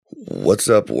What's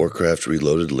up, Warcraft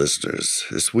Reloaded listeners?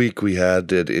 This week we had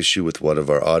an issue with one of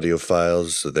our audio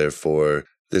files, so therefore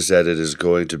this edit is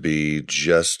going to be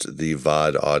just the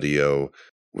VOD audio.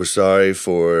 We're sorry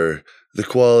for the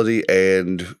quality,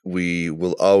 and we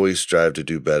will always strive to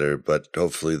do better, but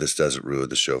hopefully this doesn't ruin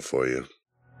the show for you.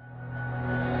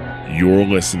 You're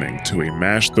listening to a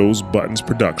Mash Those Buttons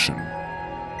production.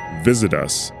 Visit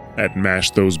us at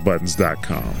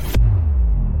mashthosebuttons.com.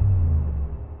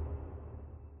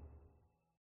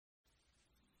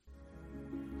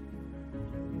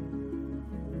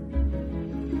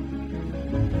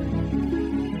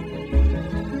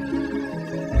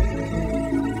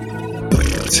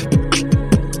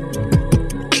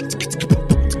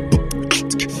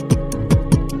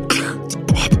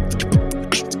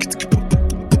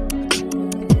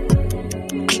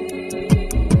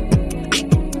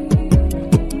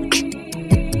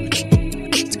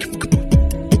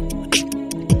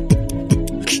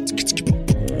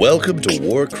 Welcome to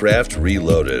Warcraft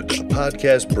Reloaded, a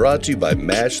podcast brought to you by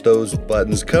Mash Those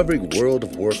Buttons, covering World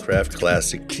of Warcraft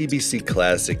Classic, TBC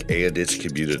Classic, and its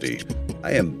community.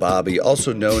 I am Bobby,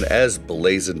 also known as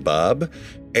Blazin' Bob,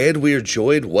 and we are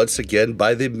joined once again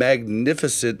by the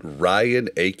magnificent Ryan,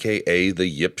 aka The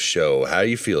Yip Show. How are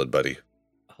you feeling, buddy?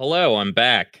 Hello, I'm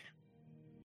back.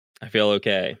 I feel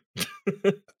okay.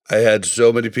 I had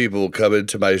so many people come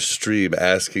into my stream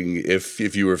asking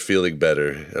if you were feeling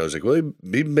better. And I was like, well,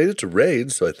 he made it to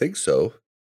raid, so I think so.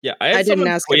 Yeah, I had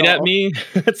someone tweet at me.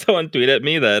 Someone tweet at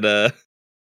me that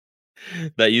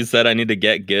that you said I need to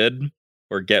get good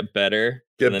or get better.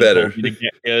 Get better. To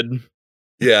get good.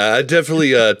 Yeah, I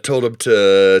definitely told him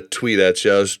to tweet at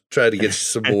you. I was trying to get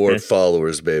some more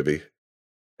followers, baby.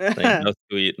 Thanks, no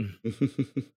tweet.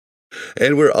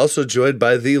 And we're also joined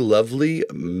by the lovely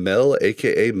Mel,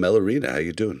 aka Melarina. How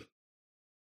you doing?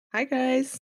 Hi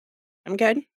guys, I'm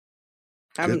good.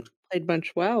 I haven't played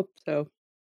much WoW, so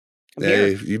I'm here.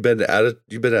 You've been out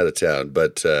of town,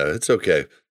 but it's okay.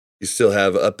 You still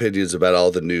have opinions about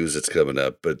all the news that's coming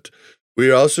up. But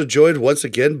we are also joined once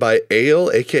again by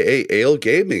Ayle, aka Ayle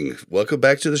Gaming. Welcome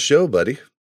back to the show, buddy.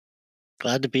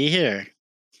 Glad to be here.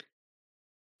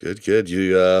 Good.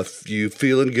 You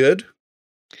feeling good?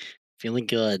 Feeling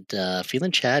good.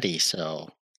 Feeling chatty, so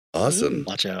awesome.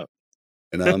 Watch out.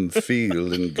 And I'm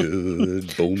feeling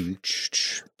good. Boom.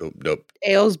 Nope.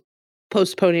 Ayle's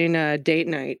postponing a date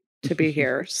night to be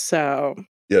here, so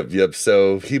Yep.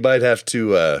 So he might have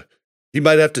to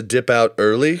dip out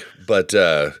early, but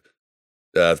if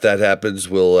that happens,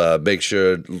 we'll make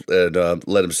sure and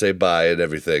let him say bye and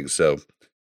everything. So,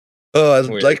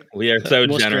 we are so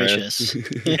most generous.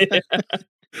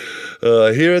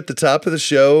 Here at the top of the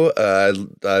show,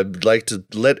 I'd like to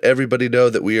let everybody know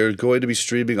that we are going to be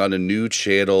streaming on a new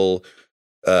channel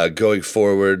going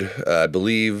forward, I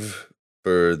believe,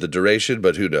 for the duration,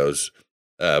 but who knows.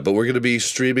 But we're going to be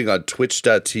streaming on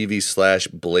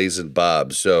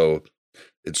twitch.tv/BlazinBob. So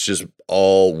it's just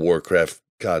all Warcraft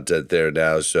content there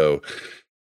now. So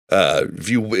if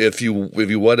you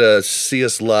want to see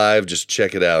us live, just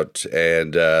check it out.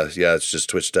 And it's just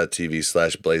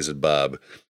twitch.tv/BlazinBob.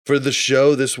 For the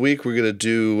show this week, we're going to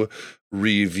do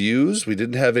reviews. We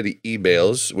didn't have any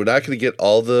emails. We're not going to get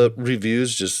all the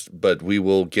reviews, but we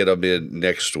will get them in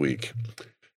next week.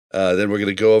 Then we're going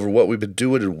to go over what we've been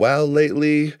doing in WoW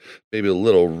lately, maybe a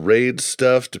little raid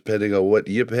stuff, depending on what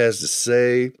Yip has to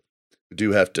say. We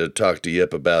do have to talk to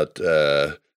Yip about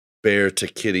bear to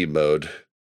kitty mode.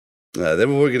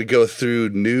 Then we're going to go through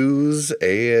news,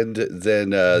 and then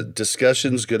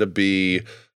discussion's going to be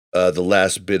the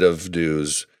last bit of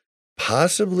news.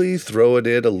 Possibly throwing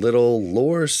in a little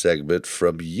lore segment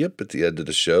from Yip at the end of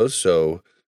the show. So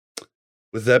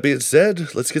with that being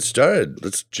said, let's get started.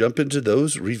 Let's jump into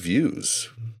those reviews.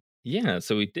 Yeah,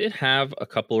 so we did have a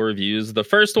couple of reviews. The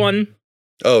first one.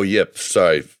 Oh, Yip.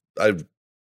 Sorry. I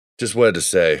just wanted to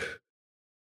say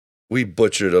we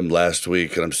butchered them last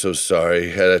week, and I'm so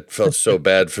sorry. And I felt so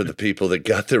bad for the people that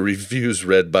got their reviews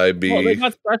read by me. Well, they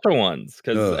got special ones,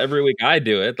 because every week I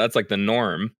do it. That's like the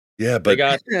norm. Yeah, but they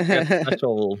got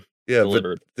special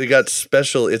delivered. But they got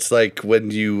special. It's like when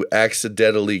you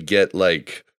accidentally get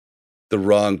like the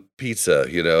wrong pizza,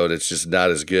 and it's just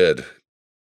not as good.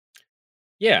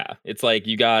 Yeah, it's like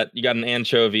you got an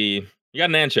anchovy. You got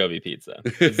an anchovy pizza.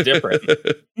 It's different.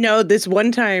 No, this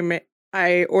one time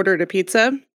I ordered a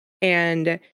pizza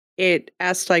and it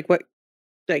asked what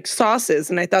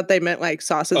sauces, and I thought they meant like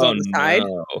sauces on the side.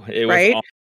 It was right?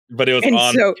 But it was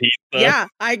on pizza. Yeah,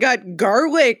 I got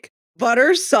garlic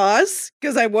butter sauce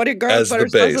because I wanted garlic butter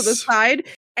sauce on the side.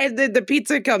 And then the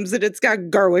pizza comes and it's got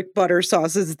garlic butter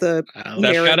sauce as the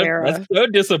marinara. That's so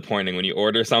disappointing when you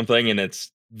order something and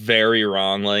it's very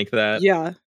wrong like that.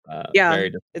 Yeah.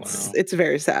 Very it's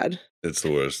very sad. It's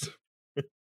the worst.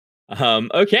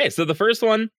 Okay, so the first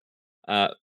one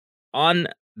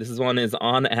is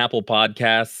on Apple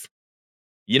Podcasts.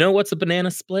 You know what's a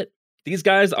banana split? These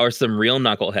guys are some real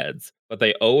knuckleheads, but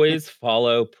they always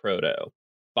follow Proto.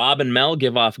 Bob and Mel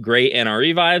give off great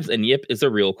NRE vibes, and Yip is a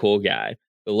real cool guy.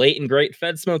 The late and great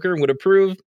Fed Smoker would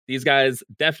approve. These guys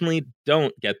definitely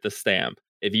don't get the stamp.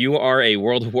 If you are a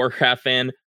World of Warcraft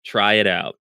fan, try it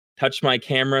out. Touch my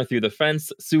camera through the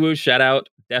fence. Suwu, shout out,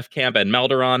 Def Camp, and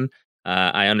Melderon.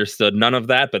 I understood none of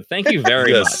that, but thank you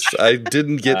very much. Yes, I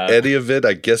didn't get any of it.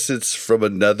 I guess it's from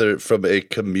a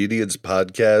comedian's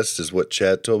podcast, is what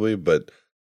chat told me, but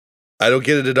I don't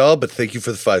get it at all. But thank you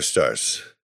for the 5 stars.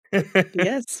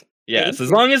 Yes. Yes,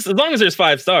 as long as there's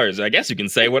 5 stars, I guess you can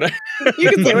say whatever. You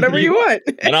can say whatever you want,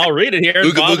 and I'll read it here.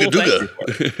 Ooga,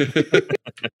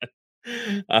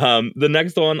 The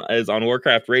next one is on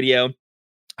Warcraft Radio.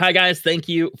 Hi guys, thank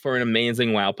you for an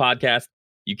amazing WoW podcast.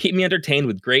 You keep me entertained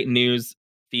with great news,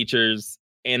 features,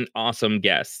 and awesome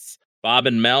guests. Bob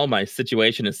and Mel, my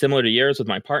situation is similar to yours with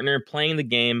my partner playing the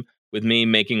game with me,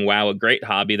 making WoW a great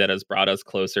hobby that has brought us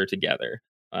closer together,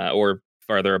 or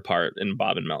farther apart in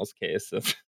Bob and Mel's case.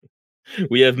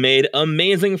 We have made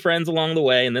amazing friends along the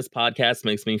way, and this podcast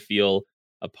makes me feel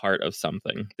a part of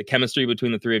something. The chemistry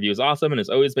between the 3 of you is awesome and has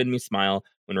always made me smile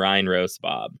when Ryan roasts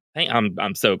Bob. Hey,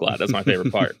 I'm so glad. That's my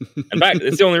favorite part. In fact,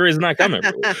 it's the only reason I come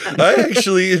every week. I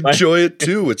actually enjoy it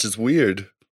too, which is weird.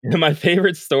 My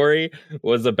favorite story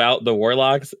was about the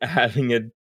Warlocks having a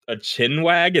chin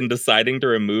wag and deciding to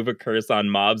remove a curse on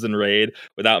mobs and raid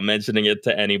without mentioning it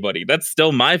to anybody. That's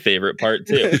still my favorite part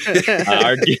too.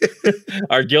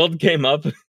 Our guild came up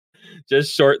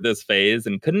just short this phase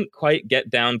and couldn't quite get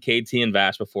down KT and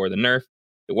Vash before the nerf.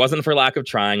 It wasn't for lack of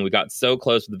trying. We got so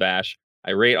close with Vash.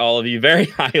 I rate all of you very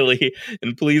highly,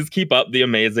 and please keep up the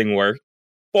amazing work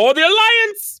for the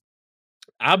Alliance.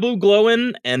 Abu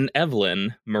Glowin and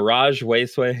Evelyn, Mirage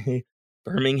Wasteway,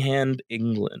 Birmingham,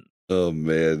 England. Oh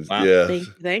man, wow. Yeah.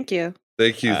 Thank you.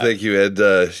 Thank you, and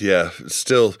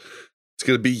still, it's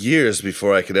gonna be years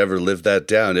before I could ever live that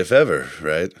down, if ever,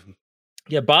 right?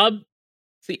 Yeah, Bob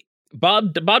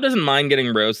doesn't mind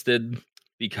getting roasted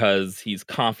because he's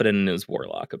confident in his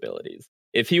Warlock abilities.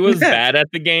 If he was bad at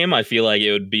the game, I feel like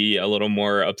it would be a little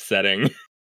more upsetting.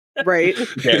 Right.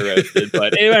 Get roasted,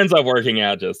 but it ends up working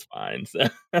out just fine. So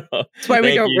that's why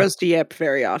we don't roast Yip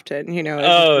very often, you know.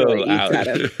 Really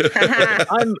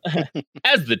I'm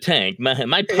as the tank,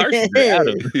 my parts are out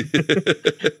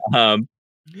of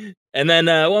and then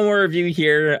one more review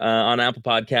here on Apple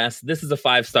Podcasts. This is a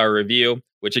 5-star review,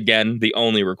 which again, the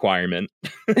only requirement.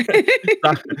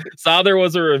 Saw there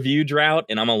was a review drought,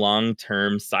 and I'm a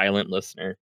long-term silent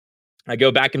listener. I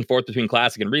go back and forth between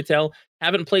classic and retail.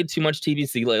 Haven't played too much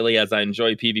TBC lately as I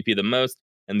enjoy PvP the most,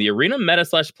 and the arena meta /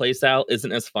 playstyle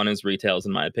isn't as fun as retail's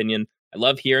in my opinion. I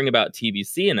love hearing about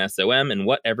TBC and SOM and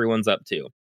what everyone's up to.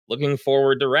 Looking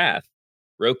forward to Wrath,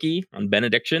 Roki on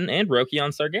Benediction, and Roki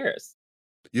on Sargeras.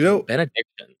 You know,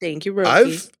 Benediction. Thank you,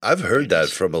 Roki. I've heard that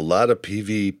from a lot of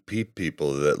PvP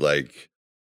people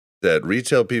that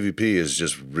retail PvP is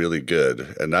just really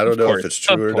good, and I don't know if it's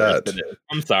true or not.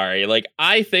 I'm sorry. Like,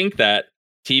 I think that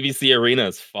TBC Arena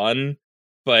is fun,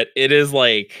 but it is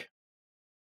like,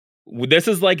 this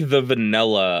is like the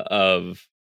vanilla of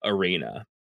Arena.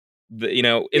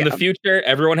 In the future,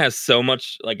 everyone has so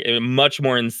much, like a much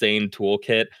more insane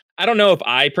toolkit. I don't know if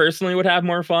I personally would have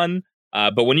more fun.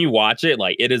 But when you watch it,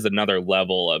 like, it is another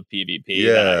level of PvP.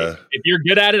 Yeah. If you're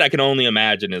good at it, I can only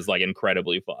imagine is like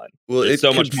incredibly fun. Well, there's it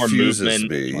so much more movement.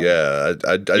 Me. Yeah,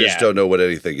 I just don't know what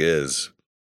anything is.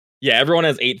 Yeah, everyone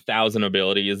has 8,000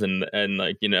 abilities, and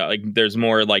like, like there's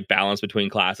more like balance between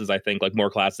classes. I think like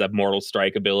more classes have Mortal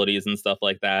Strike abilities and stuff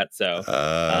like that. So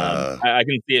I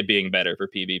can see it being better for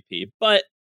PvP, but.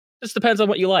 Just depends on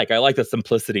what you like. I like the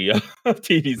simplicity of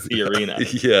TBC Arena.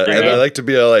 Yeah, and I like to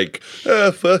be like,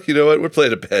 fuck, you know what? We're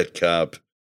playing a bad comp.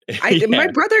 My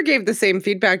brother gave the same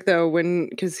feedback though,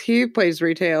 because he plays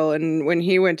retail, and when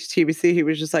he went to TBC, he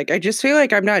was just like, I just feel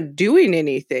like I'm not doing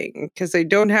anything because I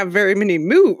don't have very many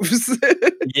moves.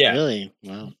 Yeah, really?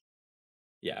 Wow.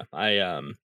 Yeah, I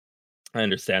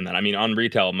understand that. I mean, on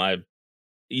retail, my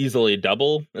easily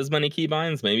double as many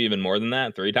keybinds, maybe even more than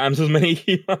that, 3 times as many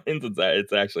keybinds.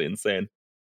 It's actually insane.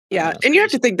 Yeah, and you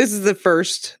have to think this is the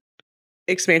first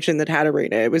expansion that had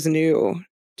Arena. It was new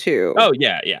too. Oh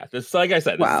yeah. This, like I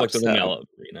said, this is like the vanilla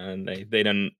Arena, and they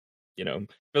didn't,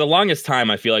 for the longest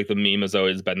time, I feel like the meme has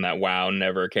always been that WoW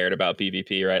never cared about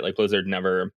PvP, right? Like Blizzard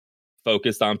never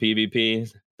focused on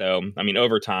PvP. So I mean,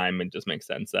 over time, it just makes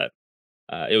sense that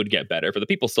it would get better for the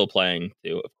people still playing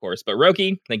too, of course. But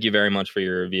Roki, thank you very much for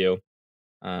your review.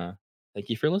 Thank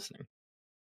you for listening.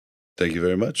 Thank you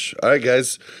very much. All right,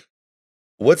 guys.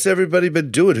 What's everybody been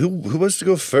doing? Who wants to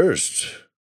go first?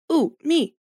 Ooh,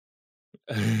 me.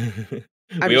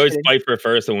 We always fight for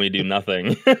first when we do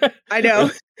nothing. I know.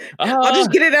 I'll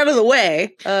just get it out of the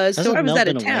way. So Hasn't I was Mel out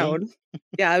of been town. away?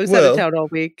 Yeah, I was out of town all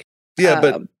week. Yeah,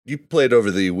 but you played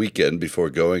over the weekend before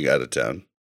going out of town.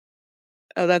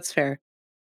 Oh, that's fair.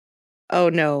 Oh,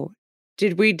 no.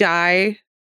 Did we die?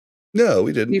 No,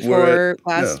 we didn't. Before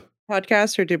last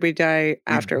podcast, or did we die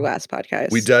after last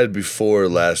podcast? We died before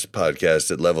last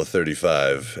podcast at level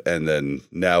 35, and then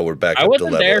now we're back up to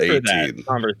level 18. I wasn't there for that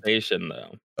conversation,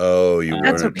 though. Oh, you weren't.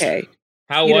 That's okay.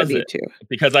 How was it?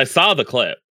 Because I saw the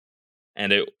clip,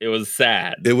 and it was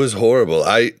sad. It was horrible.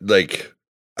 I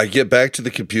get back to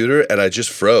the computer, and I just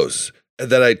froze. And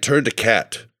then I turned to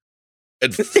cat.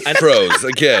 And froze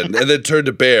again, and then turned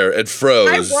to bear and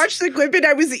froze. I watched the clip and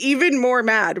I was even more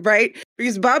mad, right?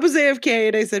 Because Bob was AFK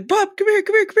and I said, Bob, come here,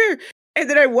 come here, come here. And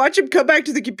then I watch him come back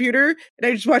to the computer and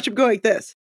I just watch him go like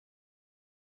this.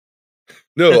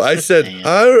 No, I said,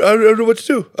 I don't know what to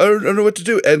do. I don't know what to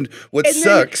do. And what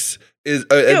sucks is,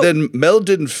 and then Mel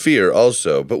didn't fear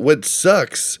also, but what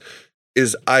sucks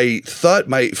is I thought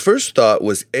my first thought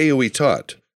was AoE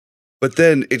taunt. But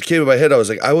then it came in my head, I was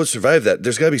like, I won't survive that.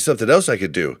 There's got to be something else I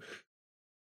could do.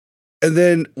 And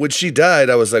then when she died,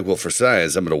 I was like, well, for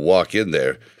science, I'm going to walk in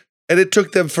there. And it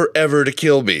took them forever to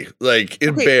kill me, like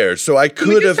in bear. So I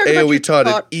could have AoE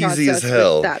taunted easy as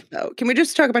hell. Can we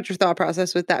just talk about your thought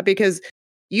process with that? Because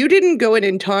you didn't go in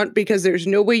and taunt because there's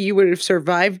no way you would have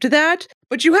survived that.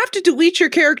 But you have to delete your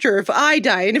character if I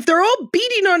die. And if they're all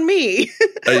beating on me.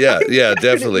 Yeah,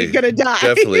 definitely. You're going to die.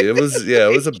 Definitely. It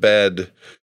was a bad...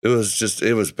 It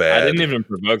was bad. I didn't even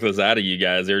provoke this out of you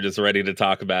guys. They were just ready to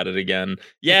talk about it again.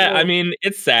 Yeah, I mean,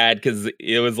 it's sad because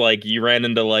it was like you ran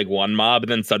into like one mob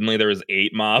and then suddenly there was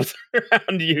 8 mobs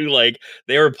around you. Like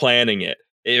they were planning it.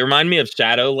 It reminded me of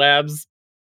Shadow Labs,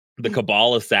 the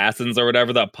Cabal assassins or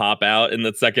whatever that pop out in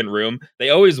the second room.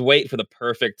 They always wait for the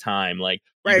perfect time. Like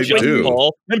right, you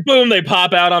pull, and boom, they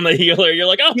pop out on the healer. You're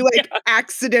like, oh, you like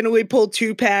accidentally pull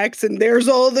 2 packs and there's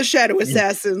all the Shadow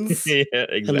Assassins. Yeah,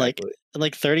 exactly. And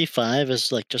like 35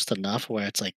 is like just enough where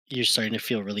it's like you're starting to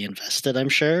feel really invested, I'm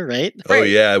sure, right? Oh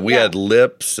yeah, we had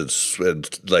lips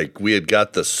and like we had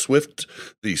got the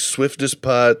swiftest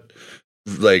pot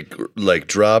like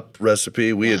drop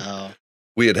recipe. We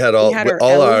had all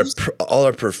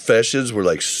our professions were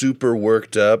like super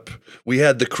worked up. We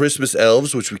had the Christmas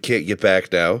elves, which we can't get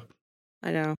back now.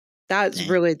 I know. That's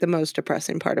really the most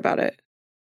depressing part about it.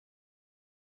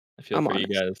 I feel for you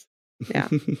guys. Yeah.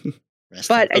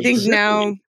 But I think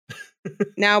now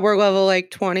we're level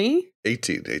like 20.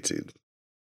 18.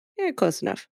 Yeah, close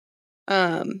enough.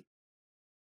 And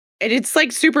it's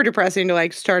like super depressing to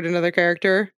like start another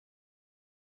character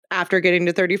after getting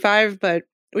to 35, but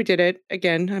we did it.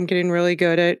 Again, I'm getting really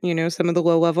good at, some of the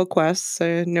low level quests.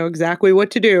 I know exactly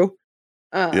what to do.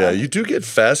 Yeah, you do get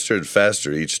faster and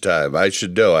faster each time. I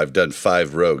should know. I've done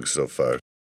 5 rogues so far.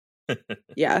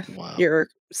 Yeah, wow. You're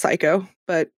psycho,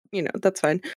 but that's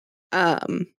fine.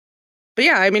 But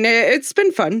yeah, I mean, it's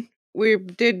been fun. We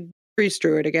did Priest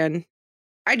Druid again.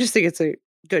 I just think it's a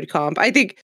good comp. I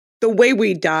think the way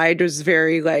we died was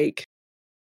very like,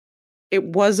 it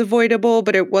was avoidable,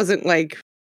 but it wasn't like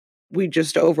we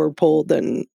just overpulled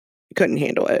and couldn't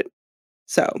handle it.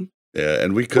 So yeah,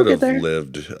 and we could have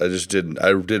lived. I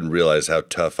didn't realize how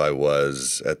tough I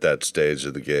was at that stage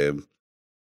of the game.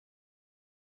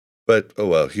 But oh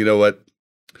well, you know what?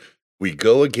 We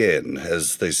go again,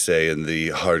 as they say in the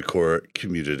hardcore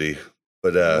community.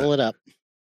 But roll it up.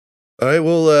 All right,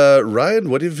 well, Ryan,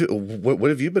 what have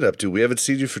you been up to? We haven't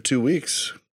seen you for 2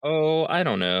 weeks. Oh, I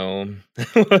don't know.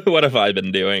 What have I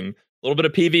been doing? A little bit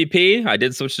of PvP. I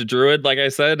did switch to Druid, like I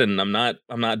said, and I'm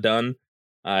not done.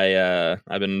 I've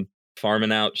been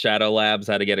farming out Shadow Labs.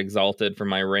 Had to get exalted for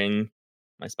my ring,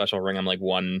 my special ring. I'm like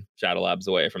 1 Shadow Labs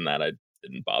away from that. I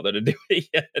didn't bother to do it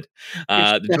yet.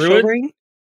 The Druid ring?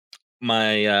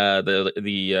 My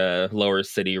the lower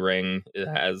city ring, it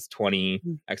has 20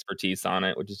 expertise on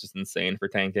it, which is just insane for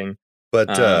tanking. But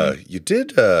you did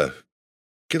get a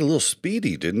little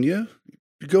speedy, didn't you?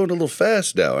 You're going a little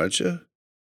fast now, aren't you?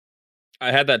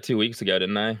 I had that 2 weeks ago,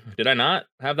 didn't I? Did I not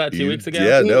have that 2 weeks ago?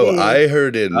 Yeah, no, I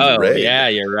heard in raid. Yeah,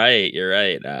 you're right.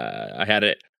 I had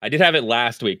it. I did have it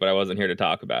last week, but I wasn't here to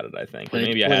talk about it, I think.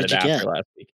 Maybe I had it after last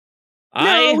week.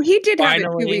 No, he did have it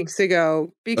 2 weeks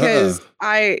ago because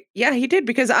he did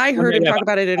because I heard him talk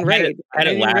about it in raid. I had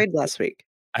it in raid last week.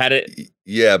 I had it.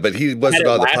 Yeah, but he wasn't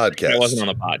on the podcast. I wasn't on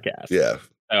the podcast. Yeah.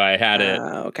 so I had it.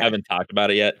 Okay. I haven't talked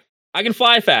about it yet. I can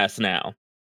fly fast now.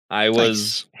 I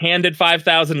was handed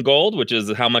 5,000 gold, which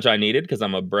is how much I needed because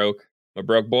I'm a broke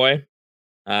boy.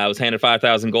 I was handed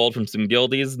 5,000 gold from some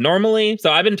guildies. Normally,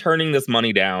 so I've been turning this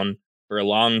money down for a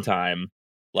long time.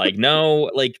 Like, no,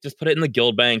 like just put it in the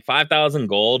guild bank. 5,000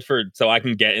 gold so I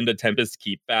can get into Tempest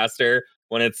Keep faster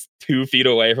when it's 2 feet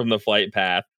away from the flight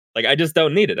path. Like, I just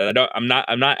don't need it. I'm not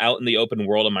out in the open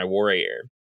world of my warrior.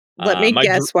 Let me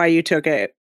guess why you took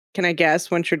it. Can I guess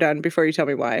once you're done before you tell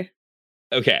me why?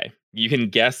 Okay, you can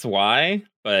guess why,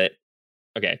 but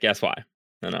okay, guess why.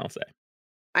 And I'll say.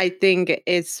 I think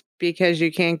it's because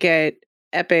you can't get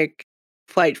epic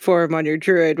flight form on your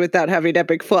druid without having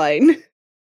epic flying.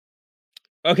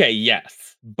 Okay,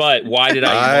 yes. But why did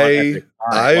I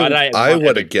I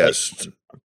would have guessed.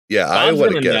 Yeah, I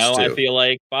would have guessed too. I feel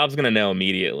like Bob's gonna know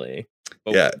immediately.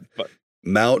 But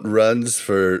Mount runs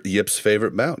for Yip's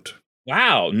favorite mount.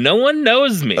 Wow, no one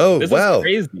knows me. Oh, this wow. is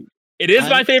crazy. It is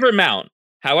my favorite mount.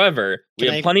 However, we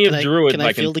have plenty of druids. Can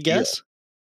I field a guess?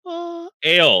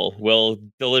 Ayle will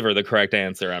deliver the correct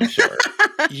answer, I'm sure.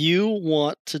 You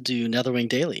want to do Netherwing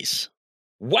dailies.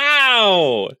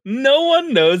 Wow! No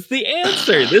one knows the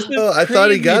answer. This is I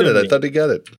thought he got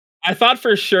it. I thought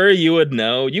for sure you would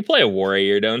know. You play a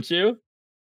warrior, don't you?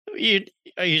 Are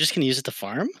you just going to use it to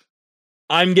farm?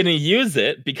 I'm going to use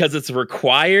it because it's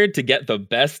required to get the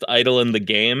best idol in the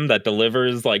game that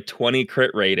delivers like 20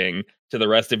 crit rating to the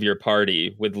rest of your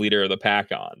party with Leader of the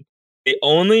Pack on. The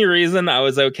only reason I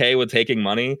was okay with taking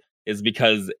money is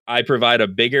because I provide a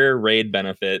bigger raid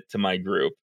benefit to my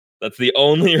group. That's the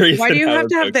only reason. Why do you have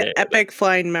to have the epic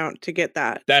flying mount to get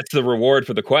that? That's the reward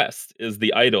for the quest, is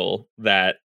the idol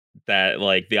that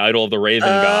like the idol of the Raven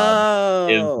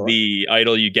God is the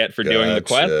idol you get for doing the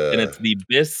quest. And it's the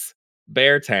Bis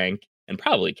Bear tank and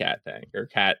probably cat tank or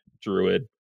cat druid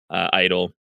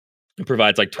idol. It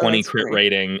provides like 20 crit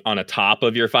rating on a top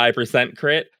of your 5%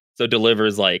 crit. So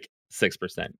delivers like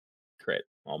 6% crit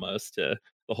almost to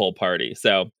the whole party.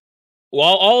 So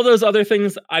while all those other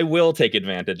things I will take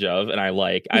advantage of and I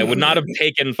would not have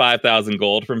taken 5,000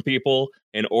 gold from people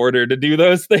in order to do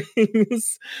those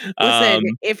things. Listen,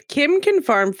 if Kim can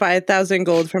farm 5,000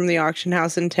 gold from the auction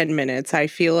house in 10 minutes, I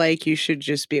feel like you should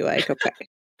just be like, okay.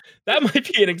 That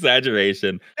might be an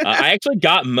exaggeration. I actually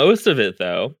got most of it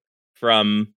though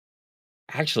from,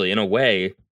 actually in a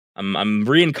way, I'm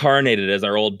reincarnated as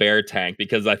our old bear tank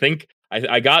because I think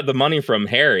I got the money from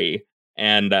Harry.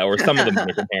 And or some of the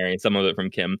money from Harry, some of it from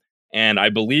Kim, and I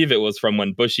believe it was from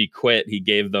when Bushy quit. He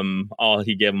gave them all.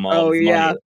 His money.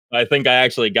 I think I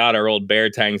actually got our old bear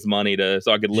tank's money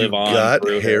so I could live on. Got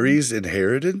Harry's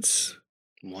inheritance?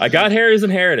 I got Harry's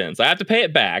inheritance. I have to pay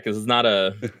it back. This is not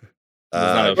a.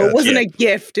 It wasn't a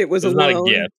gift. It was a loan. Not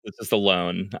a gift. It's just a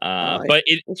loan. But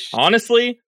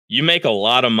honestly, you make a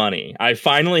lot of money. I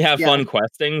finally have fun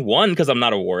questing. One, because I'm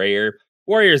not a warrior.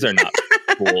 Warriors are not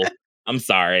cool. I'm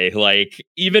sorry. Like,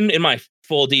 even in my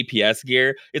full DPS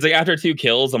gear, it's like after 2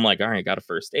 kills, I'm like, all right, got a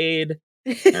first aid.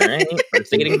 All right,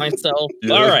 first aiding myself.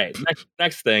 All right,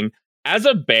 next thing. As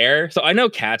a bear, so I know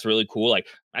cat's really cool. Like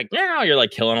meow, you're like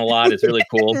killing a lot. It's really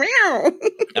cool.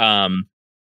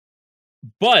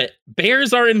 But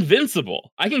bears are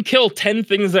invincible. I can kill 10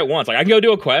 things at once. Like I can go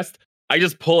do a quest. I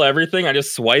just pull everything. I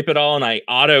just swipe it all, and I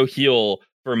auto heal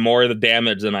for more of the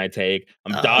damage than I take.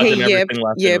 I'm dodging everything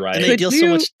left and right. And they deal so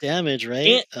much damage,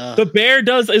 right? The bear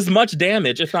does as much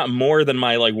damage, if not more, than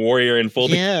my like warrior in full.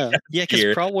 Yeah,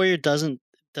 because Pro Warrior doesn't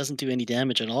do any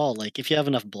damage at all. Like if you have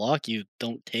enough block, you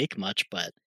don't take much.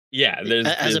 But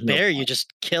as a bear, you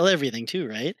just kill everything too,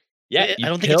 right? Yeah, I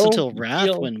don't think it's until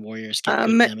Wrath when warriors get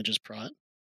good damage as prot.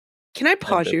 Can I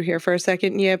pause you here for a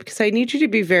second? Yeah, because I need you to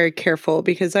be very careful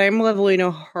because I'm leveling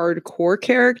a hardcore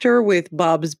character with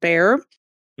Bob's bear.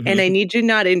 And I need you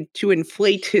not to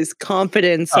inflate his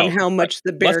confidence on how much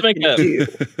the bear can do.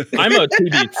 I'm a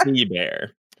TBC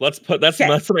bear. Let's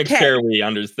make sure we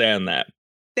understand that.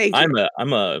 Thank you.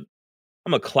 I'm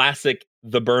a classic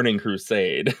The Burning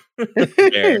Crusade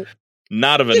bear,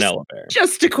 not a vanilla bear.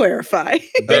 Just to clarify.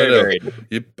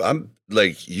 I'm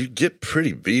like, you get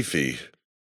pretty beefy,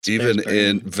 even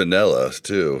in vanilla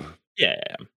too. Yeah.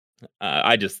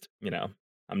 I just,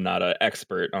 I'm not an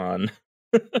expert on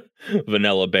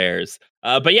vanilla bears.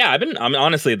 But yeah, I'm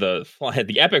honestly the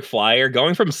epic flyer.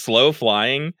 Going from slow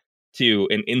flying to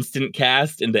an instant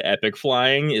cast into epic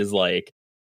flying is like,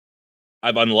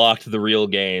 I've unlocked the real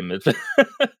game.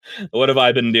 What have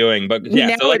I been doing? But yeah,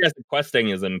 now, so I guess the questing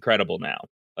is incredible now.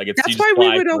 Like that's why we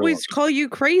would always call you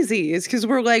crazy, is because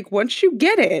we're like, once you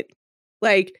get it,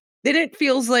 like then it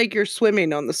feels like you're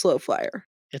swimming on the slow flyer.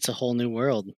 It's a whole new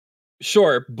world.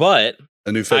 Sure, but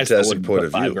a new fantastic point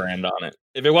of view. $5,000 on it.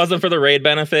 If it wasn't for the raid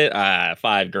benefit,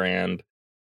 $5,000.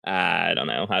 I don't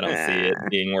know. I don't see it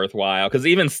being worthwhile. Because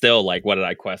even still, like, what did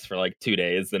I quest for like 2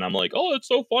 days? And I'm like, oh, it's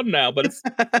so fun now. But it's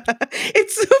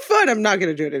it's so fun. I'm not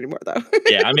gonna do it anymore though.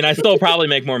 Yeah, I mean, I still probably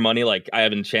make more money. Like, I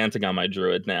have enchanting on my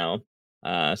druid now,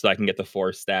 so I can get the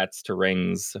 4 stats to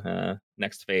rings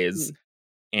next phase,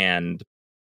 and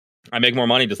I make more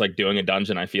money just like doing a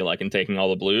dungeon. I feel like and taking all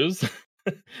the blues,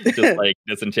 just like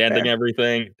disenchanting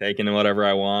everything, taking whatever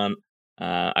I want.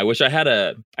 I wish I had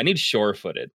I need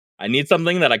sure-footed. I need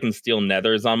something that I can steal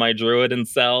nethers on my druid and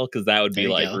sell, because that would be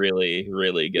like really,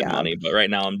 really good money. But right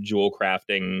now I'm jewel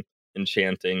crafting,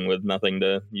 enchanting with nothing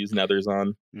to use nethers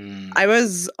on. I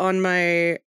was on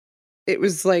my, it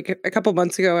was like a couple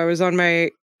months ago, I was on my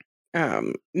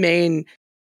main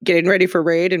getting ready for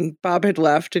raid, and Bob had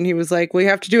left and he was like, we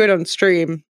have to do it on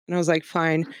stream. And I was like,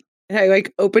 fine. And I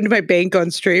like opened my bank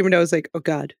on stream and I was like, oh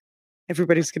God,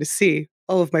 everybody's gonna see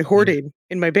all of my hoarding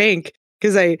in my bank.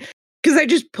 Cause I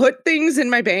just put things in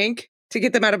my bank to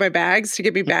get them out of my bags to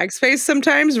get me bag space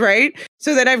sometimes, right?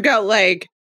 So that I've got like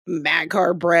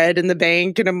Makar bread in the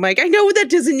bank, and I'm like, I know that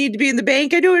doesn't need to be in the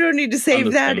bank. I know I don't need to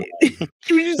save that. It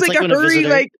was just like a hurry,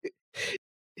 like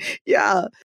yeah.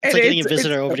 It's like getting a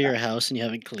visitor over to your house and you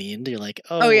haven't cleaned. You're like,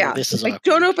 oh yeah, this is like awkward.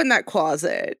 Don't open that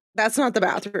closet. That's not the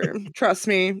bathroom. Trust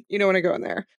me, you know when I go in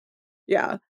there.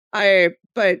 Yeah,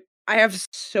 but I have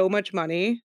so much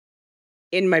money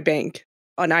in my bank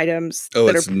on items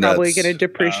that are probably going to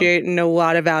depreciate in a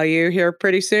lot of value here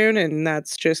pretty soon, and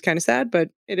that's just kind of sad, but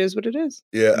it is what it is.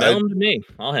 Yeah, mail them to me.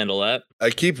 I'll handle that. I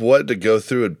keep wanting to go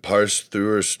through and parse through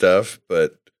her stuff,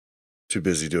 but too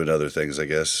busy doing other things, I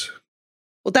guess.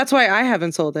 Well, that's why I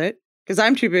haven't sold it, because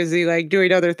I'm too busy like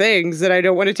doing other things that I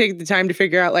don't want to take the time to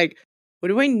figure out, like, what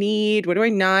do I need? What do I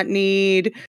not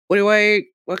need?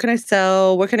 What can I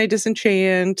sell? What can I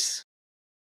disenchant?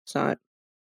 It's not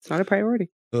a priority.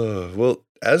 Well,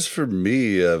 as for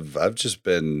me, I've just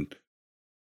been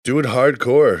doing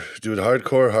hardcore,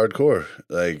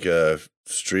 like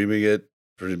streaming it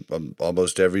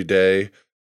almost every day.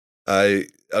 I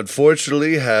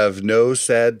unfortunately have no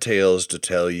sad tales to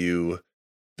tell you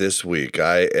this week.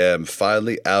 I am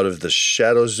finally out of the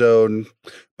shadow zone.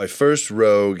 My first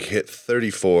rogue hit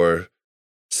 34,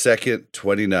 second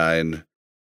 29,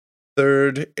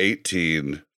 third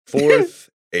 18, fourth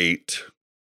 8,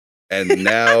 and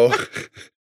now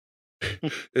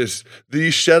is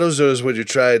these shadow zones when you're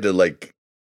trying to like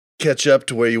catch up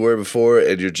to where you were before,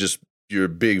 and you're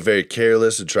being very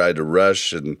careless and trying to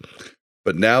rush.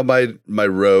 But now my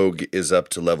rogue is up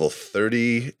to level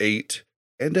 38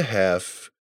 and a half.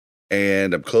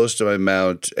 And I'm close to my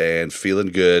mount and feeling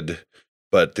good.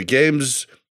 But the game's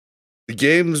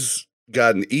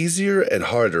gotten easier and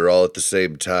harder all at the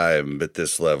same time at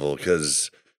this level,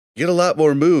 because you get a lot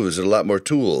more moves and a lot more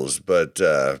tools. But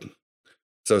so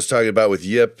I was talking about with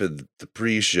Yip and the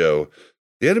pre-show,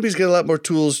 the enemies get a lot more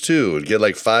tools too, and get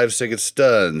like 5-second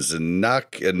stuns and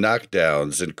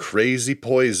knockdowns and crazy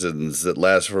poisons that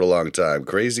last for a long time,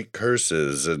 crazy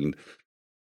curses and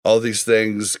all these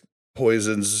things.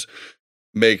 Poisons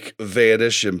make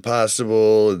vanish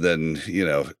impossible, and then,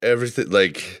 everything,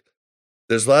 like,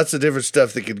 there's lots of different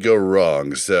stuff that could go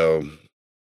wrong, so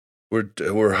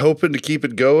we're hoping to keep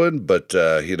it going, but,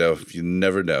 you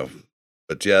never know.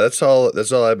 But yeah, that's all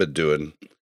I've been doing.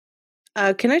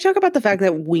 Can I talk about the fact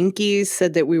that Winky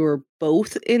said that we were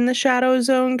both in the shadow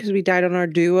zone because we died on our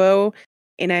duo,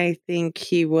 and I think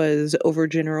he was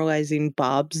overgeneralizing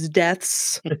Bob's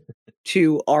deaths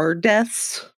to our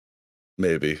deaths?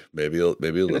 Maybe a little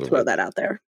bit. Throw that out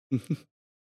there. All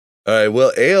right.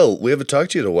 Well, Ayle, we haven't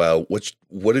talked to you in a while.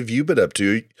 What have you been up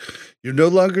to? You're no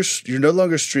longer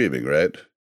streaming, right?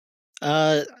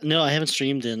 No, I haven't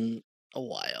streamed in a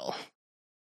while.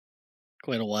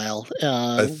 Quite a while.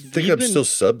 I think I'm still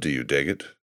subbed to you, dang it.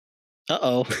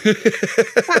 Uh-oh.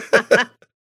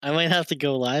 I might have to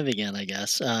go live again, I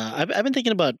guess. I've been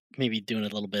thinking about maybe doing a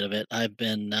little bit of it. I've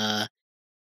been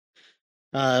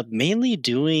mainly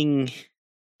doing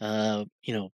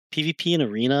PvP and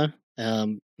arena.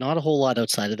 Not a whole lot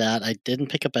outside of that. I didn't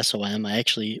pick up SOM. I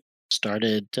actually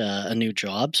started a new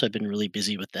job, so I've been really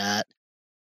busy with that,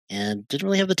 and didn't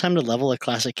really have the time to level a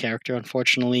classic character,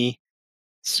 unfortunately.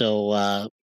 So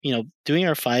doing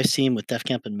our 5 team with Def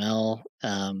Camp and Mel,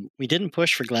 we didn't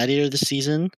push for Gladiator this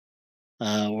season.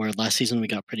 Where last season we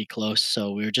got pretty close,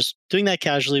 so we were just doing that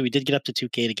casually. We did get up to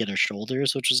 2K to get our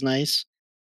shoulders, which was nice.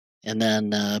 And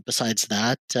then besides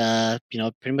that,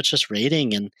 pretty much just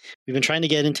raiding. And we've been trying to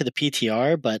get into the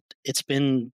PTR, but it's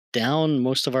been down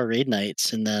most of our raid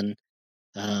nights. And then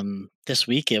this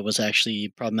week it was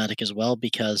actually problematic as well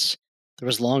because there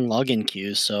was long login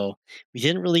queues. So we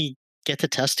didn't really get to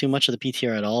test too much of the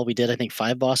PTR at all. We did, I think,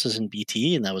 5 bosses in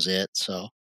BT, and that was it. So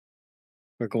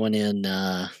we're going in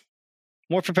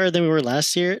more prepared than we were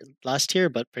last year,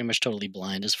 but pretty much totally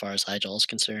blind as far as Hyjal is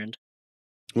concerned.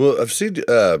 Well, I've seen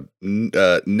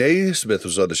Naismith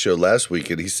was on the show last week,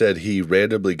 and he said he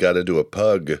randomly got into a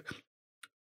pug,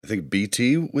 I think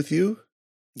BT with you?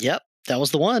 Yep, that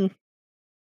was the one.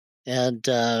 And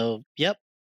yep,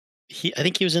 I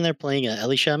think he was in there playing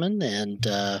Ayle Shaman, and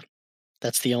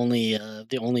that's the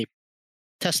only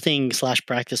testing /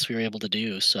 practice we were able to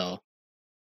do. So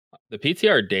the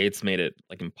PTR dates made it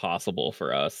like impossible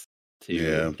for us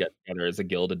to get together as a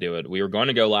guild to do it. We were going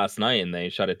to go last night, and they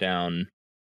shut it down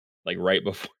like right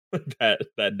before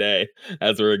that day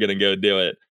as we were going to go do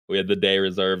it. We had the day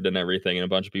reserved and everything, and a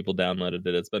bunch of people downloaded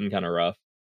it. It's been kind of rough.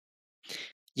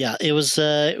 Yeah, it was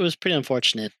pretty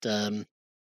unfortunate.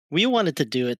 We wanted to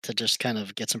do it to just kind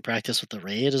of get some practice with the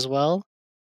raid as well,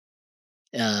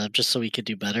 just so we could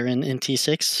do better in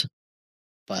T6.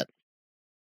 But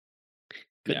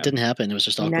it didn't happen. It was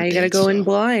just awkward. Now you got to go in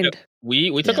blind. Yep.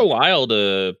 We took a while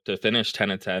to finish 10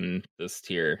 of 10 this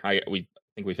tier. I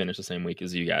think we finished the same week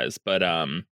as you guys, but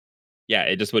yeah,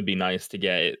 it just would be nice to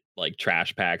get like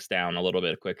trash packs down a little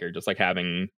bit quicker. Just like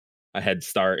having a head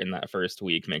start in that first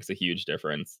week makes a huge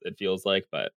difference, it feels like.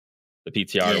 But the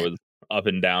PTR was up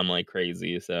and down like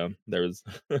crazy, so there was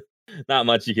not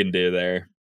much you can do there.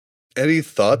 Any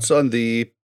thoughts on the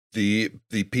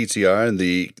PTR and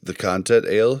the content,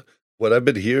 Ayle? What I've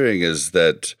been hearing is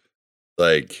that,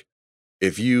 like,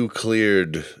 if you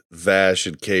cleared Vash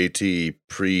and KT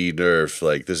pre-nerf,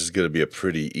 like, this is going to be a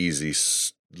pretty easy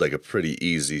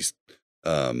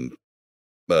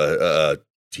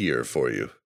tier for you.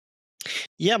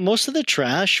 Yeah, most of the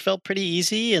trash felt pretty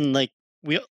easy, and like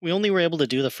we only were able to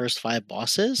do the first 5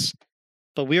 bosses,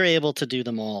 but we were able to do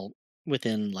them all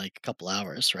within like a couple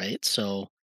hours, right? So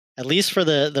at least for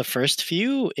the first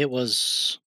few, it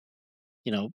was,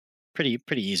 pretty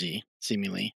easy,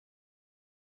 seemingly.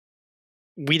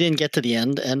 We didn't get to the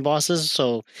end bosses,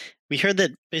 so we heard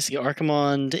that basically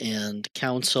Archimonde and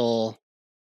Council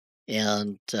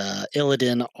and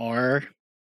Illidan are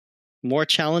more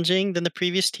challenging than the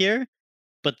previous tier,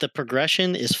 but the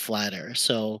progression is flatter.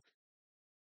 So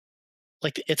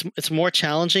like it's more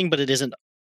challenging, but it isn't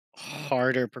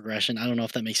harder progression. I don't know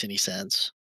if that makes any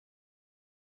sense.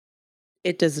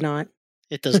 It does not.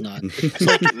 It does not. So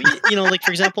like, like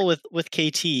for example with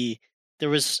KT, there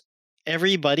was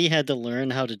everybody had to learn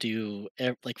how to do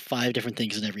like 5 different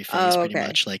things in every phase, pretty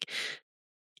much. Like,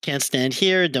 can't stand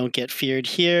here, don't get feared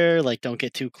here, like don't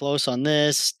get too close on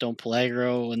this, don't pull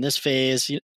aggro in this phase.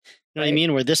 You know what I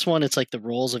mean? Where this one, it's like the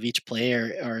roles of each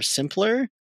player are simpler,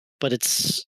 but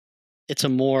it's a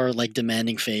more like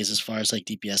demanding phase as far as like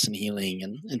DPS and healing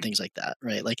and things like that,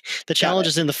 right? Like the challenge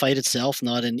is in the fight itself,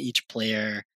 not in each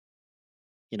player,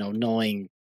 knowing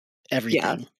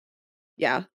everything.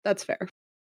 Yeah, that's fair.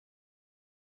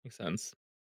 Makes sense.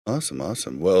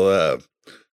 Awesome. Well,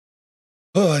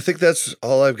 I think that's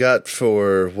all I've got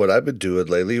for what I've been doing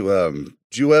lately. Do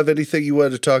you have anything you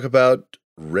wanted to talk about?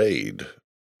 Raid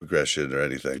progression or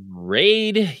anything?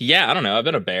 Raid? Yeah, I don't know. I've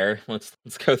been a bear. Let's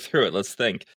go through it. Let's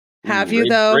think. Have you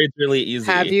though? Raid's really easy.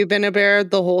 Have you been a bear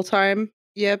the whole time?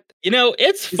 Yep.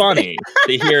 It's funny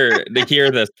to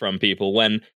hear this from people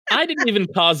when I didn't even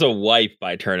cause a wipe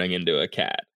by turning into a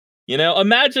cat.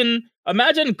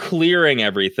 Imagine clearing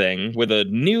everything with a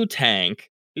new tank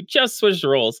who just switched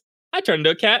roles. I turned into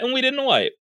a cat and we didn't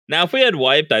wipe. Now, if we had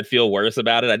wiped, I'd feel worse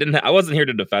about it. I wasn't here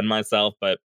to defend myself,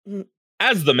 but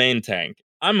as the main tank,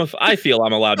 I feel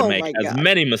I'm allowed to make as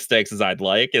many mistakes as I'd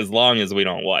like, as long as we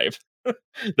don't wipe.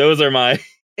 Those are my.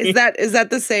 Is that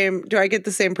the same? Do I get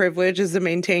the same privilege as the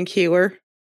main tank healer?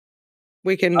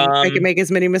 I can make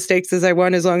as many mistakes as I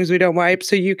want as long as we don't wipe.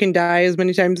 So you can die as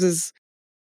many times as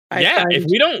if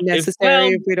we don't necessary.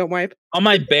 If we don't wipe on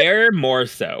my bear, more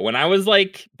so. When I was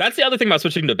like, that's the other thing about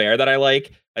switching to bear that I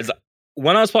like is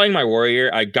when I was playing my warrior,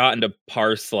 I got into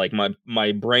parse. Like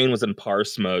my brain was in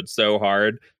parse mode so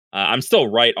hard. I'm still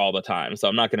right all the time, so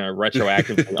I'm not going to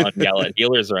retroactively unyell at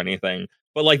healers or anything.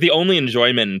 But like the only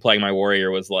enjoyment in playing my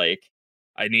warrior was like,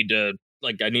 I need to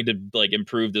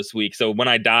improve this week. So when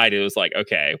I died, it was like,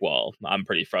 okay, well, I'm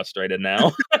pretty frustrated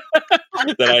now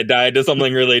that I died to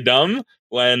something really dumb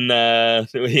when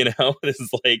this is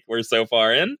like we're so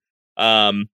far in.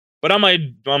 But on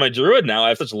my druid now, I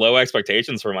have such low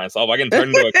expectations for myself. I can turn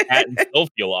into a cat and still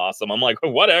feel awesome. I'm like,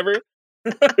 whatever.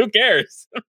 Who cares?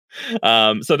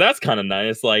 So that's kind of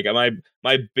nice. Like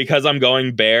because I'm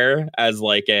going bear as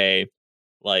like a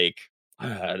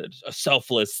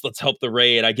selfless, let's help the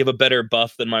raid. I give a better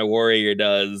buff than my warrior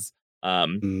does. Right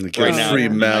now, free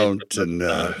mount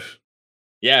and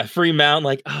Yeah, free mount,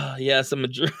 like, oh yes, I'm a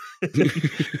druid.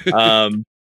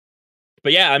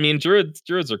 But yeah, I mean,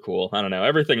 druids are cool. I don't know.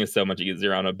 Everything is so much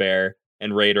easier on a bear,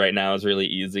 and raid right now is really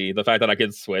easy. The fact that I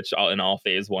could switch in all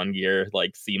phase 1 gear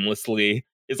like seamlessly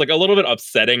is like a little bit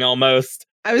upsetting almost.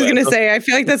 I was gonna say, I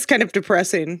feel like that's kind of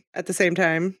depressing at the same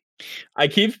time. I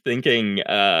keep thinking,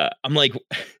 I'm like,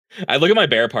 I look at my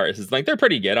bear parses, like they're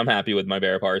pretty good. I'm happy with my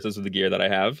bear parses with the gear that I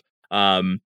have.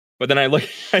 But then I look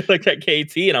at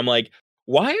KT and I'm like,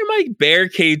 why are my bear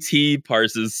KT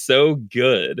parses so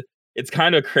good? It's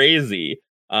kind of crazy.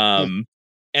 And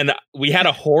we had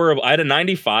I had a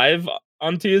 95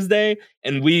 on Tuesday,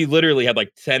 and we literally had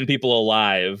like 10 people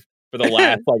alive for the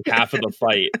last like half of the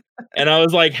fight. And I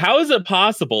was like, how is it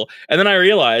possible? And then I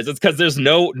realized it's because there's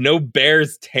no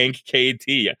bears tank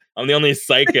KT. I'm the only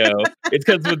psycho. It's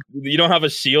because you don't have a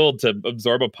shield to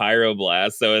absorb a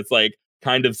pyroblast, so it's like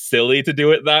kind of silly to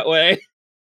do it that way.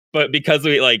 But because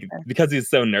he's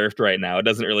so nerfed right now, it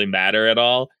doesn't really matter at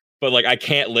all. But like I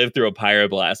can't live through a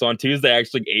pyroblast. So on Tuesday I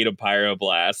actually ate a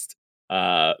pyroblast.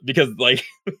 Because like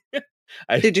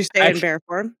Did you stay in bear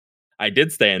form? I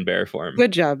did stay in bear form.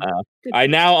 Good job. I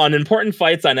now, on important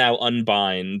fights, I now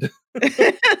unbind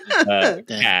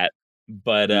cat.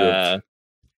 But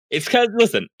it's because,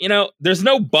 listen, there's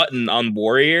no button on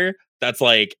warrior that's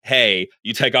like, hey,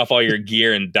 you take off all your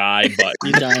gear and die, but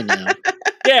you die now.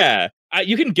 Yeah. I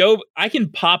can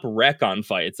pop wreck on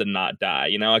fights and not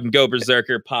die. I can go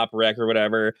berserker, pop wreck or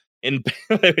whatever. And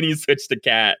when you switch to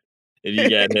cat, if you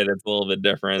get hit, it's a little bit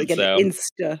different. Like an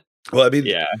insta. Well, I mean,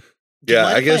 yeah.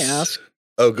 I guess. Ask,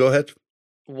 oh, go ahead.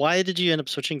 Why did you end up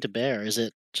switching to bear? Is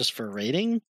it just for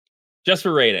raiding? Just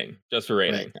for raiding.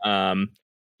 Right.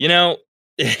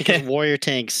 Because warrior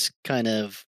tanks kind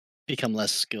of become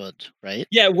less good, right?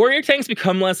 Yeah, warrior tanks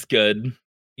become less good.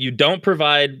 You don't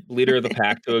provide leader of the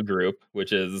pack to a group,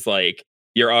 which is like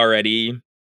you're already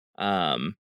I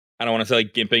don't want to say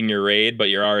like gimping your raid, but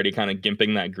you're already kind of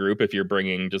gimping that group if you're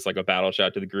bringing just like a battle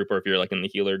shot to the group, or if you're like in the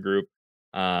healer group.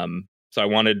 So I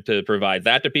wanted to provide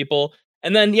that to people.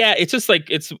 And then it's just like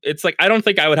it's like I don't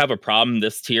think I would have a problem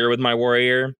this tier with my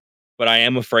warrior, but I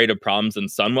am afraid of problems in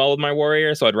Sunwell with my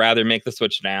warrior. So I'd rather make the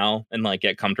switch now and like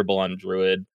get comfortable on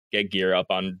druid, get gear up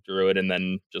on druid, and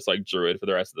then just like druid for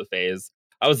the rest of the phase.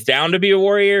 I was down to be a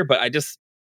warrior, but I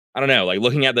don't know. Like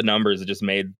looking at the numbers, it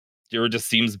just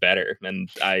seems better. And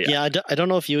I don't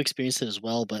know if you experienced it as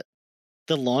well, but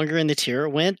the longer in the tier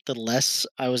it went, the less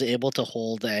I was able to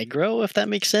hold aggro, if that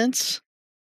makes sense.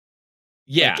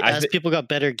 Yeah. Like, as people got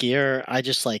better gear, I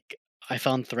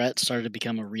found threat started to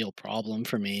become a real problem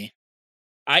for me.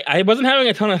 I wasn't having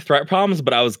a ton of threat problems,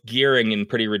 but I was gearing in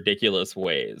pretty ridiculous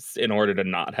ways in order to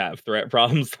not have threat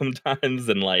problems sometimes.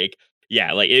 And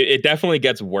it definitely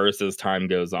gets worse as time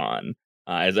goes on,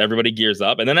 as everybody gears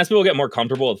up. And then as people get more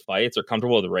comfortable with fights or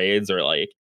comfortable with raids, or like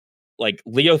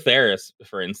Leo Theris,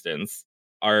 for instance,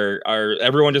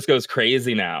 everyone just goes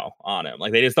crazy now on him.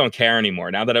 Like they just don't care anymore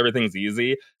now that everything's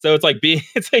easy. So it's like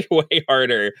way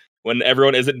harder when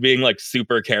everyone isn't being like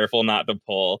super careful not to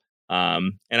pull.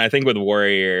 And I think with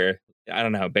warrior, I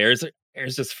don't know, bears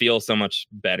just feel so much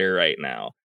better right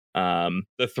now.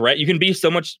 The threat, you can be so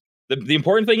much. The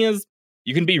important thing is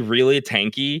you can be really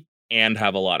tanky and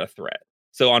have a lot of threat.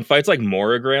 So on fights like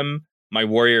Moragrim, my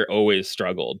warrior always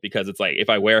struggled because it's like if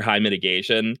I wear high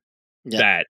mitigation,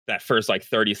 that first like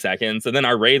 30 seconds, and then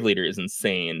our raid leader is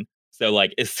insane. So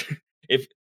like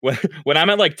when I'm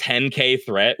at like 10k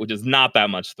threat, which is not that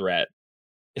much threat,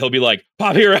 he'll be like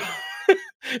pop hero,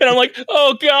 and I'm like,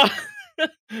 oh god,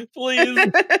 please,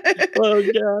 oh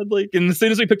god. Like, and as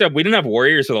soon as we picked up, we didn't have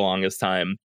warriors for the longest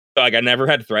time, so like I never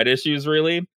had threat issues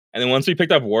really. And then once we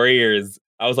picked up warriors,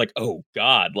 I was like, oh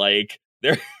god, like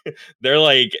they're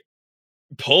like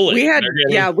pulling. We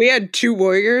had 2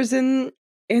 warriors in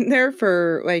there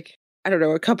for like, I don't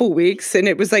know, a couple weeks, and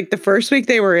it was like the first week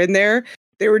they were in there,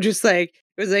 they were just like,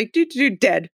 it was like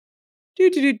dead,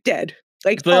 dead,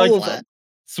 like all of them.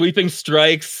 Sweeping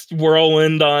strikes,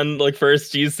 whirlwind on like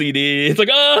first GCD. It's like,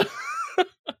 oh,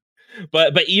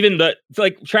 but even it's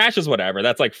like trash is whatever.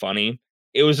 That's like funny.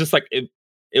 It was just like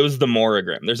it was the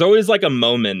Moragrim. There's always like a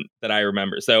moment that I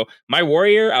remember. So my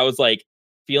warrior, I was like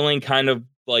feeling kind of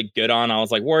like good on. I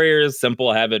was like, warrior is simple.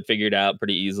 I have it figured out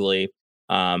pretty easily.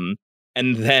 And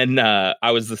then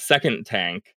I was the second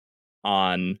tank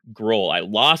on Gruul. I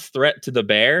lost threat to the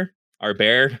bear, our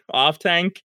bear off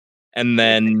tank, and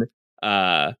then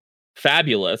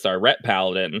Fabulous, our Ret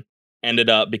Paladin, ended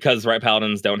up, because Ret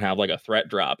Paladins don't have like a threat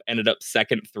drop, ended up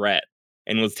second threat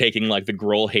and was taking like the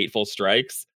Gruul hateful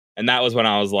strikes. And that was when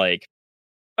I was like,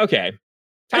 okay,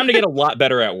 time to get a lot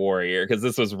better at warrior, because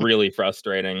this was really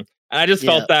frustrating. And I just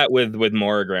felt that with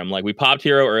Morrigram. Like, we popped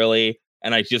hero early,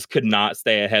 and I just could not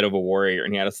stay ahead of a warrior,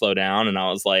 and he had to slow down. And I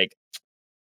was like,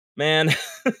 man,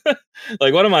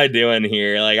 like, what am I doing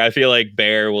here? Like, I feel like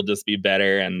bear will just be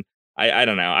better. And I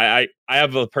don't know. I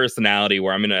have a personality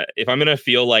where if I'm gonna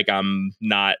feel like I'm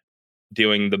not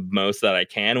doing the most that I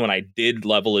can, when I did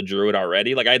level a druid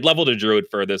already, like, I'd leveled a druid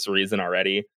for this reason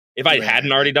already. If I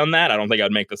hadn't already done that, I don't think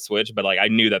I'd make the switch, but like, I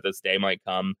knew that this day might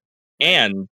come.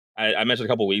 And I mentioned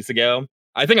a couple weeks ago,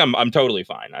 I think I'm totally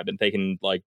fine. I've been taking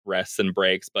like rests and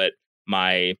breaks, but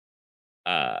my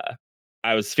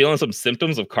I was feeling some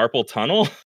symptoms of carpal tunnel,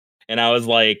 and I was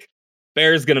like,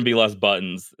 bear's gonna be less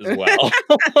buttons as well.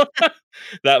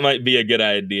 That might be a good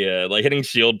idea. Like, hitting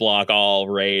shield block all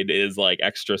raid is like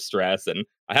extra stress, and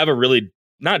I have a really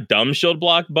not dumb shield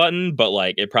block button, but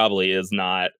like, it probably is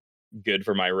not good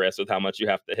for my wrist with how much you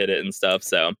have to hit it and stuff.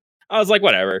 So I was like,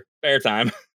 whatever, bear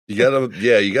time. You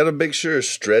gotta make sure,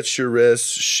 stretch your wrists,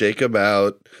 shake them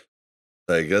out.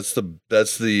 Like, that's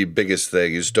the biggest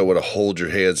thing. You just don't want to hold your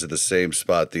hands in the same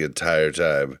spot the entire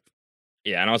time.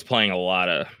 Yeah, and I was playing a lot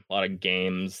of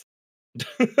games.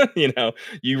 You know,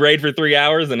 you raid for 3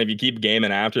 hours, and if you keep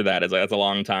gaming after that, it's like, that's a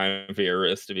long time for your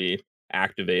wrist to be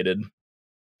activated.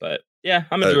 But yeah,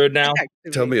 I'm a druid now.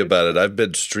 Tell me about it. I've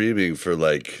been streaming for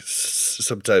like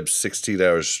sometimes 16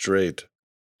 hours straight.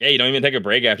 Yeah, you don't even take a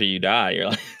break after you die.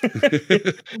 You're like,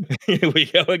 here we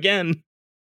go again.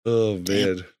 Oh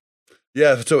man.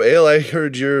 Yeah, so Ayle, I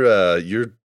heard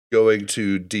you're going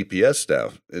to DPS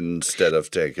now instead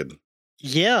of tanking.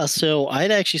 Yeah, so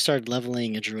I'd actually started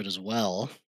leveling a druid as well.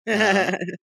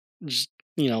 Just,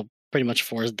 pretty much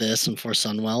for this and for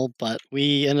Sunwell, but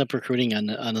we ended up recruiting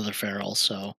another feral.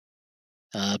 So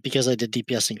because I did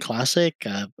DPS in Classic,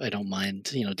 I don't mind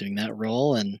doing that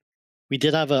role. And we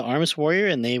did have an Arms Warrior,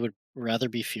 and they would rather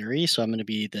be Fury, so I'm going to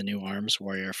be the new Arms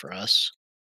Warrior for us.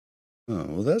 Oh,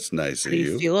 well, that's nice of How do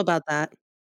you. you feel about that?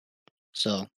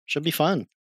 So should be fun.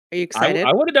 Are you excited?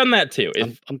 I would have done that too.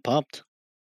 I'm pumped.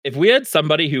 If we had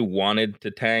somebody who wanted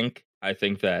to tank, I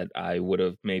think that I would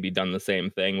have maybe done the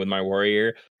same thing with my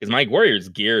warrior, because my warrior's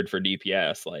geared for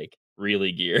DPS, like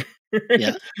really geared.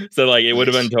 Yeah. So like, it would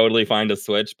have been totally fine to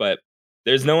switch, but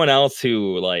there's no one else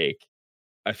who, like,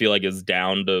 I feel like is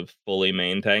down to fully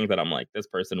main tank that I'm like, this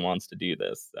person wants to do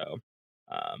this. So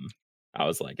I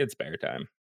was like, it's bear time.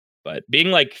 But being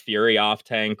like Fury off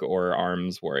tank or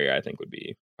Arms Warrior, I think would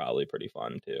be probably pretty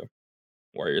fun too.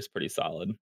 Warrior's pretty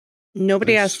solid.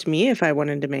 Nobody asked me if I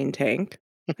wanted to main tank.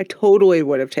 I totally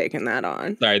would have taken that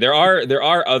on. Sorry, there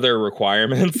are other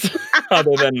requirements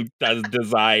other than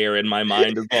desire in my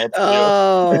mind as well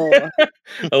too.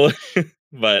 Oh.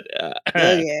 But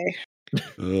okay.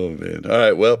 Oh man. All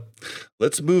right, well,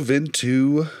 let's move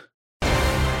into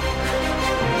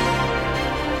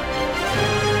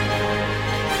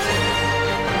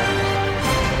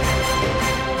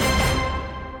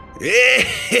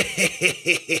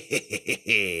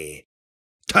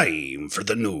time for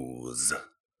the news.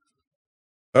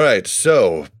 All right,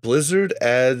 so Blizzard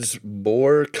adds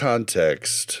more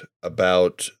context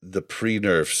about the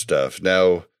pre-nerf stuff.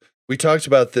 Now, we talked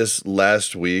about this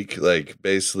last week. Like,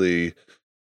 basically,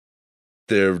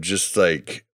 they're just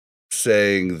like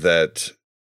saying that.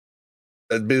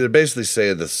 I mean, they're basically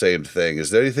saying the same thing. Is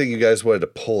there anything you guys wanted to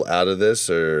pull out of this,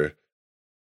 or?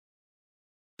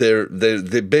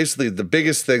 They basically, the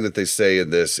biggest thing that they say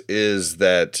in this is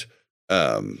that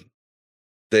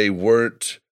they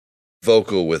weren't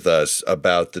vocal with us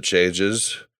about the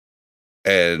changes,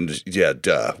 and yeah,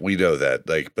 duh, we know that.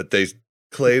 Like, but they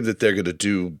claim that they're going to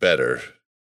do better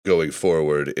going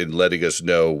forward in letting us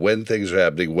know when things are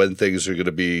happening, when things are going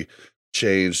to be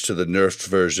changed to the nerfed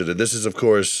version. And this is, of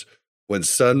course, when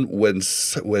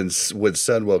Sunwell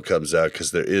comes out,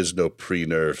 because there is no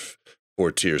pre-nerf for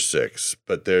tier 6,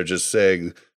 but they're just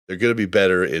saying they're going to be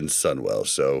better in Sunwell.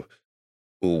 So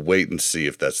we'll wait and see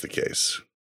if that's the case.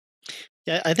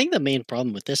 Yeah, I think the main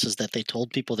problem with this is that they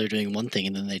told people they're doing one thing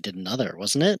and then they did another,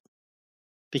 wasn't it?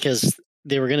 Because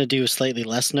they were going to do slightly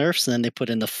less nerfs, and then they put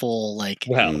in the full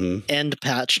end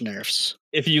patch nerfs.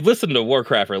 If you listen to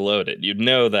Warcraft Reloaded, you'd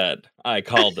know that I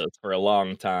called this for a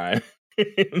long time.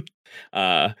 You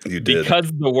did.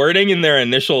 Because the wording in their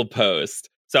initial post.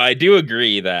 So I do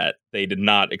agree that they did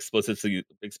not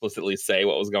explicitly say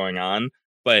what was going on,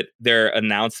 but their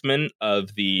announcement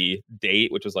of the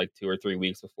date, which was like 2 or 3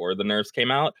 weeks before the nerfs came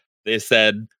out, they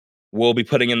said, we'll be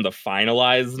putting in the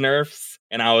finalized nerfs.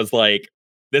 And I was like,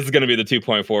 this is going to be the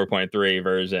 2.4.3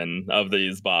 version of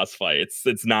these boss fights.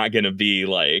 It's not going to be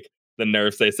like the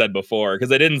nerfs they said before, because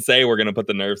they didn't say we're going to put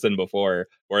the nerfs in before.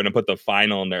 We're going to put the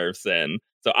final nerfs in.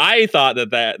 So I thought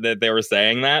that they were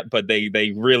saying that, but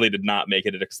they really did not make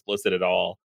it explicit at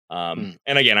all. And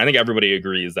again, I think everybody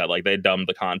agrees that like they dumbed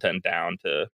the content down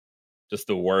to just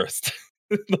the worst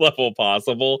level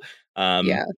possible.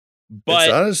 Yeah. But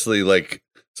it's honestly like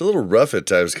it's a little rough at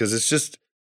times because it's just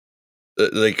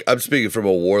like I'm speaking from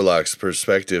a warlock's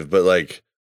perspective, but like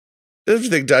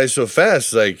everything dies so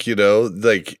fast. Like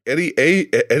like any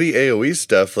AOE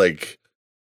stuff, like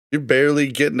you're barely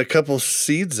getting a couple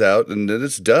seeds out and then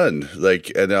it's done.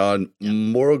 Like, and on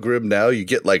Moral Grim now, you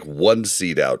get like 1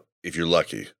 seed out if you're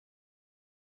lucky.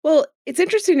 Well, it's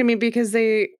interesting to me because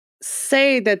they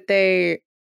say that they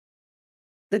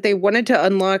wanted to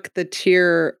unlock the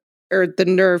tier or the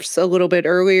nerfs a little bit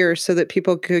earlier so that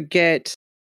people could get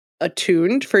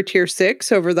attuned for tier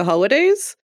 6 over the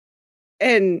holidays.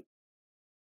 And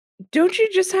don't you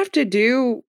just have to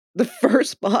do the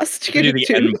first boss to get do the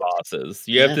attuned? end bosses.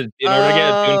 You have to, in order to get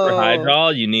attuned for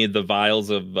Hydraul, you need the vials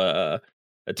of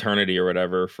eternity or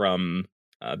whatever from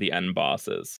the end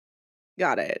bosses.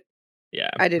 Got it. Yeah,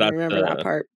 I didn't remember that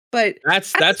part. But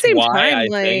that's at the same why time, I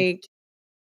like, think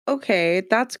okay,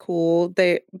 that's cool.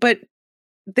 But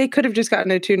they could have just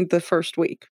gotten attuned the first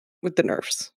week with the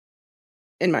nerfs,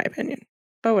 in my opinion.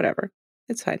 But whatever,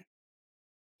 it's fine.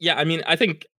 Yeah, I mean, I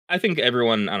think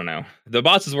everyone, I don't know, the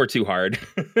bosses were too hard.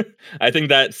 I think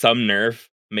that some nerf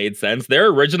made sense. Their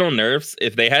original nerfs,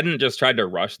 if they hadn't just tried to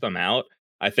rush them out,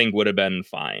 I think would have been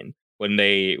fine. When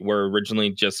they were originally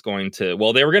just going to,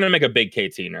 well, they were going to make a big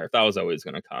KT nerf. That was always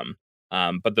going to come.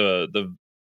 But the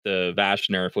Vash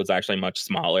nerf was actually much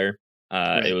smaller.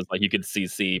 It was like you could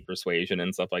CC persuasion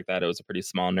and stuff like that. It was a pretty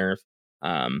small nerf.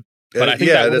 But I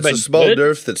think that's a small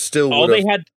nerf that still would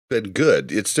have been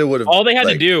good. It still would have. All they had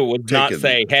to do was not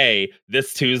say, "Hey,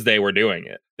 this Tuesday we're doing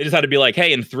it." They just had to be like,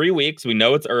 "Hey, in 3 weeks, we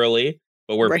know it's early,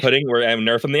 but we're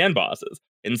nerfing the end bosses."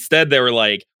 Instead, they were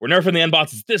like, "We're nerfing the end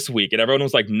bosses this week," and everyone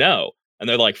was like, "No." And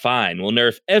they're like, "Fine, we'll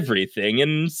nerf everything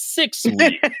in 6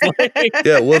 weeks."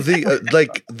 Yeah, well,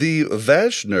 the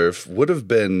Vash nerf would have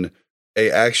been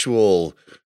a actual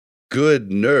good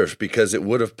nerf because it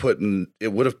would have put the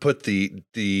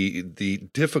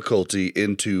difficulty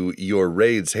into your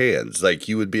raid's hands. Like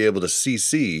you would be able to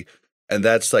CC, and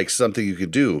that's like something you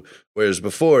could do. Whereas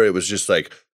before it was just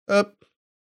like,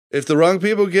 if the wrong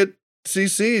people get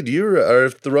CC'd, or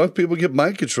if the wrong people get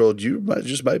mind controlled, you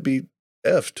might be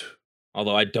effed.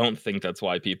 Although I don't think that's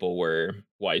why people were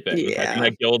wiping. Yeah. I think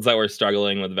that guilds that were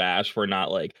struggling with Vash were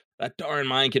not like that darn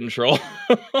mind control.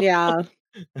 Yeah.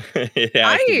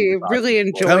 I really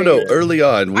enjoyed. I don't know. Early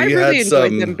on, we really had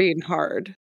enjoyed them being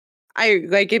hard.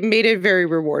 It made it very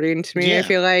rewarding to me. Yeah. I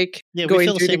feel like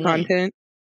going through the content,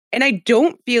 and I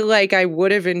don't feel like I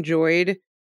would have enjoyed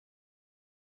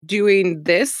doing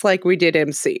this like we did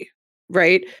MC,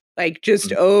 right? Like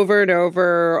just over and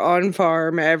over on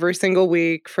farm every single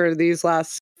week for these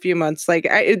last few months. Like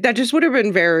that just would have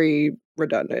been very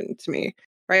redundant to me.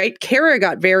 Right? Kara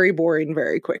got very boring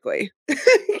very quickly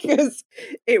because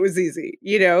it was easy,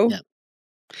 Yeah,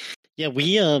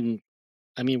 we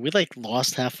we like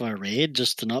lost half our raid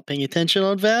just to not paying attention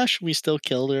on Vash. We still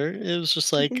killed her. It was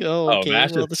just like, okay,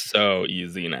 Vash is so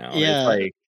easy now. Yeah,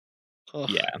 it's like,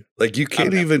 yeah, like you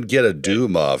can't even get a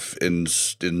doom off in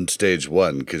stage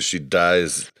 1 because she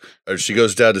dies or she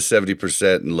goes down to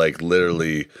 70% in like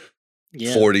literally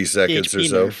 40 seconds or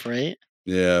so. Nerf, right?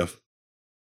 Yeah.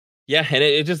 Yeah, and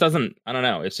it just doesn't, I don't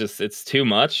know, it's too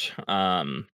much.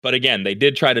 But again, they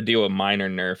did try to do a minor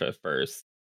nerf at first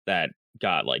that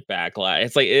got like backlash.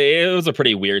 It's like it was a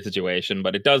pretty weird situation,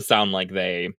 but it does sound like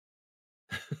they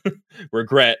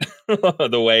regret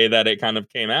the way that it kind of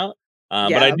came out.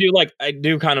 But I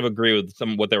do kind of agree with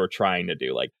some what they were trying to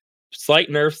do. Like slight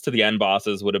nerfs to the end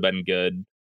bosses would have been good.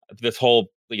 This whole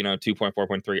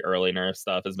 2.4.3 early nerf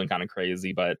stuff has been kind of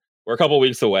crazy, but we're a couple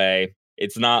weeks away.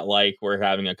 It's not like we're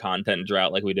having a content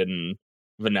drought like we did in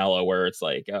vanilla, where it's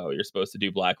like, oh, you're supposed to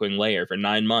do Blackwing Lair for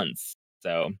 9 months.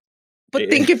 So, but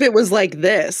think if it was like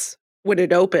this when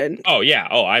it opened. Oh yeah.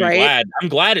 Oh, I'm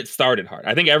glad it started hard.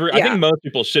 I think I think most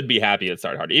people should be happy it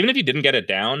started hard, even if you didn't get it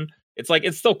down. It's like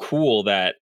it's still cool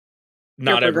that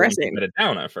not everyone can get it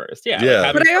down at first. Yeah.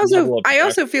 Like, but I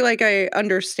also feel like I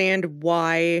understand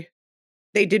why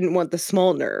they didn't want the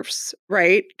small nerfs,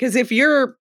 right? Because if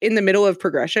you're in the middle of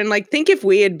progression, like think if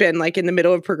we had been like in the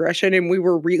middle of progression and we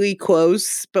were really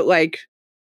close, but like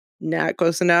not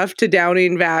close enough to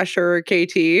downing Vash or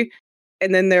KT,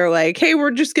 and then they're like, "Hey,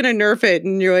 we're just gonna nerf it,"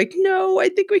 and you're like, "No, I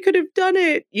think we could have done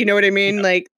it." You know what I mean?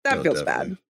 Like that feels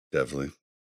bad. Definitely.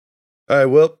 All right.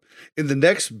 Well, in the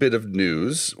next bit of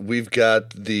news, we've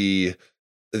got the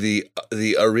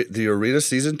arena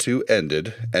season 2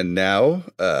 ended, and now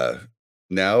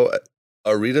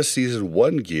Arena Season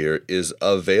 1 gear is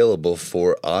available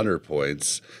for honor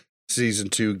points. Season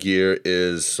 2 gear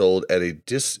is sold at a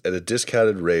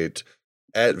discounted rate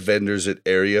at vendors at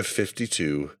Area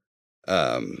 52.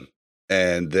 And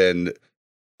then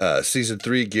Season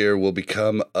 3 gear will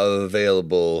become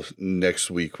available next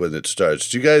week when it starts.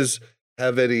 Do you guys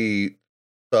have any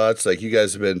thoughts? Like, you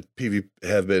guys have been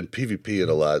PvPing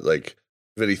a lot. Like,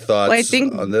 have any thoughts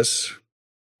on this?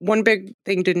 One big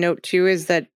thing to note too is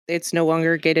that it's no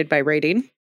longer gated by rating.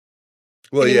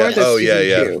 Well, yeah. Oh,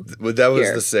 yeah. Well, that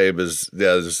was the same as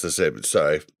it's the same.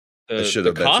 Sorry, I should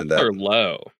have mentioned that. The costs are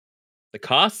low. The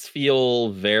costs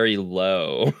feel very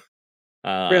low.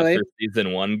 Really? For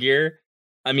Season 1 gear.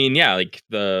 I mean, yeah, like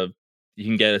you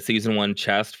can get a Season 1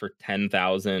 chest for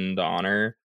 10,000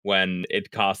 honor when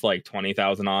it costs like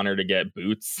 20,000 honor to get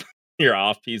boots, your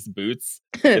off-piece boots.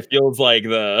 It feels like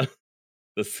the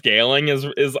scaling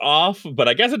is off, but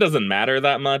I guess it doesn't matter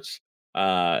that much.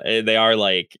 They are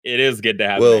like, it is good to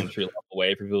have an entry level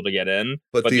way for people to get in.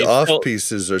 But the off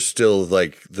pieces are still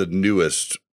like the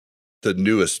newest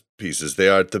pieces. They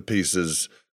aren't the pieces.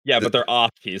 Yeah, but they're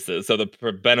off pieces, so the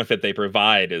benefit they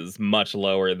provide is much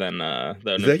lower than a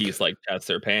piece like chests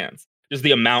or pants. Just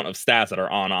the amount of stats that are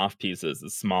on off pieces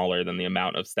is smaller than the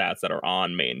amount of stats that are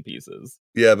on main pieces.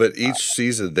 Yeah, but each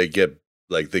season they get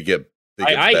better.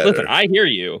 Listen, I hear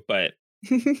you, but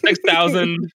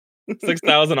 6,000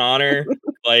 honor,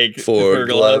 like for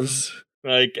gloves.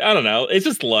 Like, I don't know, it's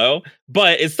just low,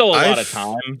 but it's still a lot of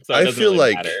time. So it doesn't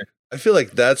really matter. I feel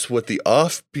like that's what the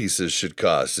off pieces should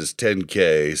cost is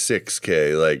 10K,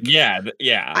 6K. Like, yeah.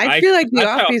 I feel like the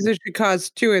off pieces should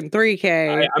cost 2 and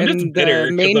 3K. I'm just bitter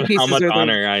because of how much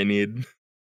honor I need.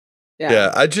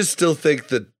 Yeah, I just still think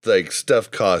that like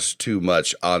stuff costs too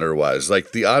much honor wise.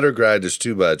 Like the honor grind is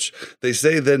too much. They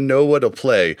say then no one will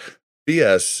play.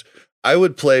 BS. I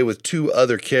would play with 2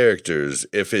 other characters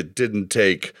if it didn't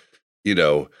take,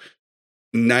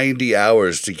 90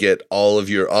 hours to get all of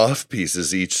your off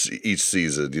pieces each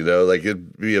season, like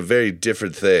it'd be a very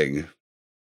different thing.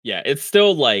 Yeah, it's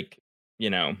still like,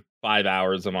 5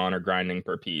 hours of honor grinding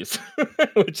per piece,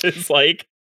 which is like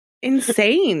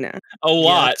insane. A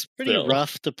lot. It's pretty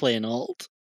rough to play an alt.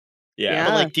 Yeah.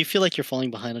 But like, do you feel like you're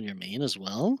falling behind on your main as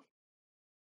well?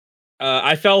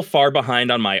 I fell far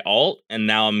behind on my alt, and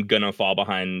now I'm gonna fall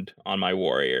behind on my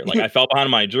warrior. Like I fell behind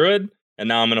on my druid, and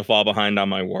now I'm gonna fall behind on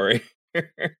my warrior.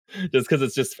 Just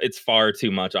because it's far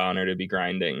too much honor to be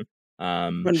grinding. I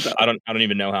don't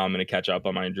even know how I'm gonna catch up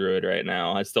on my druid right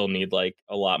now. I still need like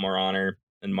a lot more honor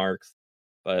and marks.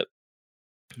 But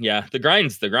yeah, the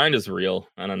grind is real.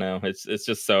 I don't know. It's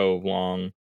just so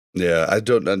long. Yeah, I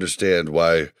don't understand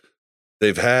why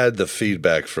they've had the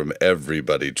feedback from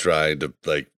everybody trying to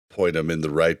like point them in the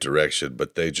right direction,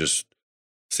 but they just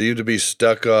seem to be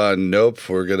stuck on, nope,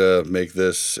 we're going to make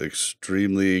this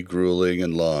extremely grueling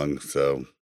and long. So,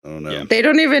 I don't know. Yeah. They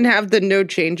don't even have the no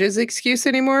changes excuse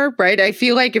anymore, right? I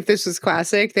feel like if this was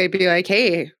classic, they'd be like,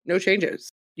 hey, no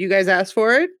changes. You guys asked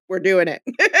for it. We're doing it.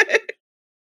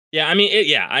 Yeah, I mean,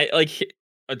 I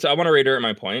want to reiterate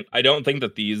my point. I don't think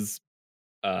that these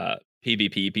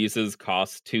PvP pieces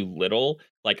cost too little.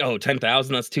 Like,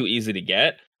 10,000, that's too easy to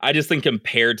get. I just think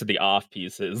compared to the off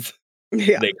pieces,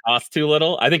 they cost too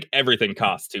little. I think everything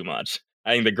costs too much.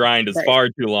 I think the grind is far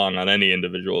too long on any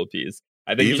individual piece.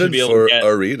 I think even you should be able for to get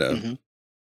arena. Mm-hmm.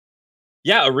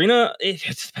 Yeah, arena, it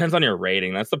just depends on your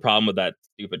rating. That's the problem with that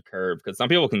stupid curve, because some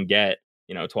people can get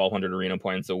 1,200 arena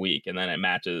points a week, and then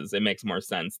it makes more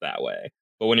sense that way.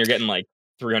 But when you're getting like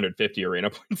 350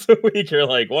 arena points a week, you're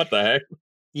like, what the heck?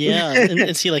 Yeah,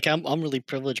 and see, like I'm really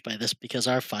privileged by this because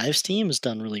our 5s team has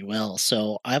done really well.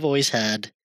 So I've always had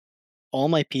all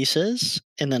my pieces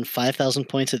and then 5,000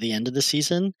 points at the end of the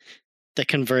season that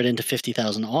convert into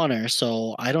 50,000 honor.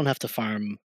 So I don't have to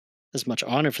farm as much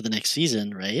honor for the next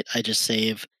season, right? I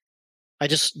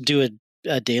just do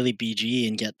a daily BG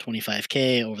and get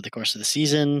 25K over the course of the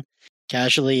season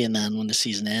casually. And then when the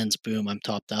season ends, boom, I'm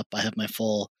topped up. I have my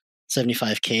full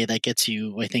 75K. That gets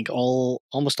you, I think,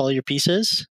 almost all your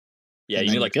pieces. Yeah,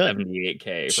 you need like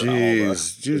 78K.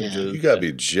 Jeez, dude, you gotta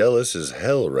be jealous as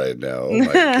hell right now. Oh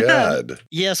my god.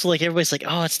 Yeah, so like everybody's like,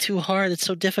 "Oh, it's too hard. It's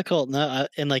so difficult."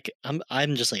 And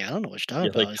I'm just like, I don't know what you're talking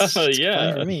about. It's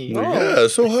fine for me. Yeah,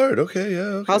 it's so hard. Okay, yeah.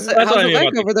 Okay. How's it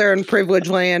like over there in privilege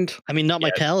land? I mean, not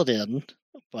my paladin,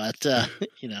 but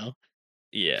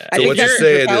Yeah. So what you're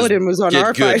saying paladin was on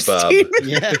our 5 team.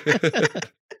 Yeah.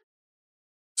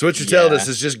 So what you're telling us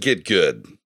is just get good.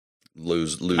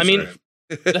 Loser. I mean,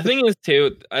 the thing is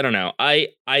too, I don't know.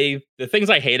 The things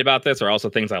I hate about this are also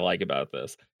things I like about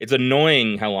this. It's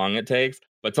annoying how long it takes,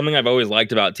 but something I've always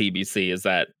liked about TBC is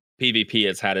that PvP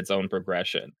has had its own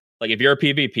progression. Like if you're a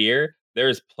PvPer,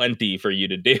 there's plenty for you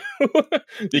to do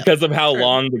because of how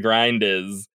long the grind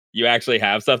is. You actually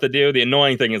have stuff to do. The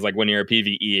annoying thing is like when you're a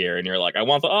PvEer and you're like, I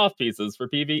want the off pieces for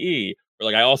PvE, or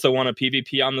like I also want a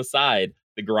PvP on the side.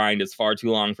 The grind is far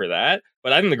too long for that.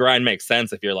 But I think the grind makes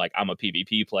sense if you're like, I'm a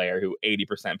PvP player who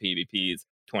 80% PvPs,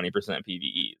 20%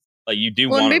 PvEs. Like you do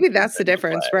Well, want. maybe that's the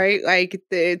difference, right? Like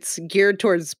it's geared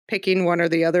towards picking one or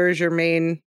the other as your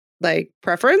main like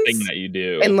preference thing that you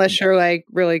do, unless you're like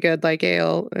really good like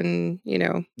Ayle, and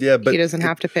but he doesn't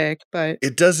have to pick. But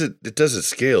it doesn't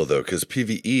scale though, because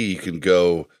PvE you can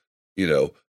go,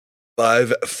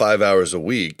 5 hours a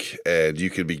week, and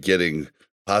you can be getting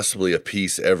possibly a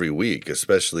piece every week,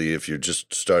 especially if you're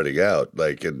just starting out,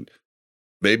 like, and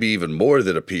maybe even more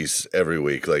than a piece every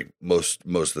week, like most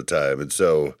of the time. And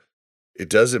so it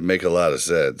doesn't make a lot of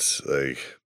sense. Like,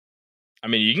 I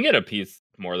mean, you can get a piece,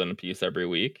 more than a piece every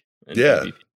week. Yeah.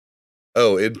 PvP.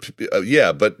 Oh,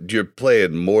 yeah, but you're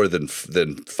playing more than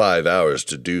 5 hours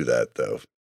to do that, though.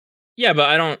 Yeah,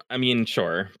 but I mean,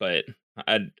 sure, but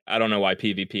I don't know why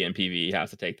PvP and PvE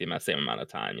has to take the same amount of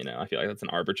time. I feel like that's an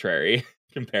arbitrary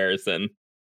comparison.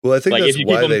 Well, I think Like, that's if you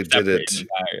why keep them they did separate it.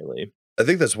 entirely. I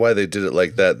think that's why they did it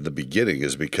like that in the beginning,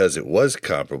 is because it was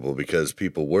comparable, because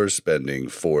people were spending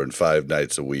 4 and 5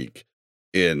 nights a week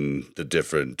in the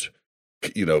different,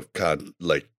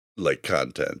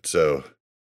 content. So,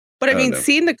 But I I don't mean, know.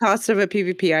 seeing the cost of a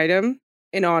PvP item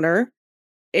in Honor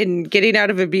and getting out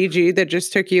of a BG that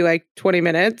just took you like 20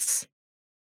 minutes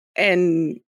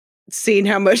and seeing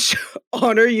how much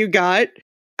honor you got,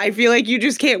 I feel like you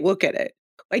just can't look at it.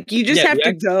 Like you just have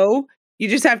to go. You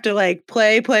just have to like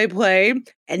play,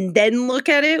 and then look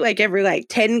at it like every like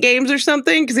 10 games or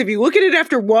something. Because if you look at it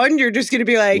after one, you're just gonna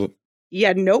be like,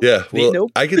 yeah, nope. Yeah, well,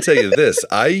 nope. I can tell you this.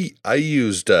 I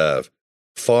used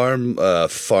farm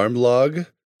log,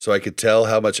 so I could tell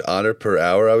how much honor per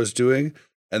hour I was doing,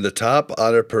 and the top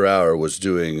honor per hour was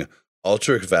doing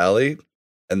Ultric Valley,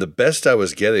 and the best I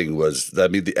was getting was, I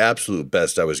mean, the absolute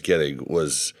best I was getting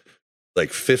was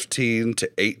like 15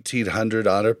 to 1800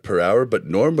 honor per hour, but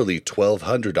normally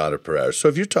 1200 honor per hour. So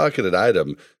if you're talking an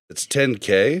item that's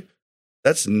 10K,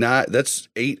 that's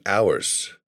 8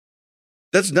 hours.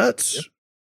 That's nuts.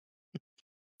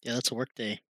 Yeah, that's a work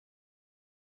day.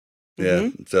 Yeah.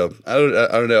 So I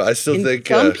don't know. I still think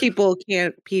some people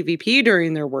can't PvP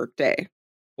during their work day.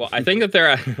 Well, I think that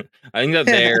they're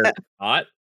thought.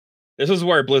 This is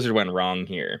where Blizzard went wrong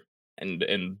here,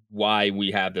 and why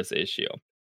we have this issue.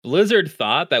 Blizzard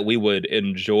thought that we would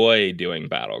enjoy doing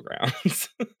Battlegrounds.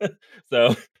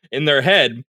 So in their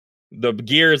head, the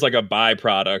gear is like a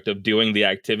byproduct of doing the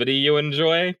activity you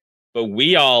enjoy. But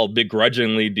we all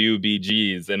begrudgingly do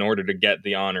BGs in order to get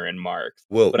the honor and marks.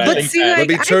 Well, but I think see, like, let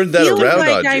me turn that around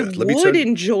on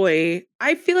you.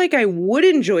 I feel like I would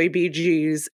enjoy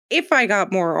BGs if I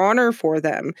got more honor for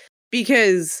them,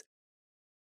 because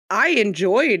I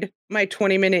enjoyed my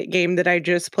 20-minute game that I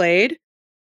just played.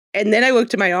 And then I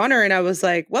looked at my honor and I was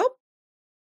like, well,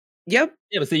 yep.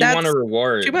 Yeah, but see, you want a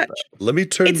reward. Too much. Let me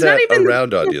turn that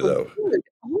around on you, though.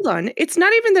 Hold on. It's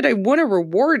not even that I want a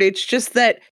reward. It's just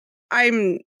that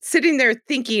I'm sitting there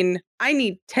thinking, I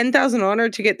need 10,000 honor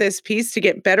to get this piece to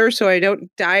get better so I don't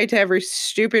die to every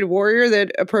stupid warrior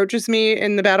that approaches me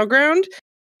in the battleground.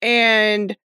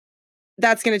 And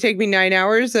that's going to take me 9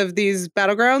 hours of these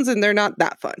battlegrounds, and they're not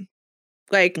that fun.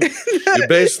 Like, you're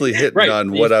basically hitting Right.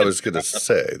 on what I was going to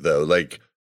say, though. Like,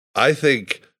 I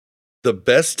think the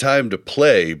best time to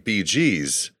play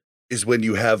BGs is when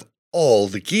you have all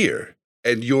the gear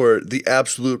and you're the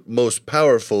absolute most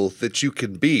powerful that you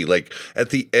can be. Like,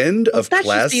 at the end of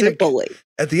Classic,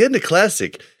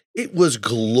 it was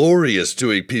glorious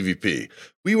doing PvP.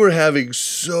 We were having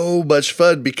so much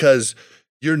fun because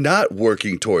you're not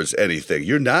working towards anything.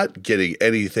 You're not getting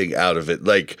anything out of it.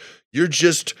 Like, you're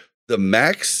just the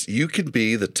max you can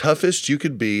be, the toughest you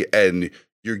can be, and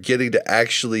you're getting to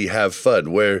actually have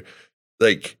fun. Where,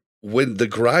 like, when the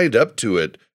grind up to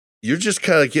it, you're just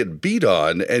kind of getting beat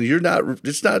on, and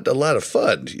it's not a lot of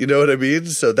fun. You know what I mean?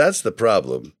 So that's the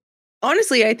problem.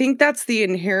 Honestly, I think that's the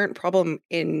inherent problem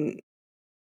in,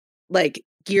 like,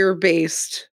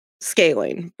 gear-based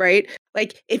scaling, right?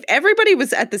 Like, if everybody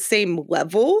was at the same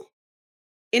level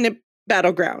in a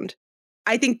battleground,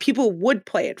 I think people would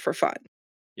play it for fun.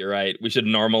 You're right. We should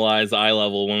normalize eye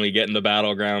level when we get into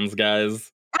battlegrounds, guys.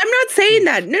 I'm not saying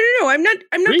that. No. I'm not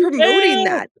promoting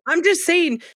that. I'm just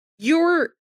saying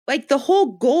like, the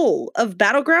whole goal of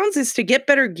battlegrounds is to get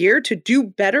better gear, to do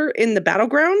better in the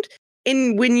battleground.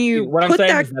 And when you put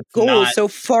that goal so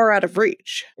far out of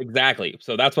reach. Exactly.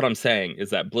 So that's what I'm saying,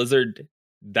 is that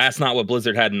that's not what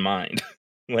Blizzard had in mind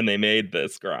when they made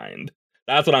this grind.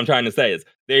 That's what I'm trying to say is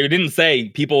they didn't say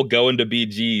people go into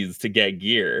BGs to get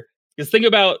gear. Because think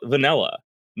about vanilla.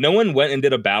 No one went and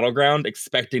did a battleground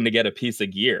expecting to get a piece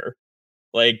of gear.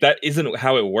 Like, that isn't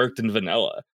how it worked in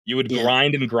vanilla. You would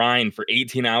grind and grind for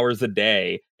 18 hours a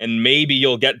day, and maybe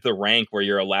you'll get the rank where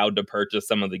you're allowed to purchase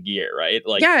some of the gear, right?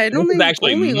 Like, yeah, and this is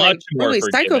actually only much more really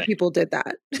forgiving. psycho people did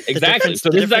that. Exactly. So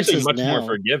this is actually much more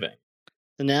forgiving.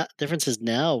 The difference is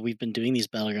now we've been doing these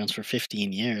battlegrounds for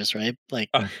 15 years, right? Like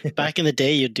back in the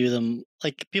day, you'd do them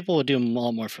like people would do them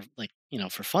all more for like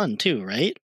for fun too,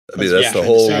 right? I mean, that's the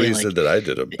whole reason that I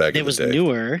did them back in the day. It was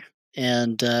newer,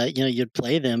 and you'd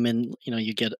play them, and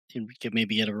you could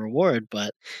maybe get a reward,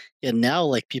 but now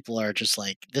like people are just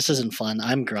like, this isn't fun.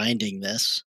 I'm grinding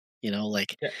this.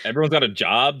 Everyone's got a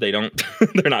job. They're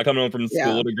not coming home from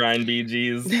school to grind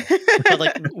BGs. But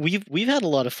like we've had a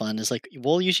lot of fun. It's like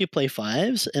we'll usually play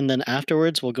 5s, and then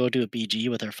afterwards we'll go do a BG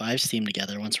with our 5s team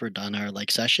together once we're done our like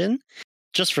session,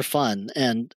 just for fun.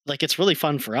 And like it's really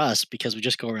fun for us because we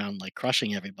just go around like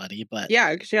crushing everybody. But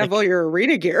because you have all your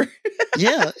arena gear.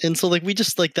 And so like we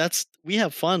just like we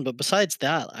have fun. But besides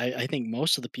that, I think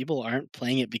most of the people aren't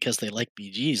playing it because they like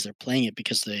BGs. They're playing it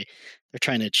because they're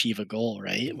trying to achieve a goal,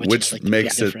 right? Which is, like,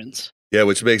 makes the difference.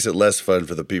 Which makes it less fun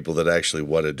for the people that actually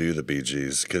want to do the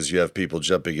BGs, because you have people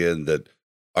jumping in that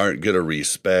aren't going to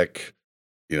respec.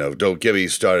 Don't get me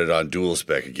started on dual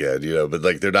spec again, but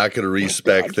like they're not going to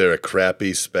respec. They're a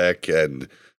crappy spec and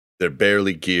they're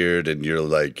barely geared, and you're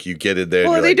like, you get in there.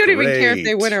 Well, and they don't even care if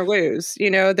they win or lose.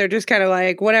 They're just kind of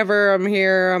like, whatever, I'm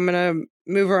here. I'm going to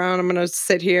move around. I'm going to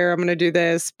sit here. I'm going to do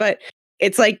this. But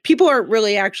it's like people aren't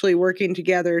really actually working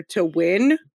together to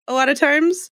win a lot of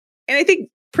times. And I think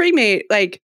pre-mate,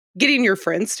 like getting your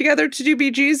friends together to do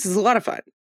BGs is a lot of fun,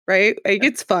 right? Like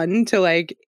it's fun to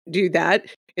like do that.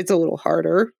 It's a little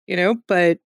harder,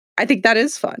 but I think that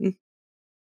is fun.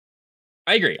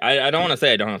 I agree. I don't want to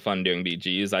say I don't have fun doing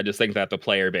BGs. I just think that the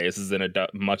player base is in a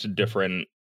much different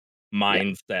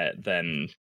mindset than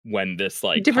when this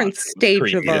like different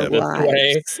stage of our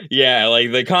lives. Yeah,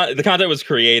 like the content was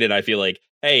created. I feel like,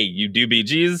 hey, you do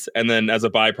BGs, and then as a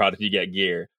byproduct, you get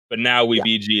gear. But now we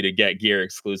BG to get gear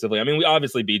exclusively. I mean, we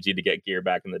obviously BG to get gear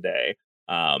back in the day,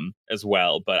 as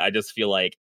well. But I just feel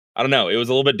like, I don't know, it was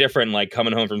a little bit different. Like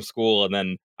coming home from school, and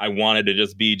then I wanted to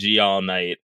just BG all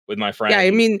night with my friends. Yeah,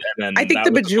 I mean, I think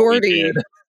the majority,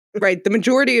 right? The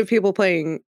majority of people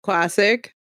playing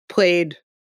Classic played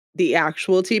the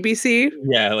actual TBC.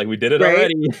 Yeah, like we did it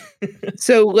already.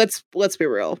 So let's be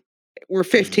real. We're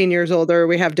 15 years older.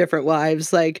 We have different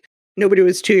lives. Like nobody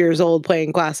was 2 years old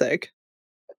playing Classic.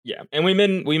 Yeah, and we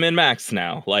min max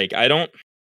now. Like I don't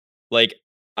like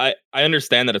I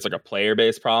understand that it's like a player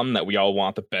based problem that we all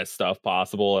want the best stuff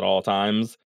possible at all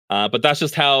times. But that's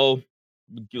just how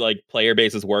like player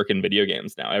bases work in video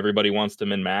games now. Everybody wants to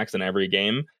min max in every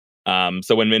game.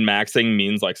 So when min maxing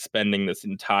means like spending this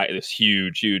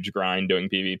huge grind doing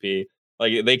PvP,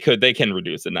 like they can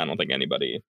reduce it. And I don't think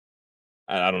anybody,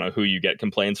 I don't know who you get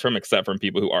complaints from except from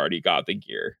people who already got the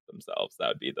gear themselves. That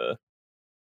would be the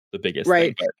biggest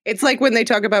thing. But it's like when they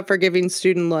talk about forgiving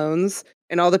student loans,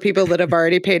 and all the people that have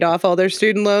already paid off all their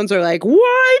student loans are like,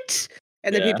 what?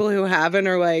 And the people who haven't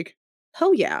are like,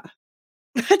 oh yeah,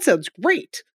 that sounds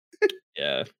great.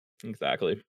 Yeah,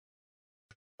 exactly.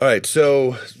 All right,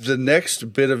 so the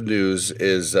next bit of news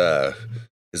is a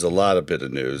lot of bit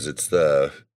of news. It's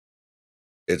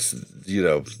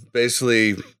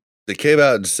basically they came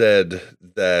out and said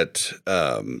that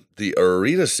the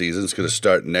arena season is going to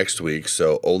start next week,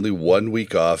 so only 1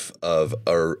 week off of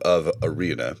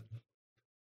arena.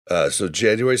 So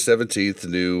January 17th, the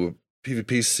new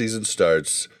PvP season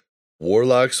starts.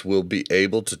 Warlocks will be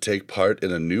able to take part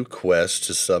in a new quest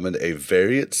to summon a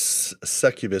variant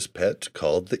succubus pet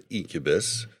called the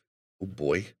Incubus. Oh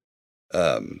boy.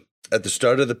 At the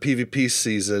start of the PvP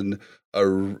season,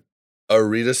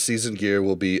 arena season gear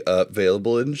will be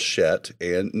available in Shet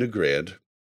and Nagrand.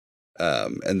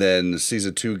 And then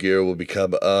season 2 gear will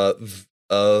become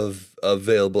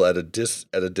available at a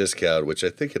discount, which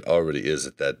I think it already is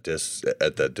at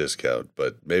that discount,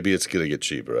 but maybe it's going to get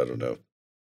cheaper. I don't know.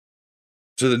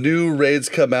 So the new raids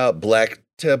come out: Black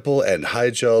Temple and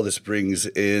Hyjal. This brings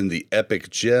in the epic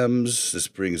gems. This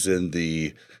brings in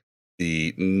the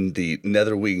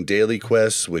Netherwing daily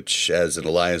quests, which as an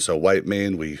alliance on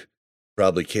Whitemane we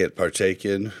probably can't partake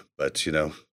in, but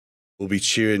we'll be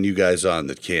cheering you guys on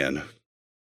that can.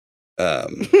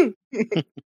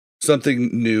 Something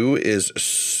new is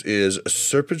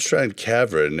Serpent Shrine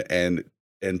Cavern and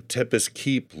Tempest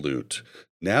Keep loot.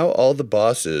 Now all the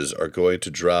bosses are going to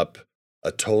drop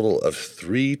a total of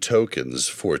 3 tokens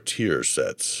for tier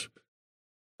sets.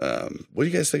 What do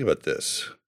you guys think about this?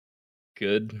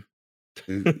 good.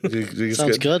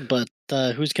 Sounds good, but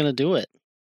who's gonna do it?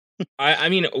 I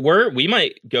mean, we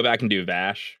might go back and do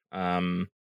Vash.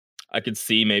 I could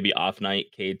see maybe off night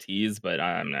KTs, but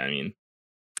I mean,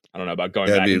 I don't know about going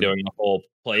back and doing the whole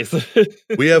place.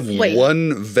 We have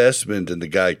one vestment and the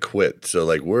guy quit, so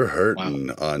like we're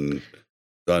hurting on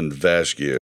Vash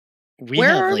gear. We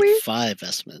have like 5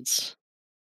 vestments.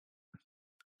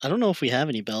 I don't know if we have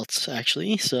any belts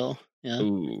actually, so yeah.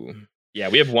 Ooh. Yeah,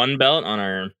 we have 1 belt on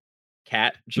our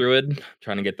cat druid,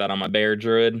 trying to get that on my bear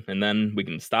druid, and then we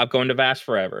can stop going to Vash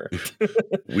forever.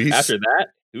 After that,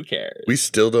 who cares? We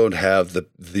still don't have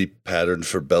the pattern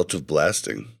for Belt of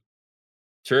Blasting.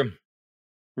 True.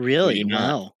 Really?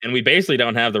 Wow. And we basically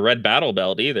don't have the red battle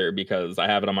belt either because I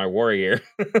have it on my warrior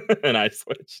and I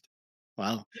switched.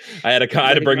 Wow. I had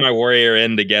to bring my warrior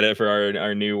in to get it for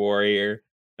our new warrior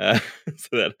so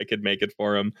that I could make it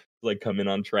for him. Like come in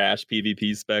on trash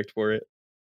PvP spec for it.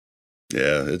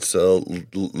 Yeah, it's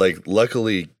like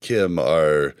luckily Kim,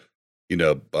 our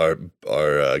guild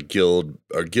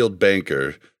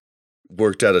banker,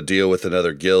 worked out a deal with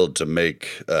another guild to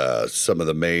make some of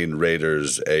the main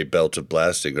raiders a belt of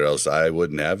blasting, or else I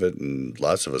wouldn't have it, and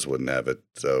lots of us wouldn't have it.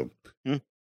 So we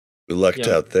lucked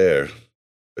out there.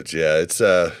 But yeah, it's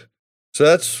so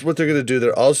that's what they're gonna do.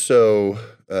 They're also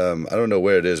I don't know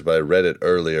where it is, but I read it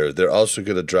earlier. They're also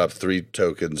gonna drop 3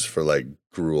 tokens for like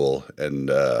Gruul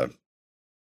and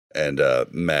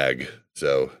Mag.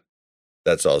 So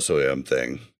that's also a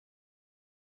thing.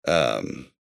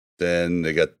 Then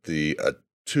they got the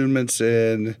attunements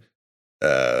in.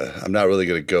 I'm not really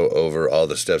going to go over all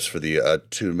the steps for the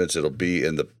attunements. It'll be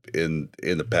in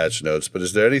the patch notes. But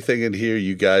is there anything in here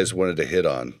you guys wanted to hit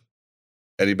on?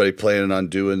 Anybody planning on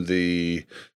doing the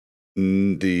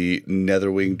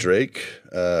Netherwing Drake?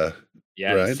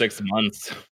 Yeah, 6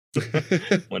 months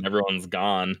when everyone's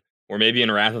gone. Or maybe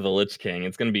in Wrath of the Lich King.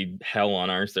 It's going to be hell on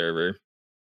our server.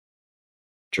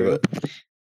 True.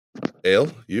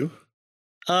 Ayle, you?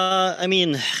 I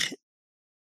mean,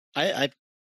 I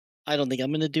don't think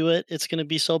I'm gonna do it. It's gonna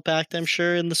be so packed, I'm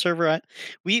sure, in the server.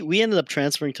 We ended up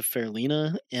transferring to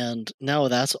Fairlina, and now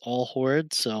that's all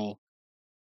Horde. So,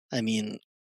 I mean,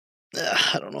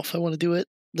 I don't know if I want to do it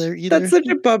there either. That's such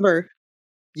a bummer.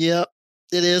 Yep,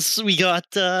 it is. We got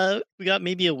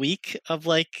maybe a week of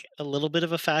like a little bit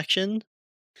of a faction,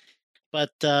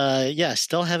 but yeah,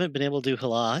 still haven't been able to do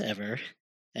Hala ever,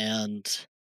 and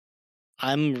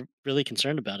I'm really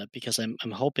concerned about it because I'm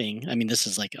hoping. I mean, this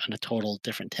is like on a total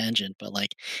different tangent, but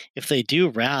like if they do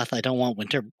Wrath, I don't want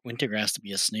Wintergrass to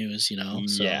be a snooze, you know.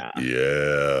 So,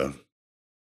 yeah.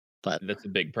 But that's a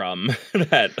big problem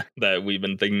that we've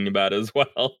been thinking about as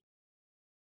well.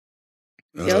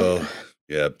 Oh,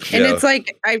 yeah. And it's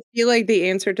like I feel like the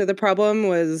answer to the problem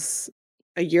was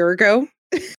a year ago,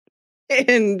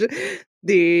 and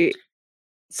the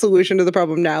solution to the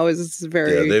problem now is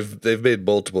very. Yeah, they've made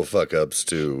multiple fuck ups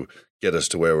to get us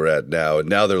to where we're at now, and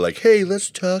now they're like, "Hey,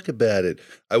 let's talk about it."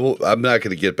 I'm not going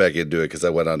to get back into it because I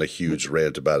went on a huge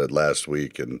rant about it last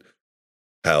week and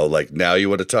how like now you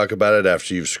want to talk about it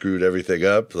after you've screwed everything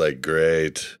up. Like,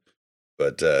 great,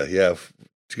 but yeah,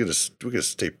 we're gonna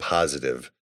stay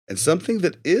positive. And something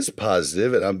that is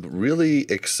positive, and I'm really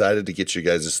excited to get you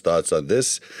guys' thoughts on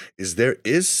this, is there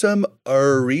is some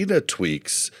arena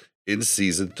tweaks in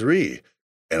season 3,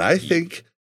 and I think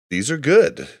these are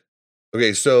good.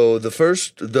 Okay, so the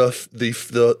first,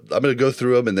 the I'm going to go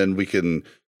through them, and then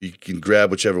you can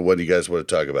grab whichever one you guys want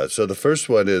to talk about. So the first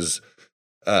one is,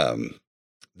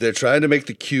 they're trying to make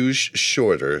the queues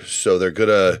shorter, so they're going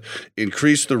to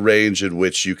increase the range in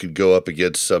which you can go up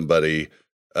against somebody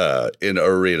in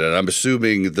arena. And I'm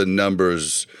assuming the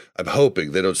numbers. I'm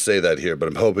hoping they don't say that here, but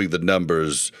I'm hoping the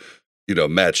numbers,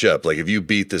 match up. Like if you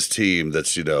beat this team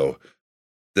that's,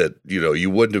 that, you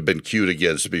wouldn't have been queued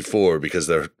against before because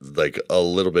they're like a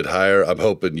little bit higher. I'm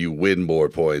hoping you win more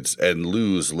points and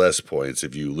lose less points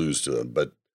if you lose to them.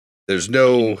 But there's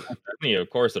no. I mean, of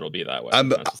course it'll be that way.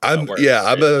 I'm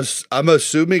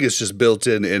assuming it's just built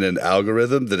in an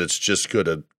algorithm that it's just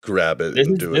gonna grab it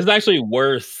and do it. This is actually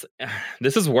worse.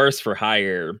 This is worse for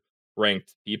higher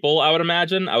ranked people, I would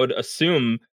imagine. I would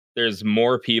assume there's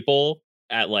more people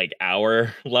at like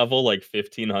our level, like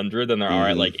 1500, than there are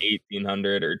at like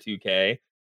 1800 or 2K.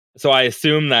 So I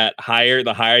assume that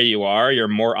the higher you are, you're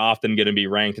more often going to be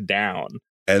ranked down.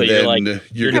 And so then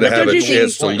you're going to have a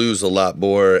chance to lose a lot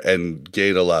more and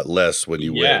gain a lot less when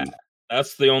you win.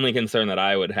 That's the only concern that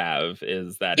I would have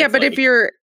is that. Yeah, but if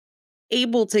you're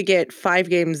able to get 5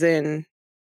 games in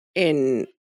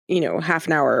half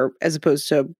an hour as opposed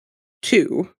to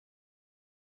 2,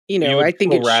 I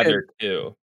think it's rather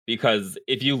 2 because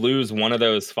if you lose one of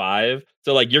those 5,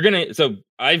 so like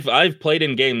I've played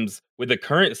in games with the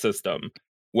current system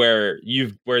where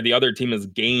the other team has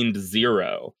gained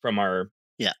 0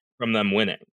 from them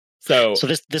winning. So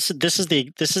this is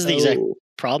the exact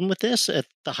problem with this at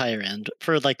the higher end.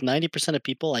 For like 90% of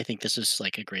people, I think this is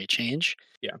like a great change.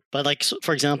 Yeah. But like, so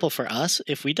for example, for us,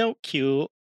 if we don't queue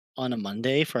on a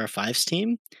Monday for our 5s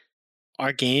team,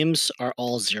 our games are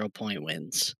all 0-point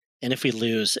wins. And if we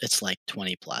lose, it's like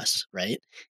 20 plus, right?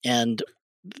 And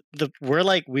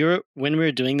when we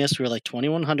were doing this, we were like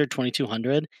 2100,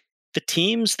 2200. The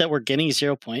teams that we're getting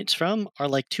 0 points from are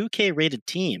like 2K rated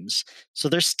teams. So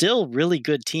they're still really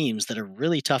good teams that are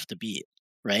really tough to beat,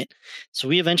 right? So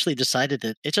we eventually decided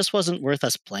that it just wasn't worth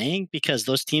us playing because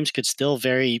those teams could still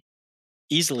very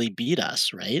easily beat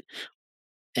us, right?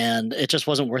 And it just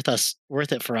wasn't worth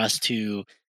it for us to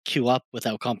queue up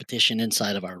without competition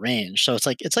inside of our range. So it's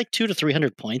like 200 to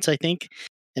 300 points, I think,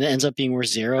 and it ends up being worth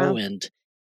 0. Wow. And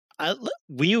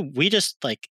we just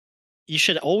like, you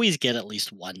should always get at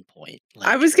least 1 point. Like,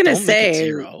 I was gonna don't make it say,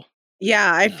 0.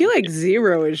 yeah, I You feel know? like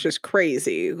 0 is just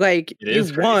crazy. Like It you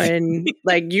is crazy. won,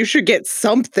 like you should get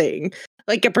something,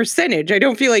 like a percentage. I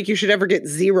don't feel like you should ever get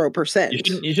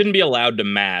 0%. You shouldn't be allowed to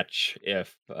match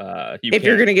if If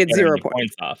you're can't gonna get 0 any points.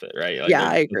 points off it, right? Like, Yeah, that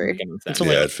I doesn't make agree. any And sense. so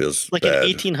Yeah, like, it feels like bad. an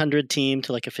 1800 team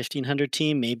to like a 1500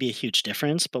 team may be a huge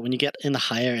difference, but when you get in the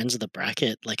higher ends of the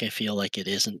bracket, like I feel like it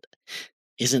isn't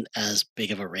as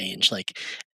big of a range. Like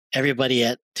everybody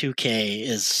at 2K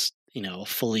is,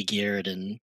 fully geared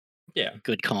and Yeah.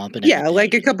 good comp and Yeah,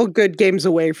 like a everything. couple good games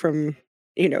away from,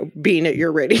 being at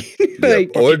your rating. Yeah,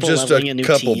 Like, or people just leveling a a new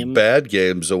couple team. bad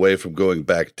games away from going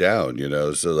back down,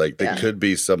 So like there Yeah. could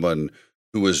be someone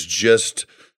who was just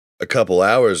a couple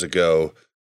hours ago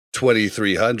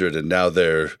 2300 and now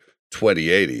they're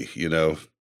 2080,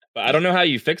 But I don't know how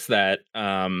you fix that.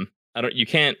 I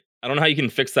don't know how you can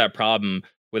fix that problem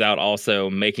without also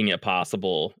making it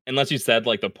possible, unless you said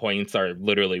like the points are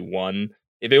literally 1.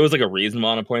 If it was like a reasonable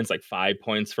amount of points, like 5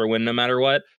 points for win no matter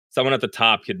what, someone at the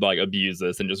top could like abuse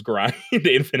this and just grind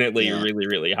infinitely Yeah. really,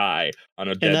 really high on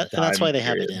a And dead that's time why they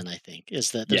have period. it in, I think,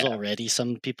 is that there's Yeah. already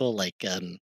some people like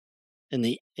in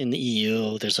the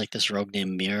EU, there's like this rogue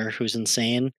named Mirror who's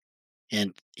insane,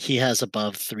 and he has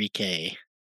above 3K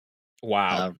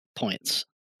Wow. points,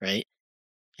 right?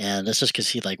 And that's just because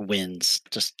he like wins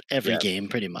just every Yeah. game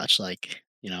pretty much, like,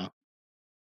 Yeah.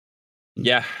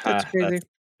 that's crazy.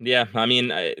 Yeah. I mean,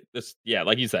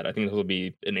 like you said, I think this will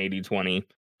be an 80-20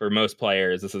 for most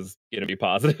players. This is going to be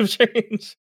positive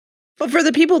change. But for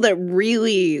the people that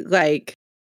really like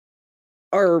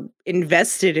are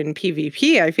invested in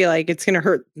PvP, I feel like it's going to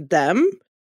hurt them,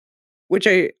 which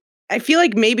I feel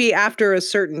like maybe after a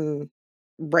certain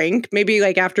rank, maybe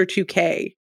like after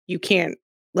 2K, you can't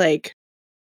like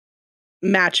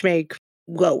matchmake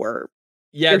lower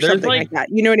Yeah, or there's something like that.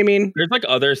 You know what I mean? There's like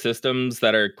other systems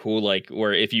that are cool, like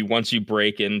where once you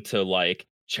break into like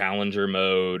challenger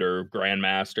mode or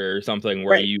grandmaster or something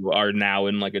where Right. you are now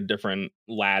in like a different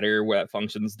ladder where it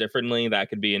functions differently, that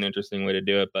could be an interesting way to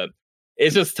do it. But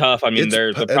it's just tough. I mean,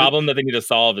 It's the problem that they need to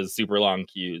solve is super long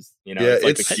queues. Yeah, it's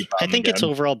like the it's- queue I problem think it's again.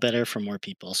 overall better for more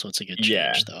people, so it's a good change,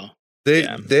 Yeah. though.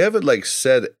 They haven't like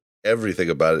said everything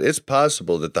about it. It's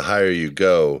possible that the higher you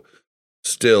go,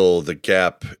 still the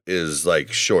gap is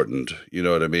like shortened. You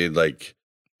know what I mean? Like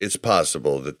it's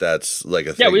possible that that's like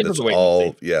a thing. we just That's have to wait and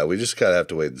all. Yeah, we just kind of have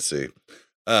to wait and see.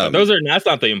 That's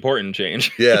not the important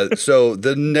change. Yeah. So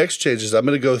the next changes, I'm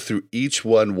going to go through each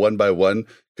one by one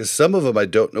because some of them I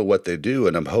don't know what they do,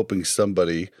 and I'm hoping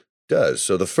somebody does.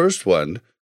 So the first one,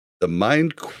 the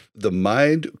mind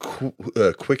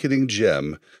quickening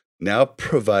gem now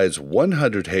provides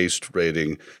 100 haste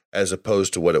rating as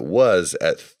opposed to what it was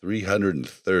at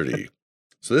 330.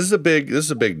 So this is a big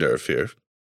nerf here.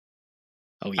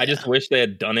 Oh yeah. I just wish they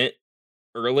had done it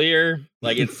earlier.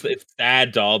 Like it's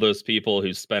sad to all those people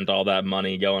who spent all that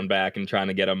money going back and trying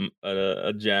to get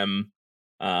a gem,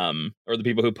 or the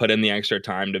people who put in the extra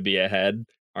time to be ahead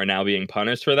are now being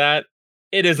punished for that.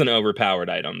 It is an overpowered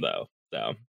item though,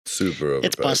 so super overpowered.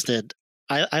 It's busted.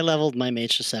 I leveled my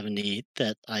mage to 70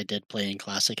 that I did play in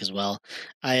Classic as well.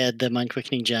 I had the Mind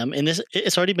Quickening Gem, and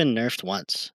it's already been nerfed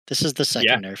once. This is the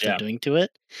second nerf they're doing to it.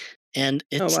 And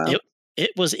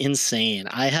it was insane.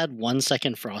 I had 1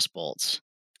 second frost bolts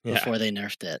before they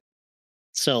nerfed it.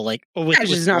 So like with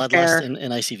Bloodlust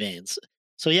and Icy Veins.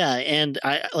 So yeah, and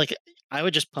I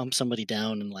would just pump somebody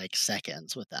down in like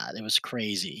seconds with that. It was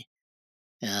crazy.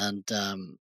 And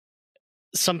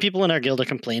some people in our guild are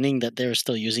complaining that they're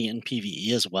still using it in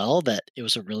PvE as well, that it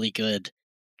was a really good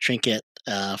trinket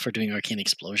for doing Arcane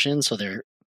Explosion. So they're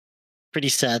pretty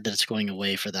sad that it's going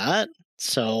away for that.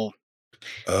 So,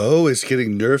 Oh, it's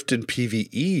getting nerfed in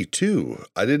PvE too.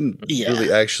 I didn't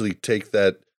really actually take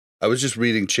that. I was just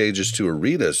reading changes to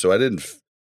Arena, so I didn't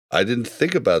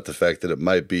think about the fact that it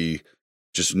might be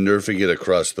just nerfing it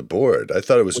across the board. I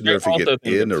thought it was nerfing it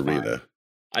in Arena. Fine.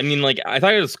 I mean, like, I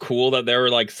thought it was cool that there were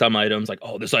like some items like,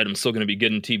 oh, this item's still going to be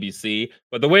good in TBC,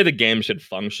 but the way the game should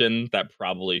function, that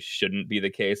probably shouldn't be the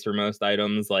case for most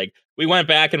items. Like, we went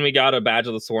back and we got a badge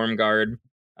of the Swarm Guard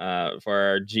for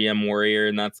our GM Warrior,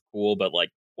 and that's cool, but like,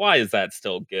 why is that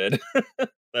still good?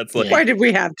 That's like, why did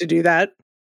we have to do that?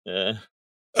 Yeah.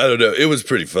 I don't know. It was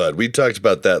pretty fun. We talked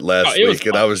about that last week,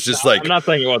 and I was just like, I'm not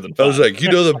saying it wasn't fun. I was like,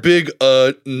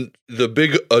 the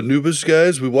big Anubis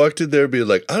guys, we walked in there being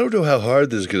like, I don't know how hard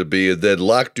this is going to be, and then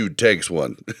Lock Dude tanks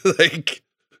one. Like,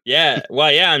 yeah. Well,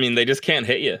 yeah, I mean, they just can't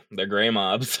hit you. They're gray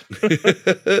mobs.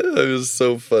 It was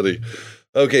so funny.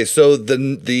 Okay, so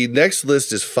the next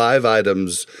list is 5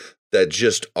 items that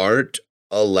just aren't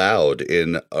allowed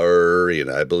in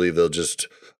Arena. I believe they'll just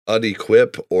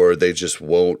unequip, or they just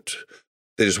won't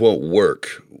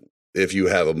work if you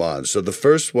have them on. So the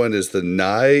first one is the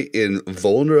Nigh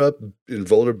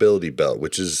Invulnerability Belt,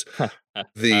 which is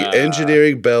the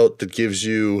engineering belt that gives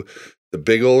you the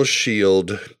big old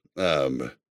shield.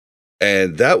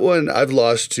 And that one I've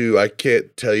lost to, I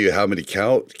can't tell you how many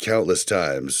countless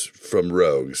times from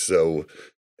rogues. So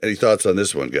any thoughts on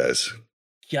this one, guys?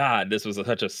 God, this was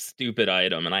such a stupid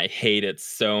item, and I hate it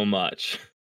so much.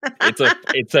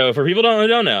 So for people who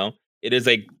don't know, it is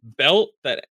a belt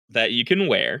that you can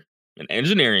wear, an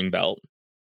engineering belt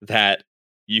that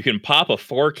you can pop a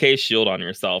 4K shield on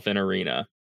yourself in Arena.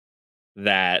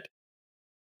 That,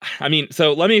 I mean,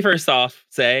 so let me first off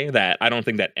say that I don't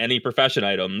think that any profession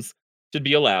items should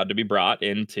be allowed to be brought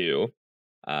into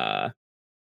Arena.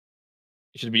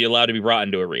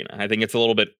 I think it's a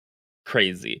little bit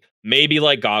crazy. Maybe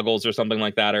like goggles or something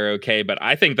like that are okay, but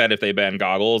I think that if they ban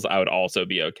goggles, I would also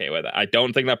be okay with it. I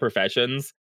don't think that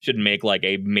professions should make like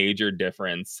a major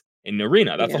difference in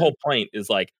Arena. That's the whole point, is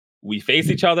like we face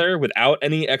each other without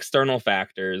any external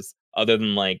factors other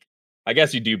than like, I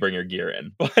guess you do bring your gear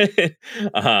in, but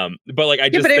like I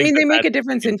just but I mean they make a that's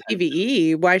difference in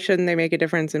PvE. Why shouldn't they make a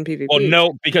difference in PvP? Well,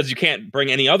 no, because you can't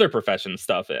bring any other profession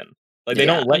stuff in. Like they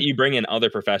don't let you bring in other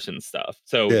profession stuff.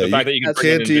 So the fact that you can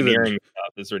bring in engineering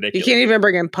stuff is ridiculous. You can't even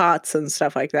bring in pots and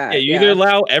stuff like that. Yeah, you either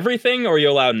allow everything or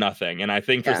you allow nothing. And I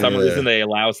think for some reason they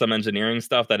allow some engineering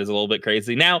stuff that is a little bit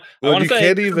crazy. Now, I want to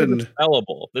say this is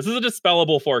dispellable. This is a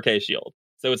dispellable 4K shield.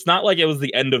 So it's not like it was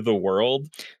the end of the world.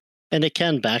 And it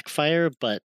can backfire,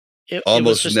 but almost it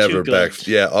was just never too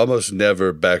good. almost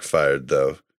never backfired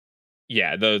though.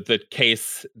 Yeah, the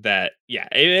case that,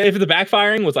 if the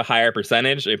backfiring was a higher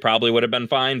percentage, it probably would have been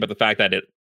fine. But the fact that it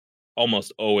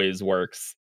almost always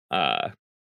works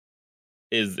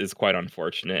is quite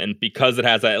unfortunate. And because it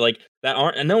has that, like,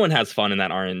 and no one has fun in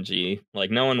that RNG.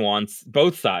 Like, no one wants,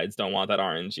 both sides don't want that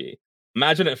RNG.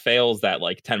 Imagine it fails that,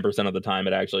 like, 10% of the time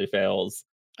it actually fails.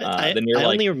 Then you're I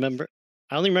only remember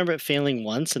it failing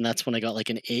once, and that's when I got like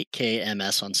an 8K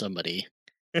MS on somebody.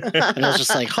 And I was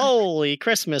just like, holy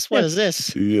Christmas, what is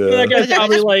this? Yeah. I guess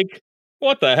probably like,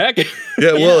 what the heck?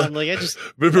 Yeah, well, I'm like, I just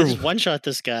one-shot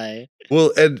this guy.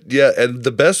 Well, and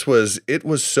the best was, it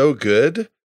was so good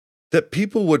that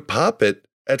people would pop it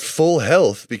at full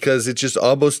health because it just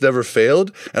almost never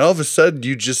failed. And all of a sudden,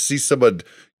 you just see someone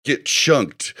get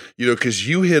chunked, because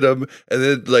you hit them, and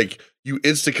then like you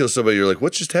insta-kill somebody. You're like,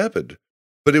 what just happened?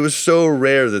 But it was so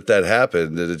rare that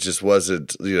happened that it just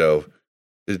wasn't,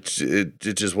 it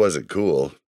just wasn't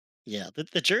cool. Yeah,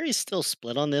 the jury's still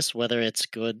split on this, whether it's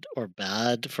good or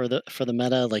bad for the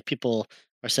meta. Like, people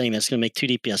are saying that it's going to make 2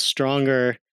 DPS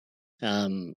stronger,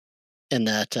 and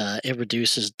that it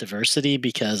reduces diversity,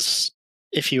 because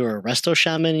if you were a Resto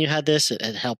Shaman and you had this,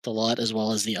 it helped a lot, as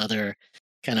well as the other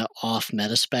kind of off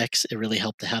meta specs. It really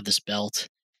helped to have this belt.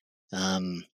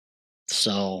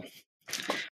 So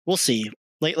we'll see.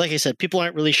 Like I said, people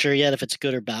aren't really sure yet if it's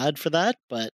good or bad for that,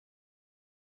 but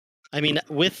I mean,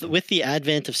 with the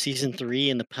advent of Season 3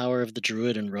 and the power of the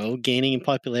Druid and Rogue gaining in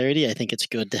popularity, I think it's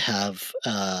good to have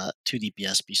 2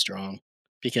 DPS be strong,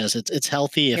 because it's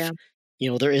healthy if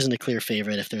there isn't a clear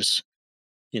favorite, if there's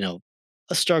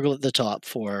a struggle at the top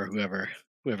for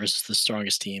whoever's the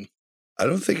strongest team. I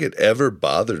don't think it ever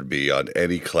bothered me on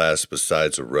any class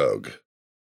besides a rogue.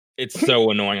 It's so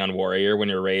annoying on Warrior when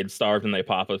you're raid starved and they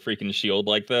pop a freaking shield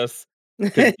like this.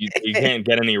 Because you can't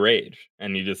get any rage,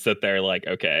 and you just sit there like,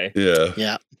 okay,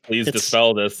 yeah. Please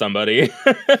dispel this, somebody.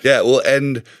 Yeah, well,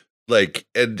 and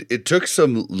it took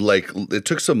some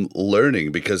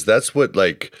learning, because that's what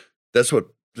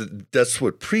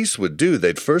priests would do.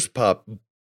 They'd first pop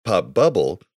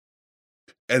bubble,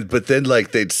 but then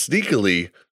like they'd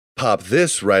sneakily pop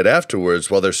this right afterwards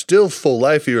while they're still full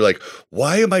life. And you're like,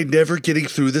 why am I never getting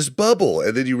through this bubble?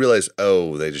 And then you realize,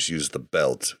 oh, they just used the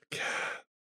belt.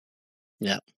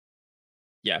 Yeah.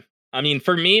 I mean,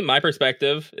 for me, my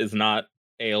perspective is not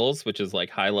Ayle's, which is like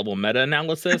high level meta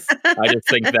analysis. I just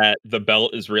think that the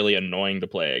belt is really annoying to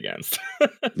play against.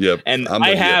 Yep. And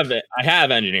I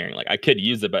have engineering, like I could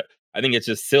use it, but I think it's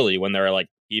just silly when there are like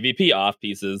PvP off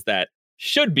pieces that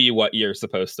should be what you're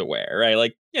supposed to wear, right?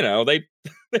 Like, you know, they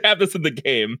have this in the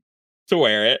game to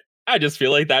wear it. I just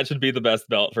feel like that should be the best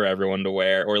belt for everyone to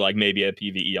wear, or like maybe a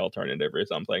PvE alternative or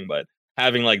something. But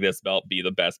having like this belt be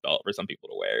the best belt for some people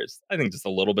to wear is, I think, just a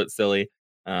little bit silly.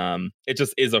 It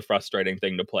just is a frustrating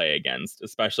thing to play against,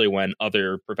 especially when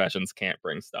other professions can't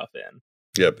bring stuff in.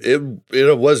 Yep.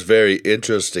 It was very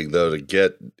interesting though to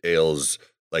get Ayle's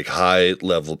like high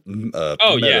level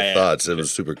meta thoughts. It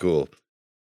was super cool.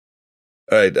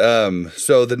 All right.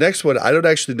 So the next one, I don't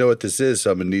actually know what this is,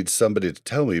 so I'm gonna need somebody to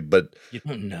tell me. But You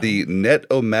don't know. the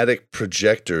net-o-matic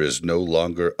projector is no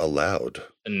longer allowed.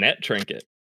 A net trinket.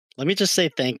 Let me just say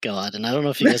thank God. And I don't know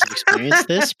if you guys have experienced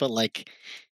this, but like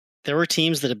there were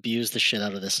teams that abused the shit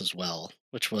out of this as well,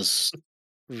 which was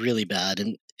really bad.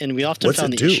 And we often What's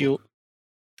found it the do? issue.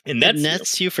 It It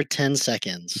nets you for 10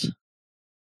 seconds.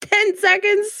 10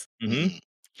 seconds? Mm-hmm.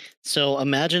 So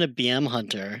imagine a BM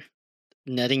hunter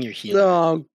netting your healer.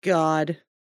 Oh, God.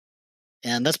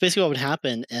 And that's basically what would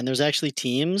happen. And there's actually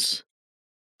teams.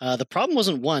 The problem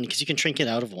wasn't one, because you can trinket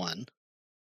out of one.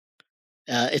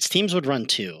 Its teams would run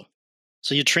two.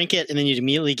 So you trinket, and then you'd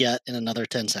immediately get in another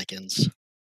 10 seconds.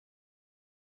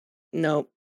 Nope.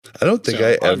 I don't think So,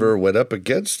 I ever went up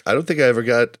against. I don't think I ever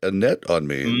got a net on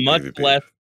me. In PvP.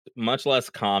 Much less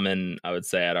common, I would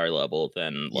say, at our level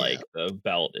than like the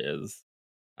belt is.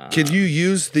 Can you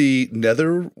use the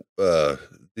nether nets?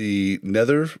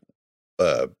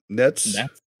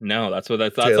 No, that's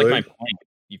like my point.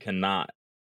 You cannot.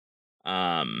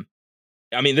 I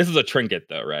mean, this is a trinket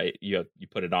though, right? You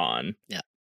put it on. Yeah.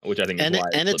 Which I think is And why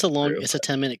it's a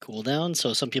 10-minute cooldown.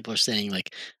 So some people are saying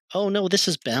like, oh no, this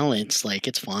is balanced, like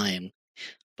it's fine.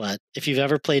 But if you've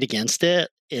ever played against it,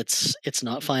 it's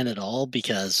not fine at all,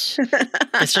 because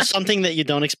it's just something that you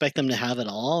don't expect them to have at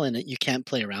all, and you can't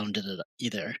play around it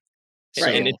either. Right. So,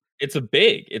 and it's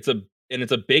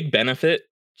a big benefit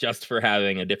just for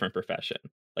having a different profession.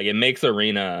 Like it makes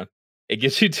Arena, it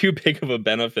gives you too big of a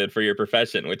benefit for your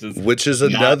profession, which is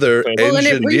another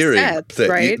engineering thing.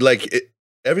 Right?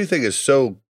 Everything is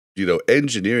so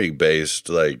engineering based.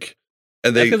 Like,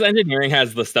 and because engineering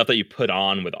has the stuff that you put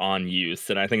on with on use,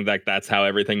 and I think that's how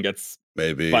everything gets.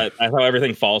 Maybe. But that's how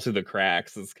everything falls through the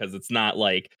cracks, is because it's not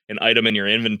like an item in your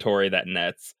inventory that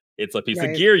nets. It's a piece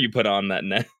of gear you put on that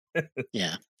net.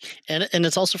 Yeah. And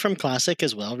it's also from Classic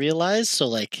as well, realize. So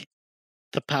like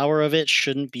the power of it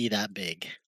shouldn't be that big.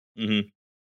 Mm-hmm.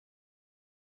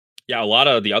 Yeah, a lot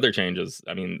of the other changes,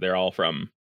 I mean, they're all from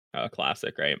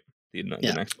Classic, right? The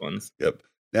next ones. Yep.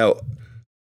 Now,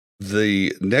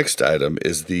 the next item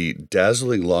is the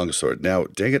Dazzling Longsword. Now,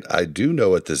 dang it, I do know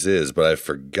what this is, but I've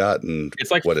forgotten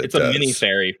what it does. It's a mini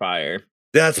fairy fire.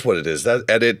 That's what it is.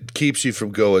 And it keeps you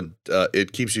from going.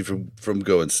 It keeps you from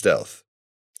going stealth.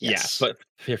 Yes. Yeah,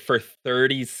 but for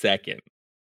 30 seconds,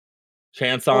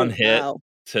 chance on hit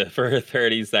for a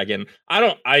 30 second.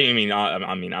 I mean,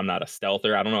 I'm not a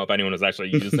stealther. I don't know if anyone is actually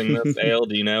using this. Ayle,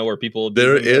 do you know where people?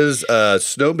 There is.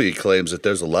 Snowbee claims that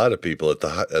there's a lot of people at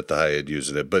the high end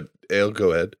using it. But Ayle,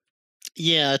 go ahead.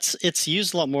 Yeah, it's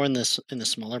used a lot more in the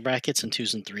smaller brackets and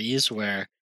 2s and 3s, where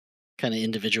kind of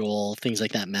individual things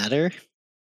like that matter.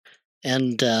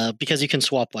 And because you can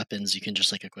swap weapons, you can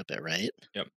just like equip it, right?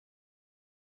 Yep.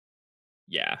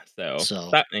 Yeah, so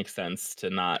that makes sense to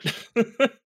not.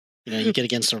 You get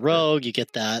against a rogue, you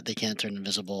get that they can't turn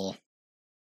invisible.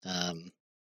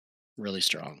 Really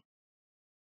strong.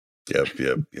 Yep.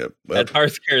 Well, as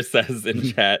Harscare says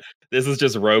in chat, this is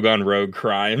just rogue on rogue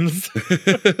crimes.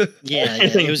 Yeah,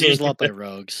 it was used a lot by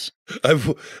rogues.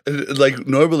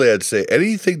 Normally I'd say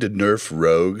anything to nerf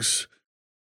rogues,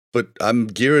 but I'm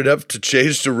gearing up to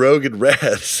change to rogue and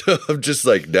wrath, so I'm just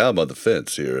like, now I'm on the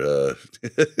fence here.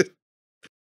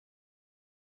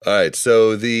 All right,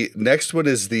 so the next one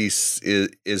is the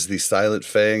Silent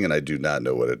Fang, and I do not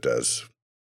know what it does.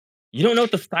 You don't know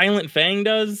what the Silent Fang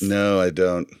does? No, I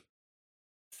don't.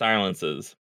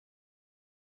 Silences.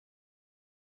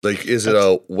 Like, is it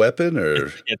a weapon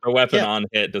or? It's a weapon on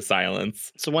hit to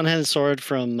silence. It's a one-handed sword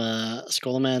from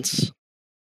Scholomance.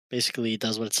 Basically,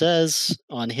 does what it says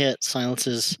on hit,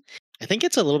 silences. I think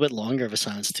it's a little bit longer of a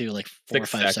silence too, like 4 or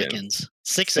 5 seconds.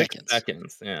 6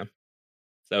 seconds. Yeah.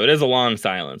 So it is a long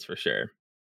silence for sure.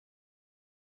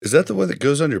 Is that the one that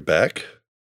goes on your back?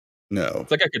 No.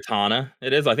 It's like a katana.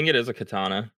 It is. I think it is a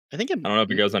katana. I think it, I don't know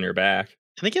if it goes on your back.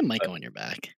 I think it might go on your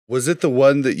back. Was it the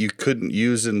one that you couldn't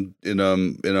use in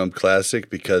Classic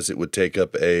because it would take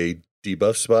up a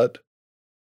debuff spot?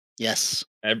 Yes.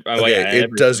 Okay,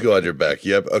 it does go on your back.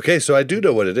 Yep. Okay, so I do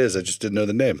know what it is. I just didn't know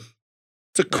the name.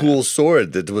 It's a cool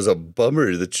sword. That was a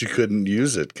bummer that you couldn't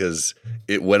use it because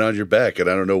it went on your back, and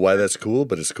I don't know why that's cool,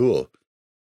 but it's cool.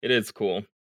 It is cool.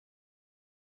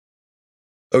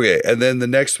 Okay, and then the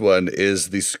next one is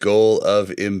the Skull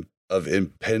of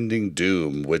Impending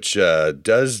Doom, which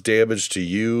does damage to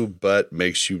you, but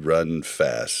makes you run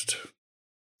fast.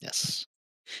 Yes.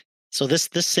 So this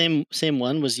same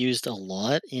one was used a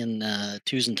lot in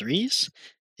 2s and 3s,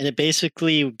 and it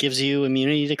basically gives you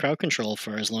immunity to crowd control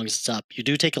for as long as it's up. You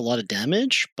do take a lot of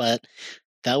damage, but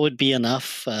that would be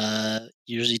enough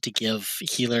usually to give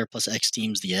healer plus X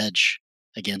teams the edge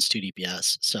against 2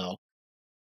 DPS. So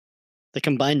the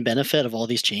combined benefit of all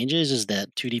these changes is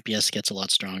that 2 DPS gets a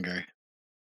lot stronger.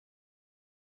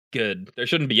 Good. There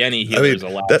shouldn't be any healers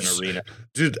allowed in Arena.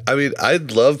 Dude, I mean,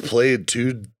 I'd love playing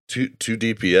two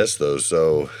DPS though,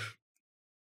 so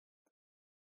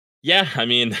yeah, I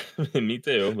mean, me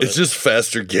too. It's just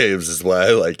faster games is why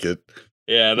I like it.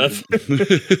 Yeah, that's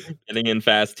getting in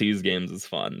fast 2s games is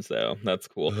fun, so that's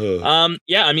cool.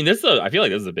 Yeah, I mean, I feel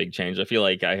like this is a big change. I feel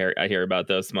like I hear about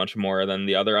this much more than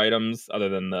the other items, other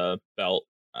than the belt.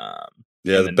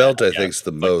 Yeah, the belt I think's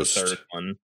the most. The third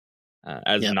one.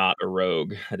 Not a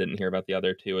rogue, I didn't hear about the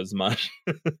other two as much.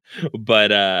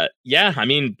 But yeah, I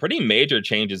mean, pretty major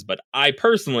changes, but I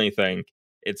personally think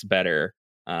it's better.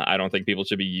 I don't think people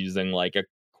should be using like a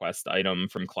quest item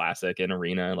from Classic in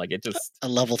Arena. Like, it just a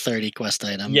level 30 quest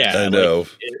item. Yeah, I know. Like,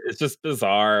 it's just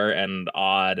bizarre and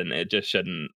odd, and it just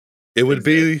shouldn't. It would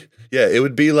be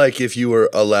like if you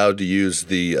were allowed to use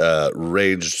the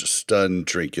ranged stun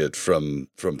trinket from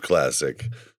Classic.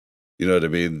 You know what I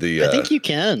mean? I think you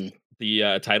can.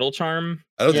 The title charm.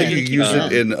 I don't think you can use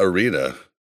it in Arena.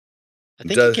 I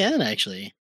think you can,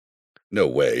 actually. No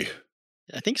way.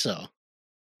 I think so.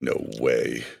 No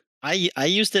way. I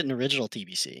used it in original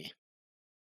TBC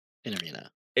in Arena.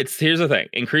 Here's the thing: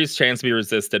 increased chance to be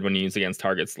resisted when used against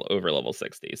targets over level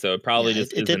 60. So it probably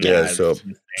just isn't. Yeah, so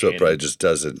it probably just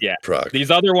doesn't. Yeah, proc.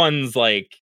 These other ones,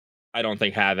 like, I don't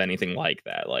think have anything like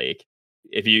that. Like,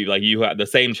 if you have the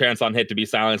same chance on hit to be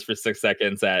silenced for 6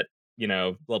 seconds at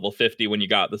level 50 when you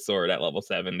got the sword at level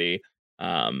 70.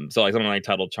 So like something like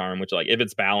Title Charm, which like if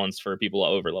it's balanced for people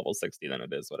over level 60, then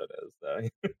it is what it is.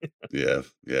 So.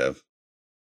 Yeah.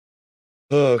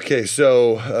 Okay,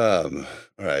 so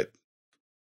all right.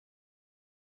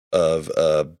 Of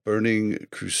Burning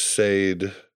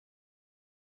Crusade.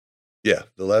 Yeah,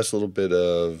 the last little bit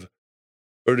of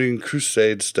Burning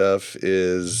Crusade stuff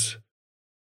is,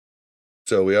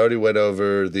 so we already went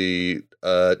over the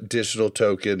additional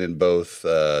token in both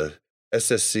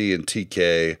SSC and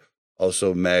TK,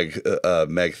 also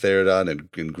Magtheridon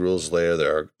and Gruul's Lair.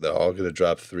 They're all going to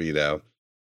drop 3 now.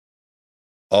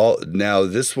 Now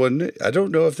this one, I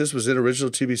don't know if this was in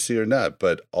original TBC or not,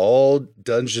 but all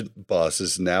dungeon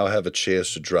bosses now have a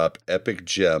chance to drop epic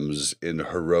gems in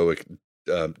heroic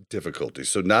difficulty.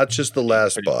 So not just the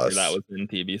last boss. Sure that was in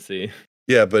TBC.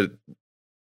 Yeah, but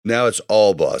now it's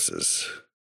all bosses.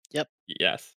 Yep.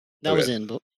 Yes. That was in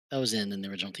the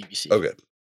original TBC. Okay.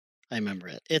 I remember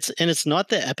it. It's not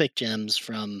the epic gems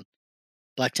from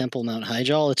Black Temple Mount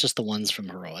Hyjal, it's just the ones from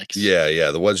Heroics.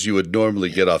 Yeah, the ones you would normally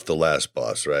get off the last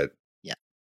boss, right? Yeah.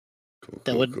 Cool.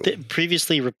 That would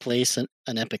previously replace an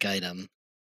epic item.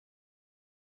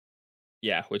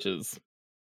 Yeah, which was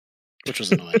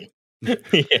annoying.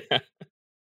 Yeah.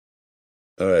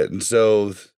 All right, and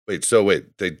so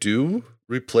wait, they do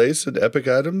replace an epic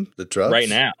item that drops? Right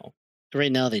now.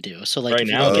 Right now they do. So like right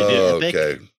now they do. Epic,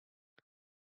 okay.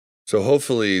 So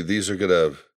hopefully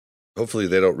hopefully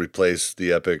they don't replace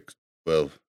the epic.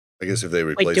 Well, I guess if they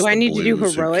replace Wait, do I need to do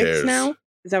blues, heroics now?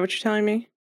 Is that what you're telling me?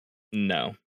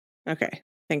 No. Okay.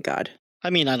 Thank God. I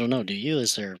mean, I don't know. Do you?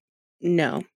 Is there?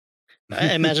 No.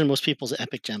 I imagine most people's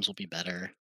epic gems will be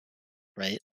better,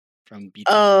 right? From BT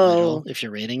if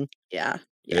you're rating. Yeah.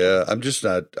 I'm just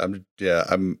not.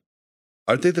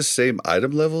 Aren't they the same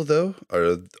item level though?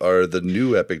 Are the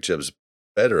new epic gems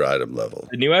better item level?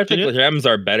 The new epic gems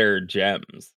are better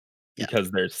gems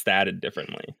because they're statted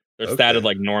differently. They're statted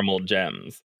like normal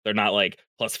gems. They're not like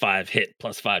 +5 hit,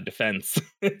 +5 defense.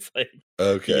 It's like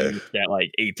you get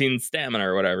like 18 stamina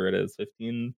or whatever it is,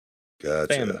 15.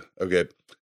 Gotcha. Stamina. Okay.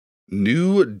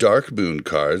 New Dark Moon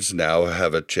cards now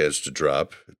have a chance to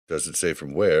drop. It doesn't say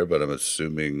from where, but I'm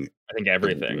assuming I think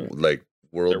everything. Like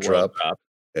world drop.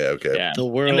 Yeah, okay. Yeah. The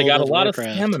world and they got a lot Warcraft.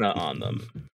 of stamina on them.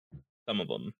 Some of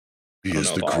them. He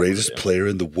is the greatest player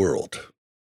in the world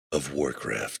of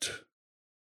Warcraft.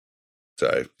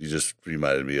 Sorry, you just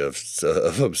reminded me of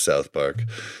South Park.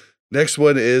 Next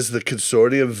one is the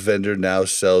consortium vendor now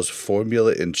sells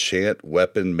Formula Enchant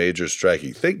Weapon Major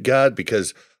Striking. Thank God,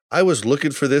 because I was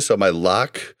looking for this on my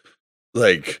lock,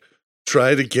 like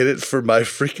trying to get it for my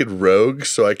freaking rogue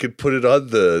so I could put it on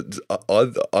the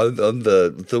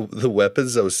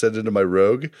weapons I was sending to my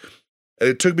rogue. And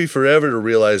it took me forever to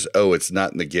realize, it's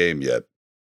not in the game yet.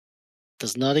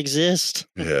 Does not exist.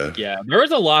 Yeah. Yeah, there's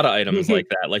a lot of items like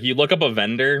that. Like you look up a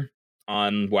vendor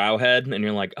on Wowhead and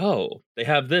you're like, oh, they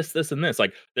have this, this, and this.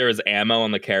 Like there is ammo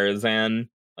on the Karazhan,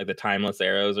 like the timeless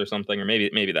arrows or something, or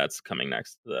maybe that's coming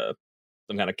next.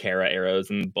 Some kind of Kara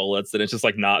arrows and bullets, and it's just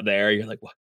like not there. You're like,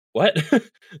 what?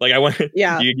 Like I went.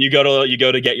 Yeah. You go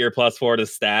to get your +4 to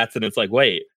stats, and it's like,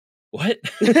 wait, what?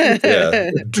 Yeah,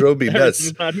 it drove me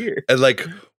nuts. Not here. And like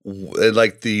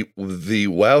the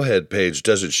Wowhead page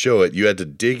doesn't show it. You had to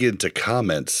dig into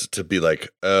comments to be like,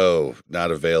 oh,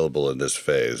 not available in this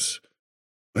phase.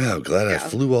 Well, I'm glad I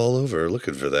flew all over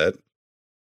looking for that.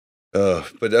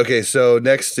 But okay, so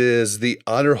next is the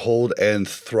Honor Hold and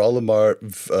Thrallamar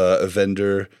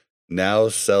vendor now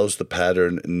sells the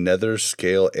pattern Nether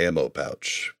Scale Ammo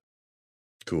Pouch.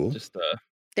 Cool. Just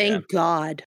Thank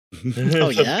God. Oh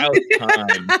yeah.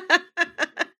 Time.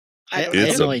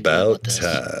 It's about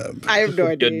time. I have no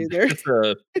idea either. It's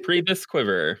a pre-bisque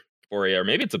quiver for you, or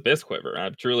maybe it's a bisque quiver. I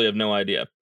truly have no idea.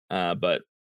 But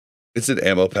it's an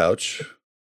ammo pouch.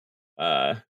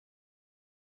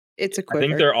 It's a quiver. I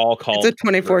think they're all called. It's a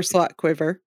 24 slot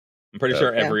quiver. I'm pretty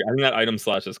sure I think that item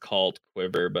slash is called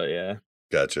quiver, but yeah.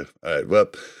 Gotcha. All right. Well,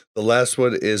 the last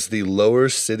one is the Lower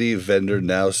City vendor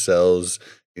now sells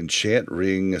enchant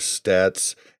ring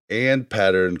stats and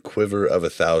pattern quiver of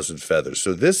 1,000 feathers.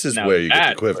 So this is where you get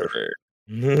the quiver.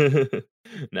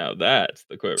 Now that's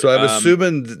the quiver. So I'm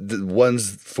assuming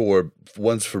one's for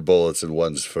bullets and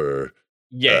one's for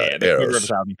the quiver of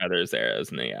 1,000 feathers, arrows,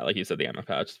 and then, like you said, the ammo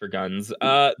pouch for guns.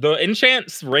 The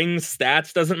enchant ring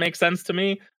stats doesn't make sense to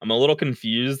me. I'm a little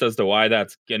confused as to why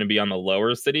that's going to be on the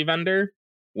Lower City vendor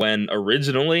when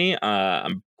originally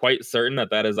I'm quite certain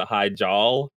that is a high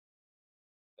jaw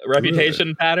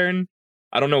reputation pattern.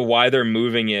 I don't know why they're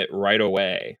moving it right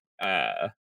away.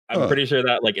 I'm pretty sure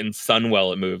that like in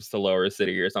Sunwell it moves to Lower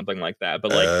City or something like that.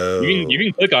 But like you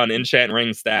can click on enchant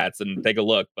ring stats and take a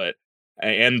look. But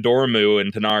and Dormu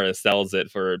and Tanara sells it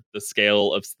for the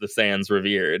scale of the Sands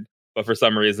Revered. But for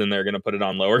some reason they're gonna put it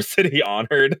on Lower City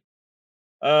Honored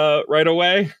right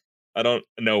away. I don't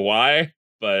know why,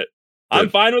 but I'm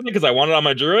fine with it because I want it on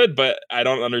my druid. But I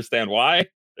don't understand why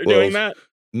they're doing that.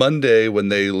 Monday when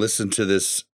they listen to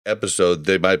this episode,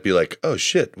 they might be like, "Oh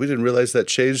shit, we didn't realize that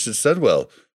changed in Sunwell."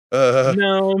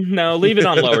 No, leave it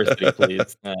on Lower City,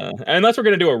 please. Unless we're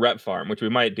gonna do a rep farm, which we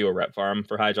might do a rep farm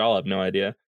for High Jaw. I have no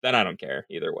idea. Then I don't care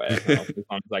either way. As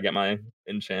long as I get my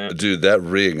enchant. Dude, that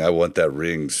ring, I want that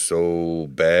ring so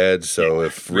bad. So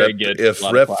if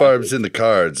rep farm's in the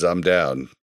cards, I'm down.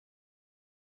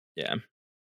 Yeah.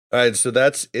 All right, so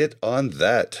that's it on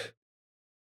that.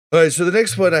 All right, so the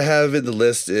next one I have in the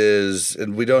list is,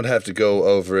 and we don't have to go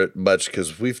over it much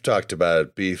because we've talked about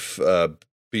it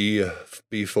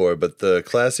before, but the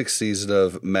classic season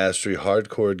of Mastery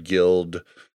Hardcore Guild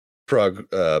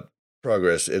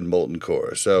progress in Molten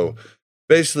Core. So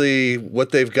basically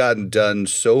what they've gotten done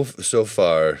so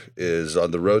far is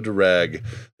on the road to Rag,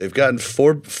 they've gotten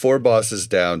four bosses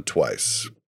down twice.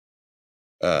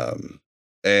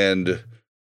 And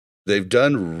they've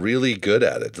done really good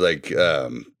at it. Like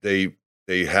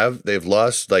they've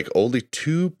lost like only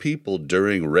 2 people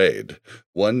during raid,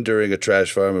 one during a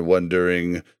trash farm and one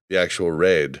during the actual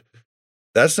raid.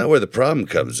 That's not where the problem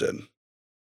comes in.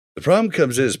 The problem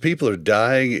comes in is people are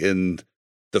dying in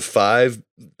the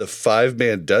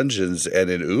 5-man dungeons and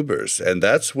in Ubers, and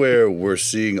that's where we're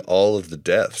seeing all of the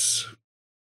deaths.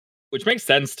 Which makes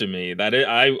sense to me. That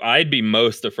I'd be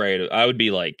most afraid. I would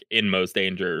be like in most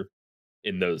danger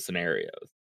in those scenarios,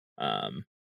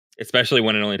 especially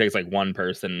when it only takes like one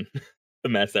person to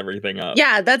mess everything up.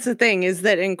 Yeah, that's the thing, is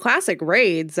that in classic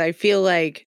raids, I feel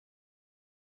like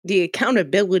the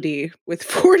accountability with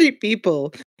 40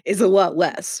 people is a lot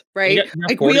less, right?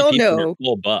 Like we all know you're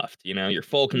full buffed, you're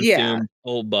full consumed,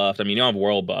 full buffed. I mean, you don't have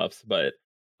world buffs, but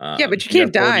but you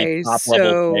can't die.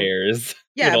 So players,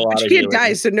 but you can't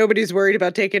die, so nobody's worried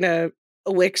about taking a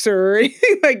elixir or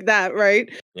anything like that,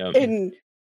 right? Yep. And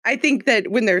I think that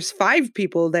when there's 5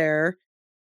 people there,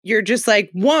 you're just like,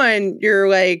 you're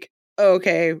like, oh,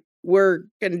 okay, we're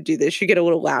gonna do this. You get a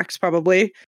little lax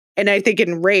probably. And I think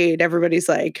in raid, everybody's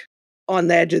like on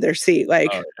the edge of their seat,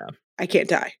 like, I can't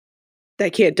die.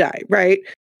 that can't die, right?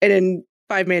 And in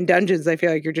 5-man dungeons, I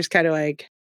feel like you're just kind of like,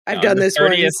 I've done this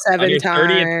one 7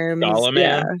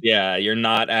 times. Yeah, you're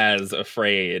not as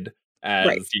afraid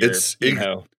as your,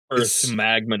 first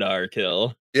Magmadar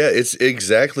kill. Yeah, it's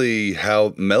exactly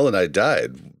how Mel and I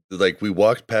died. Like, we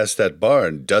walked past that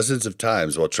barn dozens of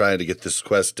times while trying to get this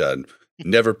quest done.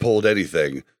 Never pulled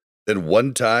anything. Then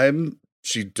one time,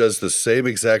 she does the same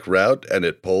exact route and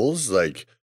it pulls. Like,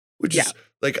 which is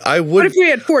like, I would. What if we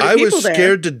had 40 I people was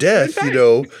scared to death, to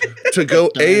go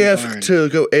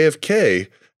AFK.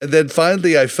 And then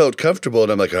finally I felt comfortable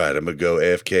and I'm like, all right, I'm going to go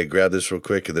AFK, grab this real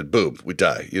quick, and then boom, we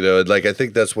die. And like, I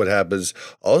think that's what happens.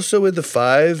 Also in the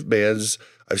 5-mans,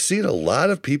 I've seen a lot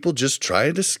of people just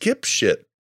trying to skip shit.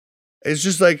 It's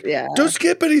just like, don't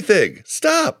skip anything.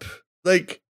 Stop.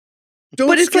 Like, don't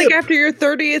But it's skip. like after your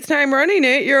 30th time running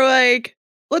it, you're like,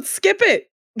 let's skip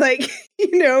it. Like, I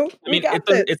mean,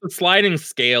 it's a sliding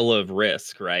scale of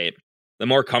risk, right? The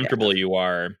more comfortable you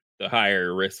are, the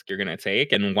higher risk you're going to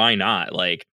take. And why not?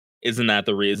 Like, isn't that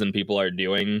the reason people are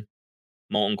doing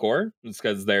Molten Core? It's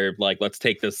because they're like, let's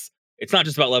take this. It's not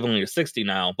just about leveling to 60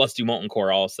 now. Let's do Molten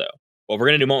Core also. Well, if we're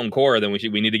going to do Molten Core, then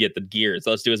we need to get the gear. So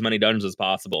let's do as many dungeons as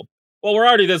possible. Well, we're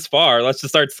already this far. Let's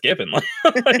just start skipping. like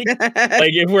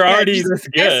if we're already this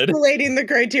good. Escalating the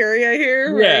criteria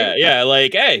here. Right? Yeah.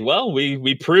 Like, hey, well,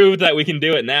 we proved that we can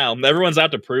do it now. Everyone's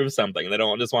out to prove something. They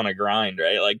don't just want to grind,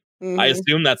 right? Like, I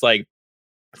assume that's like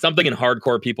something in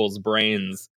hardcore people's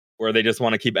brains where they just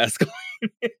want to keep escalating.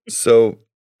 So,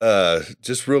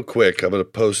 just real quick, I'm going to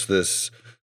post this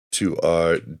to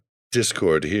our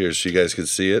Discord here so you guys can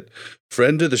see it.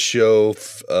 Friend of the show,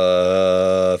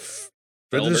 Felber.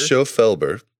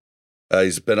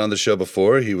 He's been on the show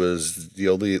before. He was the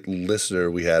only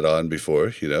listener we had on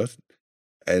before,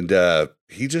 and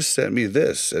he just sent me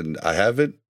this, and I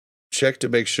haven't checked to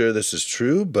make sure this is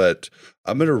true, but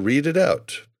I'm going to read it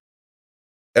out.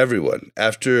 Everyone,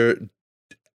 after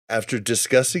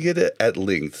discussing it at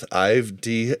length, I've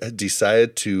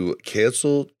decided to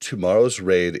cancel tomorrow's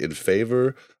raid in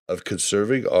favor of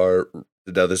conserving our.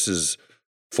 Now this is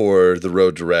for the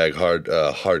Road to Rag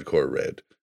hardcore raid.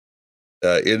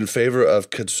 In favor of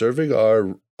conserving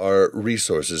our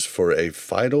resources for a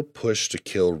final push to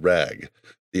kill Rag.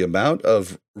 The amount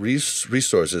of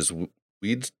resources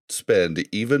we'd spend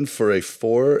even for a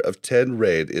 4 of 10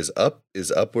 raid is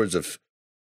upwards of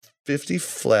 50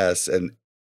 flasks, and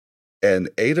an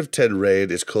 8 of 10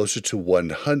 raid is closer to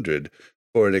 100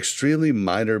 for an extremely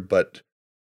minor but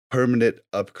permanent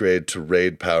upgrade to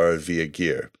raid power via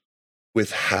gear.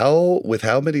 With how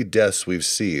many deaths we've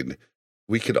seen,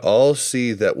 we can all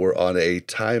see that we're on a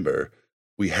timer.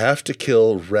 We have to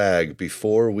kill Rag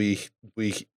before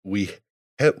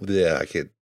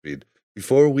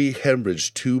before we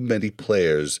hemorrhage too many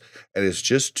players, and it's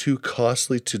just too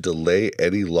costly to delay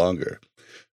any longer.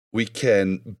 We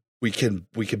can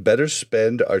better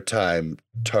spend our time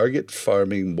target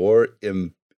farming more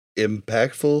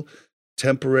impactful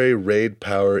temporary raid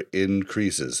power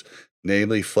increases,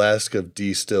 namely Flask of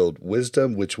Distilled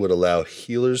Wisdom, which would allow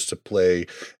healers to play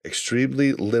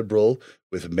extremely liberal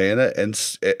with mana and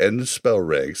spell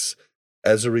ranks.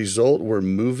 As a result, we're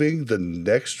moving the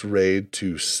next raid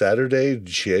to Saturday,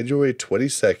 January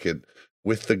 22nd,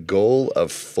 with the goal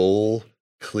of full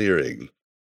clearing.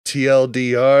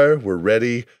 TLDR, we're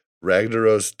ready.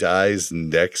 Ragnaros dies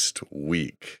next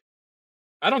week.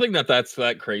 I don't think that's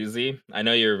that crazy. I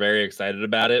know you're very excited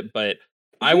about it, but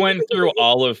I went through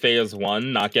all of phase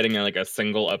 1 not getting like a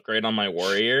single upgrade on my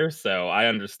warrior, so I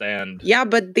understand. Yeah,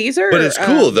 but these are. But it's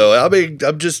cool though. I mean,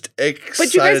 I'm just excited.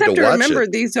 But you guys have to remember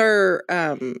it. These are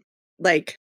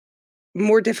like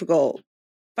more difficult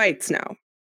fights now.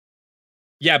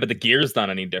 Yeah, but the gear's not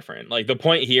any different. Like, the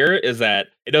point here is that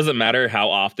it doesn't matter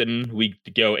how often we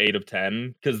go 8 of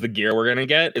 10, because the gear we're gonna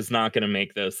get is not gonna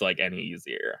make this like any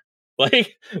easier.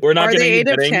 Like, we're not getting 8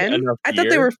 of 10. I thought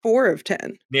they were 4 of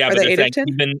 10. Yeah, are but they 8 of 10?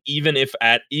 Even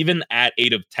at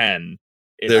 8 of 10,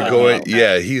 they're going.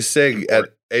 Yeah, he's saying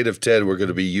at 8 of 10 we're going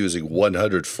to be using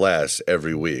 100 flasks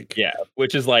every week. Yeah,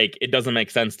 which is like, it doesn't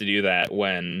make sense to do that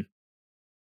when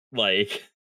like.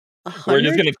 We're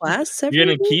just gonna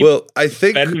keep I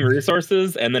think spending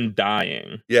resources and then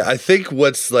dying. Yeah, I think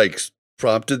what's like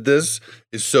prompted this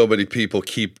is so many people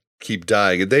keep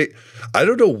dying, and I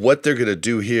don't know what they're gonna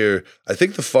do here. I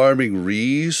think the farming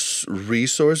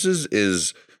resources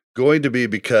is going to be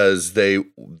because they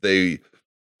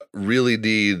really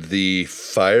need the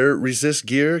fire resist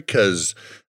gear, because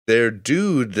their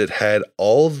dude that had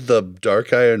all the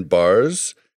dark iron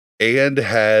bars and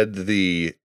had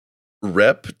the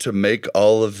rep to make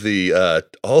all of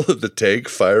the tank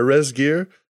fire res gear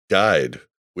died.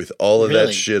 with all of that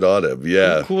Really? shit on him.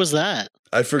 Yeah. Who was that?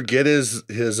 I forget his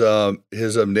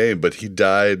name, but he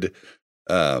died.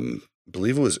 I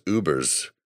believe it was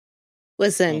Uber's. Oh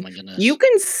Listen, my goodness. you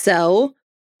can sell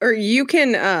or you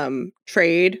can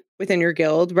trade within your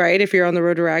guild, right? If you're on the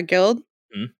Road to Rag guild,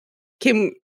 Mhm.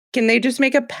 can they just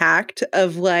make a pact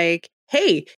of like,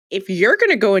 hey, if you're going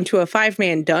to go into a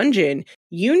 5-man dungeon,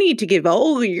 you need to give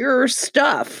all your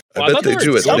stuff. I bet they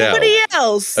do it now. Somebody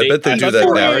else. I bet they do thought that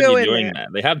were now. already Go in doing there. that.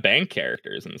 They have bank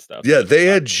characters and stuff. Yeah, they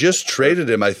had just traded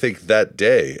him, I think, that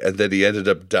day, and then he ended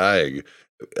up dying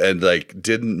and like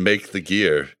didn't make the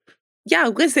gear. Yeah,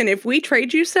 listen, if we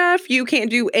trade you stuff, you can't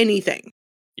do anything.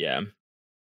 Yeah.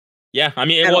 Yeah, I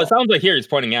mean, At well, it all. sounds like here he's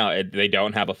pointing out they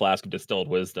don't have a flask of distilled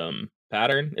wisdom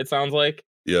pattern. It sounds like.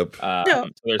 Yep. No. So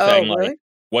they're saying like,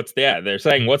 Really? they're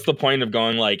saying what's the point of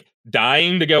going like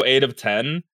dying to go 8 of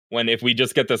 10 when if we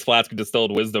just get this flask of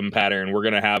distilled wisdom pattern, we're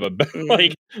gonna have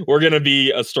like we're gonna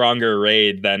be a stronger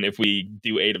raid than if we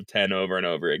do 8 of 10 over and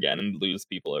over again and lose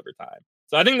people over time.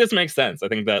 So I think this makes sense. I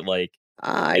think that like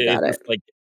I got it. just, like,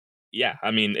 yeah,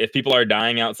 I mean, if people are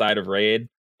dying outside of raid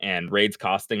and raid's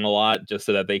costing a lot just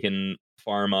so that they can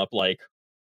farm up like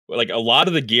a lot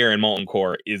of the gear in Molten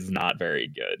Core is not very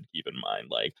good. Keep in mind,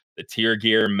 like the tier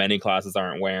gear, many classes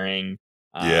aren't wearing.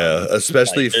 Yeah,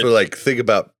 especially like, for like think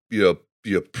about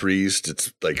priest.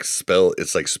 It's like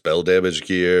spell damage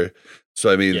gear.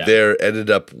 So I mean, Yeah. they're ended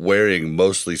up wearing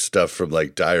mostly stuff from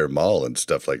like Dire Maul and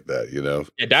stuff like that.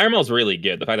 Yeah, Dire Maul's really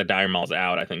good. The fact that Dire Maul's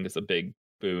out, I think, is a big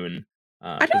boon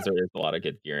because there is a lot of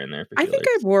good gear in there. For I think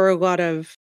I wore a lot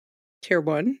of tier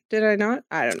 1. Did I not?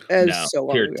 I don't. It was no, so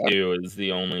long tier ago. 2 is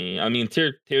the only. I mean,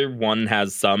 tier 1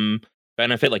 has some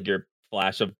benefit, like your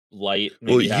flash of light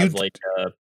maybe has like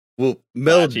a Well,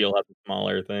 Mel, you'll have a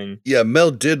smaller thing. yeah,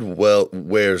 Mel did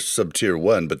wear some tier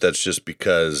 1, but that's just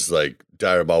because like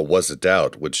Dire Maul wasn't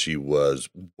out when she was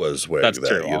wearing That's that.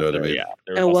 true. You know what I also, mean? Yeah.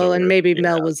 There was Oh, well, also and a- maybe yeah,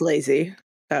 Mel was lazy.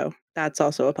 So that's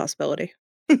also a possibility.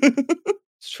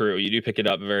 It's true. You do pick it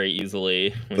up very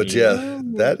easily. when But you- yeah,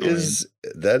 that Oh, man. is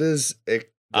Here it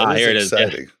is, yeah.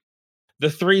 exciting. The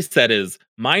 3 set is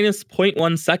minus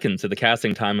 0.1 second to the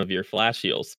casting time of your flash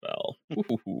heal spell.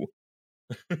 Ooh.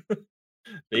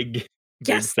 big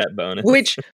Yes. set bonus.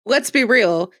 Which, let's be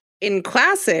real, in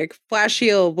Classic, Flash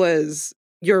Heal was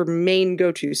your main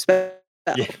go-to spell.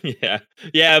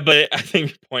 yeah, but I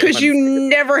think Because you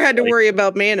never had to like- worry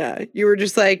about mana. You were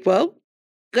just like, well,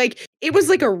 like it was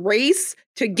like a race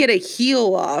to get a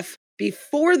heal off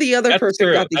before the other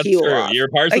person got the heal off. Your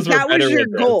parses Like were that was better your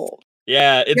with this. goal.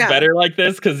 Yeah, it's Yeah. better like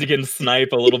this because you can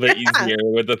snipe a little bit Yeah. easier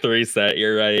with the 3 set.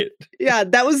 You're right. Yeah,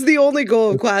 that was the only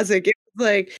goal of Classic. It was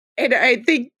like, and I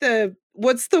think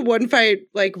what's the one fight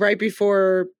like right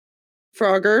before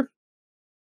Frogger?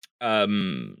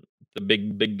 The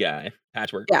big guy,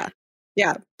 Patchwork.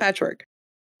 Yeah, Patchwork.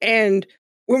 And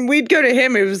when we'd go to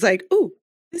him, it was like, ooh,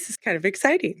 this is kind of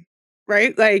exciting,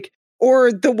 right? Like,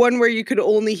 or the one where you could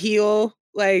only heal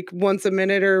like once a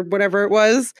minute or whatever it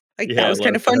was. Like Yeah, that was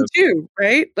kind of fun Lothar. too,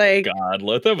 right? Like, God,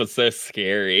 Lothar was so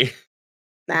scary.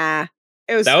 nah,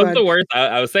 it was That fun. was the worst.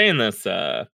 I was saying this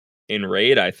in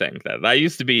raid. I think that I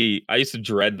used to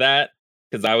dread that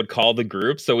because I would call the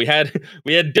group. So we had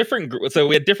different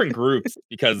groups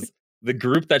because the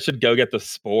group that should go get the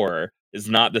spore is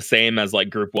not the same as like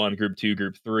group 1, group 2,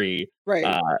 group 3.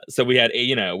 Right. So we had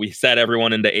we set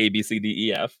everyone into A, B, C, D,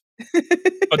 E, F.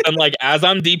 But then like as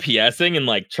I'm DPSing and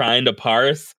like trying to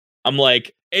parse, I'm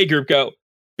like A group go,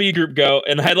 B group go,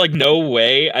 and I had like no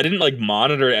way. I didn't like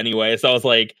monitor it anyway. So I was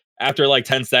like, after like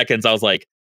 10 seconds, I was like,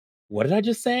 what did I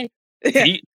just say?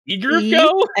 E group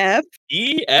go? F.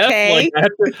 E F? K. Like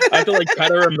I have to like try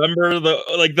to remember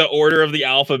the order of the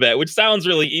alphabet, which sounds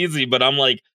really easy, but I'm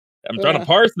like, I'm trying to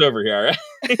parse it over here.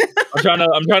 Right?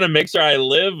 I'm trying to make sure I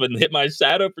live and hit my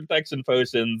shadow protection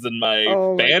potions and my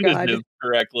bandages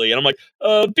correctly. And I'm like,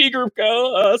 B group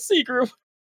go, C group.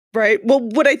 Right. Well,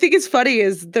 what I think is funny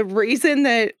is the reason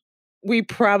that we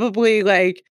probably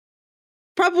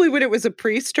when it was a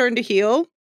priest turn to heal,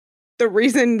 the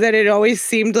reason that it always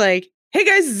seemed like, hey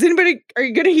guys, are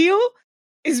you gonna heal?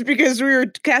 Is because we were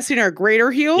casting our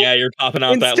greater heal. Yeah, you're topping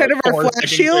out instead that of our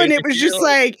flash heal, and it was just heal.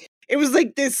 like it was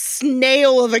like this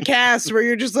snail of a cast where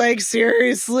you're just like,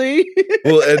 seriously.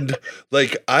 Well, and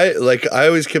like I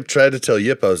always kept trying to tell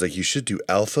Yip, I was like, you should do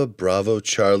Alpha, Bravo,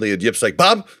 Charlie, and Yip's like,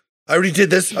 Bob, I already did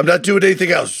this. I'm not doing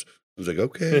anything else. I was like,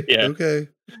 okay, Yeah. okay.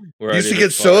 We're He used to already get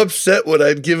this so far. upset when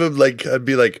I'd give him I'd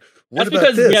be like, what That's about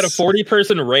because this? we had a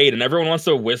 40-person raid and everyone wants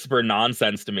to whisper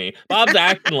nonsense to me. Bob's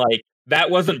acting like that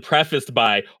wasn't prefaced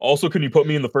by, also, can you put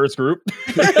me in the first group?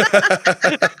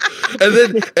 And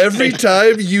then every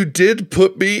time you did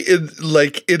put me in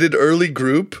an early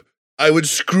group, I would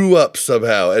screw up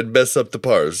somehow and mess up the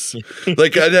parse.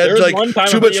 Like I'd had like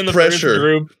too much pressure.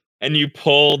 Group, and you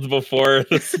pulled before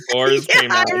the spores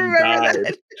came out and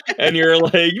died. And you're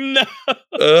like, no.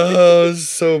 Oh,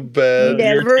 so bad.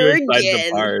 Never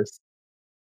again. Parse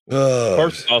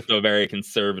was also a very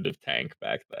conservative tank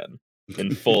back then.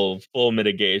 In full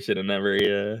mitigation in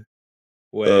every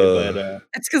way. But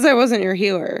it's because I wasn't your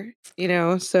healer,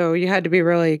 so you had to be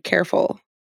really careful.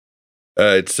 All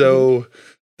right, so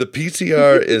the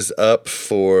PTR is up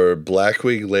for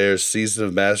Blackwing Lair's Season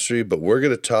of Mastery, but we're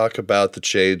going to talk about the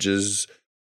changes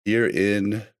here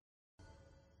in...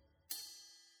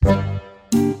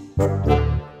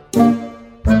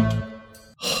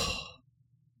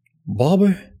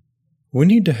 Bobby, we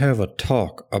need to have a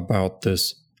talk about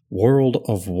this World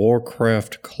of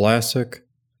Warcraft Classic.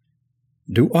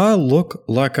 Do I look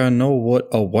like I know what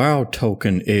a WoW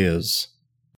token is?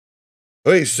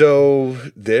 Okay, so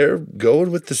they're going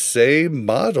with the same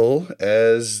model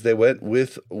as they went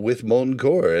with Molten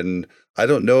Core, and I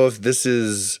don't know if this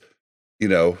is,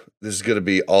 this is going to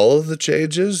be all of the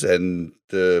changes, and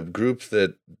the group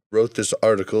that wrote this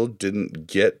article didn't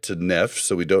get to NEF,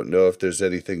 so we don't know if there's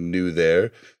anything new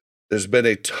there. There's been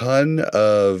a ton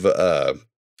of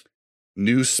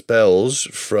new spells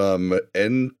from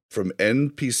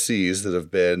NPCs that have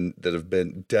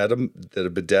been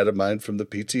data mined from the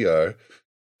PTR.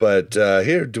 But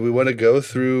here, do we want to go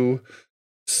through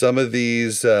some of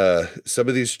these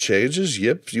changes?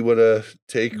 Yep, you want to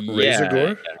take Razor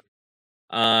Gore?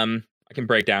 I can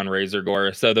break down Razor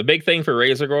Gore. So the big thing for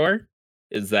Razor Gore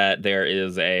is that there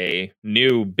is a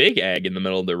new big egg in the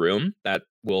middle of the room that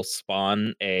will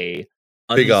spawn a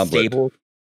big unstable omelet.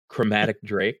 Chromatic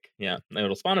Drake. Yeah,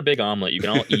 it'll spawn a big omelet you can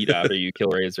all eat after you kill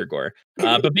Razor Gore.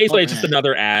 But basically, it's just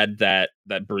another ad that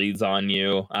breathes on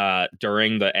you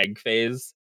during the egg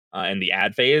phase and the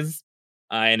ad phase.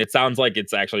 And it sounds like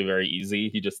it's actually very easy.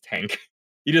 You just tank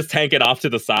it off to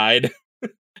the side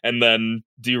and then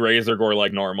do Razor Gore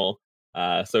like normal.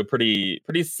 So pretty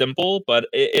simple, but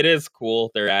it is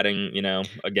cool. They're adding,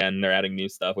 again, they're adding new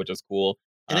stuff, which is cool.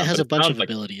 And it has a bunch of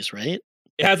abilities, right?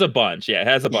 It has a bunch. Yeah, it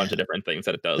has a bunch of different things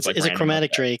that it does. It's a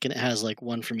Chromatic Drake, and it has like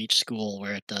one from each school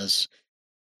where it does,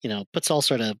 puts all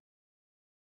sort of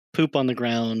poop on the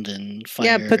ground and fire.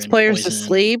 Yeah, puts players to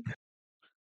sleep.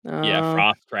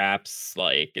 Frost traps.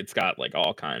 Like it's got like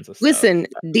all kinds of stuff. Listen,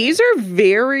 these are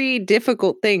very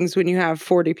difficult things when you have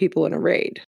 40 people in a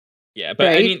raid. Yeah, but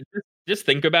right? I mean, just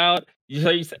think about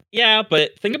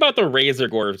but think about the Razor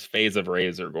Gore phase of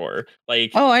Razor Gore.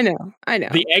 Like, oh, I know.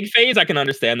 The egg phase, I can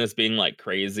understand this being like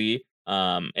crazy.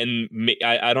 And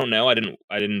I don't know. I didn't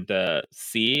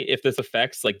see if this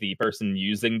affects like the person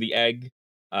using the egg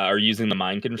or using the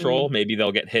mind control. Maybe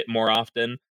they'll get hit more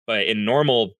often. But in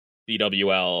normal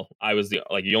BWL,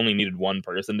 you only needed one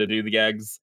person to do the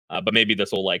eggs. But maybe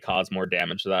this will like cause more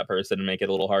damage to that person and make it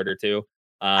a little harder too.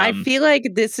 I feel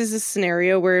like this is a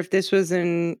scenario where if this was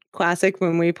in Classic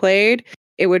when we played,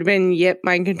 it would have been Yip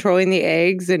mind controlling the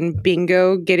eggs and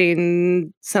Bingo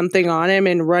getting something on him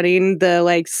and running the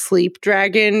like sleep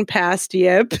dragon past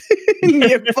Yip and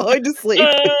Yip falling to sleep.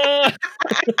 Like,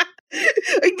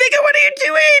 Bingo, what are you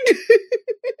doing?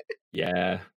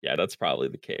 Yeah, that's probably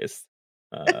the case.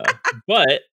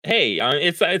 But hey,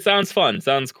 it sounds fun.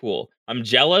 Sounds cool. I'm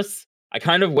jealous. I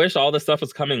kind of wish all this stuff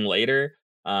was coming later.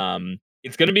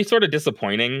 It's going to be sort of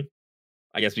disappointing.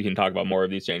 I guess we can talk about more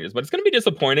of these changes, but it's going to be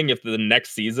disappointing if the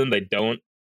next season they don't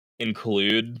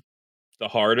include the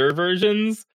harder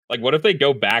versions. Like, what if they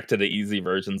go back to the easy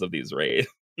versions of these raids?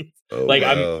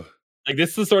 Wow.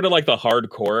 This is sort of like the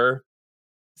hardcore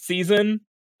season,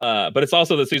 but it's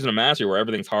also the season of Mastery where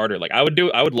everything's harder. Like, I would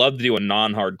love to do a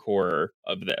non-hardcore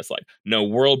of this. Like, no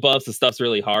world buffs, the stuff's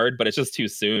really hard, but it's just too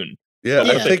soon. Yeah,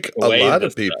 I think a lot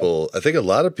of people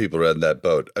are in that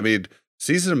boat. I mean,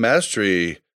 Season of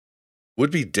Mastery would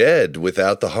be dead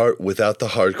without the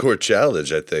hardcore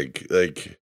challenge. I think,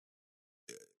 it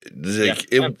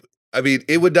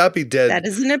would not be dead. That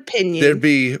is an opinion. There'd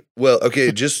be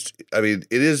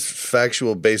it is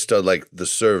factual based on like the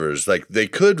servers. Like they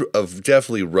could have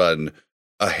definitely run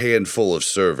a handful of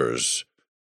servers,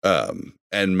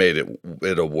 and made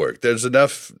it'll work. There's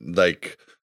enough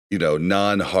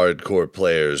non-hardcore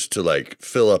players to like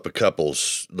fill up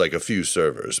a few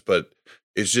servers, but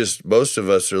it's just most of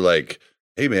us are like,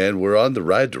 hey man, we're on the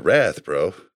ride to Wrath,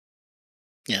 bro.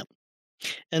 Yeah.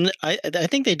 And I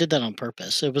think they did that on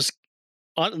purpose. It was,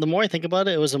 the more I think about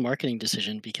it, it was a marketing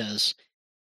decision because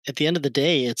at the end of the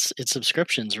day, it's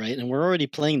subscriptions, right? And we're already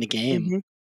playing the game, Mhm.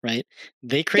 right?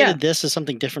 They created this as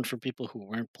something different for people who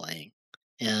weren't playing,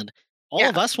 and all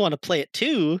of us want to play it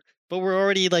too, but we're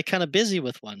already like kind of busy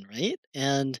with one, right?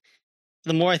 And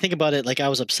the more I think about it, like I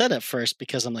was upset at first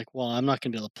because I'm like, well, I'm not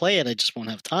going to be able to play it. I just won't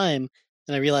have time.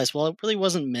 And I realized, well, it really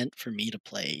wasn't meant for me to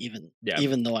play,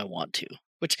 even though I want to,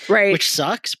 which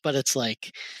sucks. But it's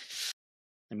like,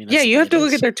 I mean, you have to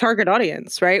look at their target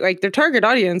audience, right? Like their target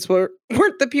audience weren't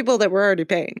the people that were already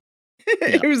paying.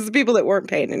 It was the people that weren't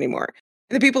paying anymore,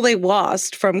 and the people they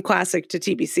lost from classic to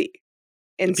TBC.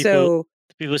 And the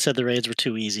people who said the raids were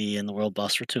too easy and the world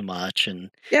buffs were too much, and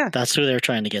that's who they're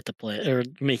trying to get to play or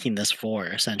making this for,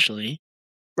 essentially.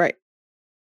 Right.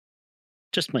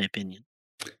 Just my opinion.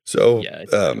 So,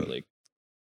 totally.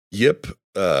 Yep.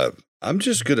 I'm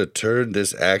just gonna turn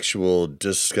this actual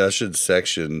discussion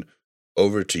section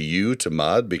over to you,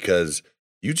 Tamad, because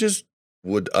you just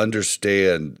would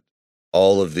understand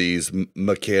all of these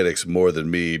mechanics more than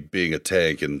me being a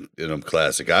tank in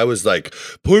classic. I was like,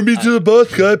 point me to the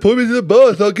bus, guy. Point me to the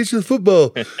bus. I'll get you the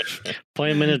football.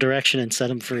 Point him in a direction and set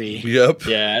him free. Yep.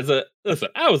 Yeah. Listen,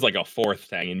 I was like a 4th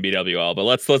tank in BWL, but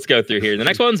let's go through here. The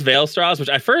next one's Veil Straws, which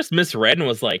I first misread and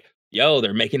was like, yo,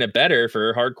 they're making it better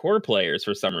for hardcore players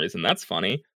for some reason. That's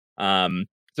funny. So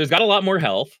he's got a lot more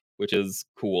health, which is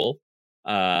cool.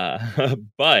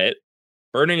 But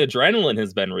Burning Adrenaline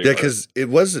has been reworked. Yeah, because it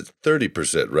was at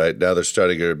 30%, right? Now they're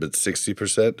starting it at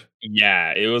 60%.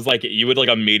 Yeah, it was like you would like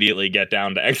immediately get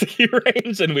down to execute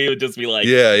range, and we would just be like,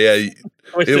 yeah. It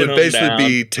would basically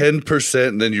be 10%,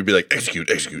 and then you'd be like,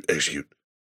 execute.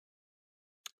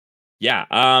 Yeah.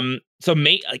 So,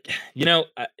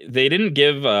 they didn't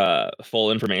give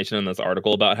full information in this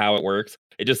article about how it works.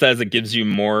 It just says it gives you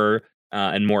more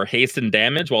and more haste and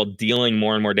damage while dealing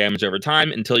more and more damage over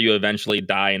time until you eventually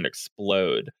die and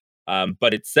explode.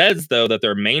 But it says, though, that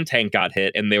their main tank got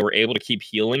hit and they were able to keep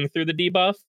healing through the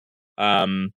debuff.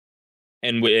 And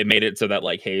it made it so that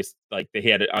like haste, like he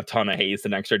had a ton of haste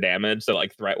and extra damage. So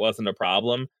like threat wasn't a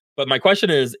problem. But my question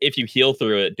is, if you heal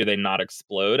through it, do they not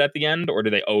explode at the end, or do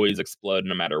they always explode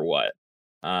no matter what?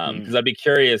 Because I'd be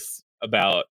curious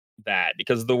about that,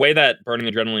 because the way that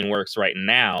Burning Adrenaline works right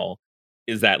now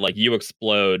is that like you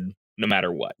explode no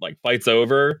matter what. Like fight's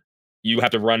over, you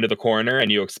have to run to the corner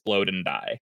and you explode and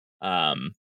die.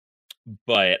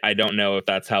 But I don't know if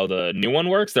that's how the new one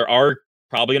works. There are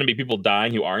probably going to be people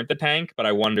dying who aren't the tank, but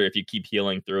I wonder if you keep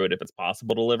healing through it, if it's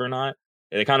possible to live or not.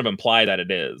 They kind of imply that it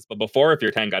is. But before, if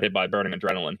your tank got hit by Burning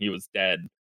Adrenaline, he was dead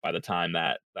by the time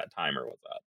that timer was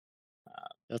up.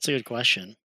 That's a good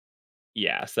question.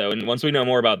 Yeah, so and once we know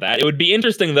more about that, it would be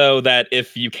interesting, though, that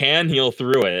if you can heal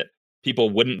through it, people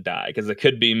wouldn't die, because it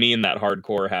could mean that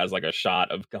hardcore has like a shot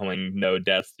of going no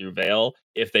deaths through Veil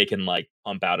if they can like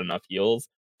pump out enough heals.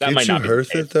 That might not be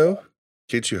hearth it, though?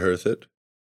 Can't you hearth it?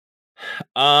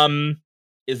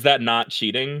 Is that not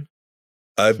cheating?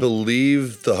 I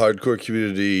believe the hardcore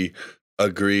community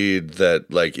agreed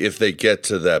that, like, if they get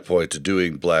to that point to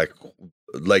doing black,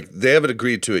 like, they haven't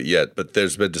agreed to it yet, but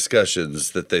there's been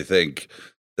discussions that they think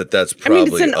that that's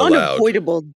probably it's an allowed.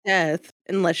 Unavoidable death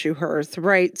unless you hearth,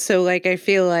 right? So, like, I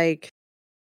feel like,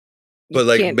 but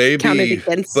like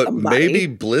maybe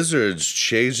Blizzard's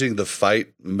changing the fight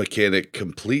mechanic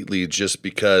completely just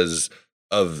because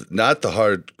of not the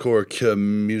hardcore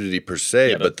community per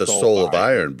se, but the Soul of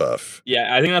Iron buff.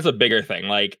 Yeah, I think that's a bigger thing.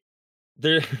 Like,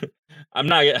 I'm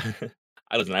not.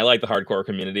 I like the hardcore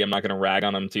community. I'm not going to rag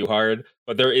on them too hard,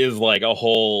 but there is like a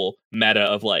whole meta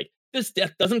of like, this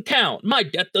death doesn't count. My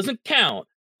death doesn't count.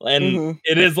 And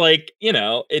it is like,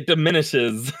 it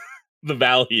diminishes the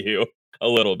value a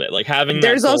little bit. Like having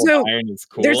there's that Soul also of Iron is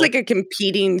cool. There's like a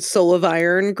competing Soul of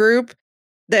Iron group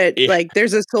that like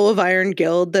there's a Soul of Iron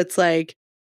guild that's like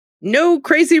no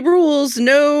crazy rules,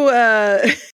 no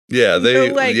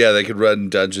they could run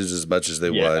dungeons as much as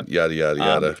they want, yada yada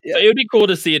yada. So it would be cool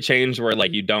to see a change where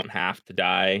like you don't have to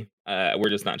die. We're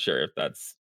just not sure if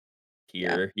that's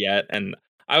here yet. And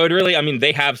I would really,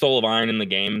 they have Soul of Iron in the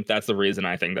game. That's the reason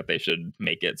I think that they should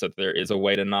make it so that there is a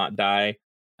way to not die.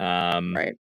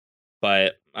 Right.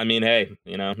 But hey,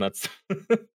 that's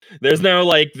there's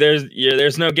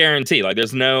no guarantee. Like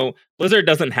Blizzard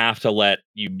doesn't have to let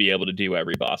you be able to do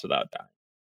every boss without dying.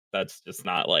 That's just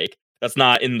not that's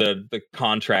not in the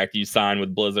contract you sign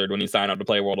with Blizzard when you sign up to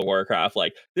play World of Warcraft.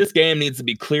 Like, this game needs to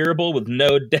be clearable with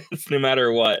no deaths no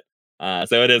matter what.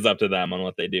 So it is up to them on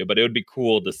what they do. But it would be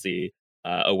cool to see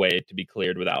a way to be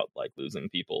cleared without like losing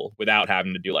people, without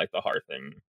having to do like the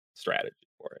hearthing strategy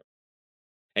for it.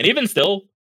 And even still,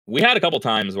 we had a couple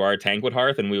times where our tank would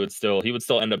hearth and he would still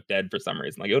end up dead for some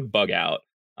reason. Like, it would bug out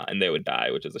and they would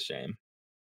die, which is a shame.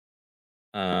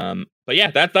 But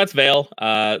yeah, that's Vale.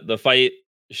 The fight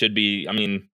should be, I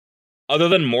mean, other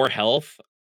than more health,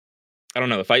 I don't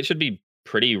know, the fight should be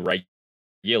pretty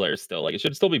regular still. Like, it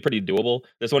should still be pretty doable.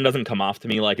 This one doesn't come off to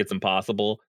me like it's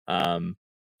impossible. And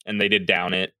they did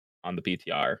down it on the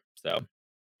PTR, so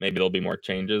maybe there'll be more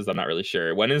changes. I'm not really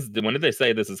sure. When did they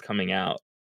say this is coming out?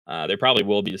 There probably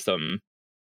will be some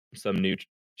new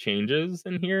changes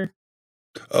in here.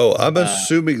 Oh, I'm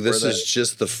assuming this is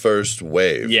just the first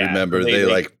wave. Yeah, Remember,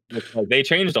 they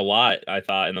changed a lot, I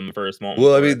thought, in the first Molten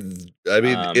well, Core. I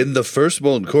mean, in the first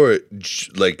Molten Core,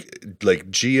 like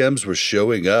GMs were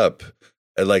showing up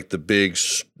at like the big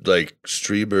like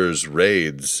streamers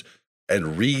raids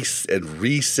and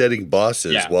resetting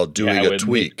bosses while doing a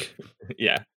tweak.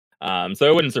 Yeah. So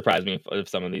it wouldn't surprise me if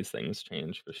some of these things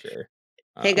change for sure.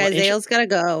 Hey guys, Ayle's gotta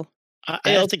go. I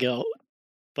have to go,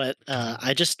 but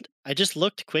I just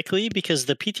looked quickly because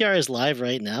the PTR is live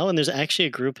right now, and there's actually a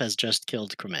group has just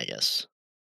killed Chromagus.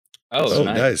 Oh,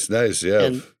 nice, yeah.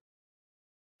 And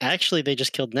actually, they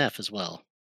just killed Neff as well.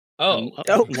 I'm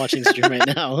watching the stream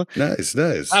right now. Nice.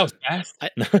 That was fast. I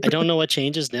don't know what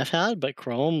changes Neff had, but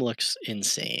Chrome looks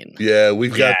insane. Yeah,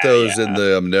 we've got those in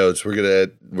the notes. We're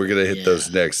gonna hit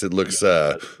those next. It looks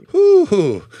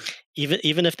whoo.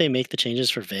 Even if they make the changes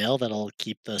for Vale that'll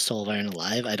keep the Soul of Iron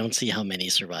alive, I don't see how many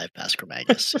survive past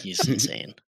Chromagus. He's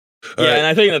insane. And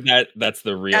I think that's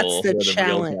the real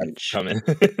challenge coming.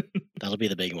 That'll be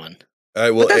the big one. All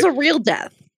right, well, but that's a real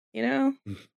death, you know?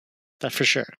 That for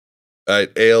sure. All right,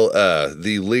 Ayle,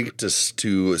 the link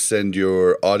to send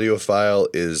your audio file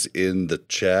is in the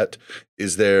chat.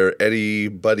 Is there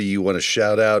anybody you want to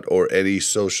shout out or any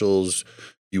socials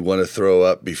you want to throw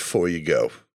up before you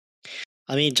go?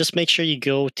 I mean, just make sure you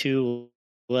go to,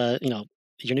 your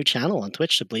new channel on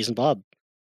Twitch to Blaze and Bob.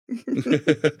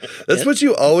 That's what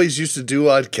you always used to do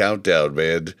on Countdown,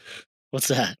 man. What's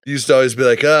that? You used to always be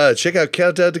like, check out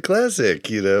Countdown to Classic,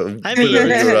 I mean,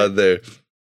 whenever you were on there.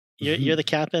 You're the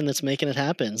captain that's making it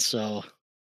happen. So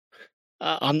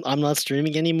I'm not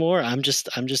streaming anymore. I'm just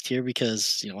here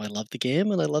because I love the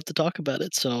game and I love to talk about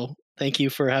it. So thank you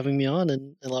for having me on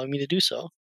and allowing me to do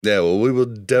so. Yeah, well, we will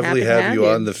definitely have you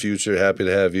on in the future. Happy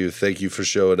to have you. Thank you for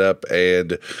showing up,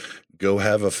 and go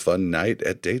have a fun night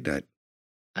at date night.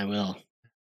 I will.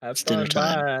 Have it's fun. dinner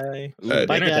time. Bye. Right.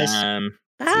 Bye, guys. Time.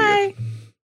 Bye.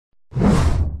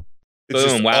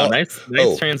 Boom! Wow, nice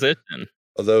transition.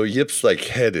 Although Yip's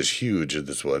head is huge in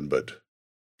this one, but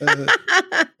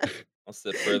I'll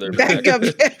sit further back up.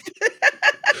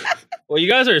 Well, you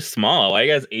guys are small. Why are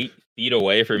you guys 8 feet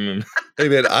away from him? Hey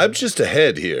man, I'm just a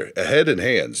head here, a head and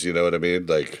hands. You know what I mean?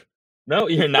 No,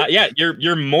 you're not. Yeah,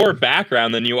 you're more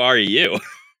background than you are you.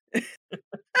 Okay.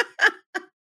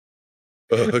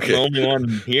 I'm the only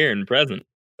one here and present.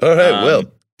 All right. Well,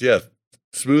 yeah.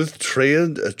 Smooth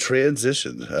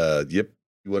transition. Yip,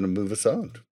 you want to move us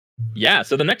on? Yeah.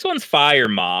 So the next one's Fire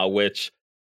Maw, which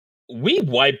we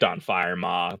wiped on Fire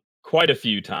Maw quite a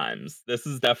few times. This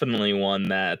is definitely one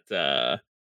that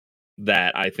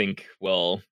I think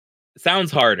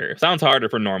sounds harder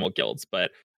for normal guilds,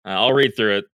 but I'll read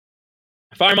through it.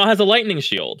 Fire Maw has a lightning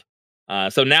shield.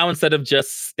 So now instead of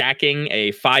just stacking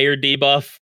a fire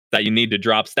debuff that you need to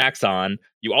drop stacks on,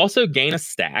 you also gain a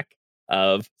stack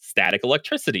of static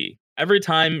electricity every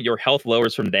time your health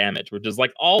lowers from damage, which is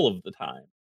all of the time.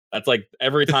 That's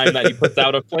every time that he puts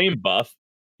out a flame buff,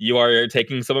 you are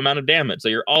taking some amount of damage. So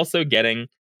you're also getting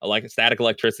static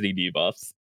electricity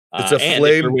debuffs. It's a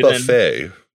flame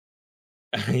buffet.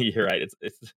 You're right. It's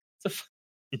a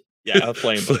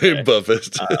flame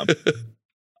buffet.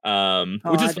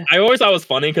 Which is I always thought was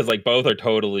funny because both are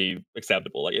totally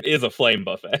acceptable. It is a flame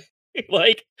buffet.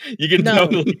 You can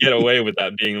totally get away with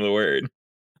that being the word.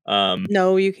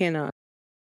 No, you cannot.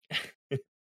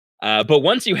 But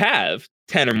once you have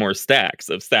 10 or more stacks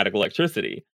of static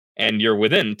electricity and you're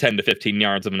within 10 to 15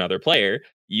 yards of another player,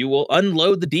 you will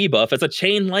unload the debuff as a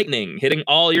chain lightning, hitting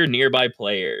all your nearby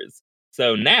players.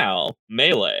 So now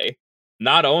Melee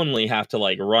not only have to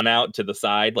run out to the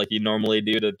side like you normally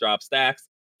do to drop stacks.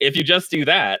 If you just do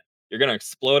that, you're gonna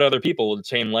explode other people with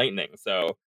chain lightning.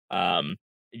 So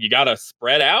you gotta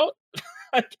spread out,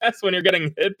 I guess, when you're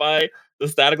getting hit by the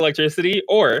static electricity,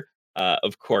 or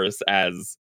of course,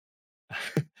 as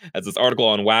this article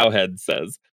on Wowhead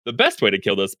says, the best way to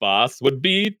kill this boss would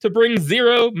be to bring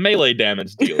 0 melee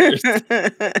damage dealers.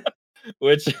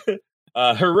 Which,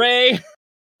 hooray!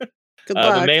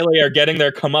 The melee are getting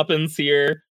their comeuppance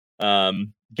here.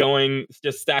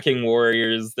 Just stacking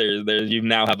warriors. There, you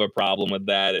now have a problem with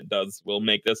that. Will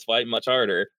make this fight much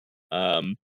harder.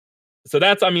 So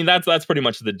that's pretty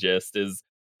much the gist. Is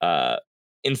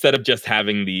instead of just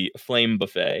having the flame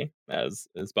buffet, as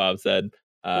Bob said,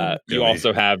 You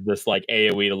also have this like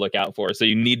AoE to look out for, so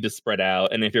you need to spread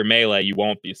out. And if you're melee, you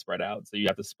won't be spread out, so you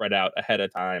have to spread out ahead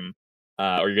of time,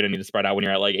 or you're gonna need to spread out when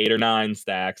you're at like 8 or 9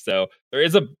 stacks. So there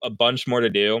is a bunch more to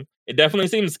do. It definitely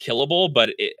seems killable,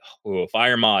 but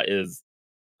Fire Maw is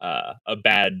a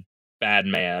bad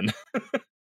man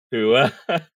who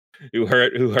who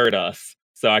hurt us.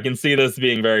 So I can see this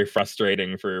being very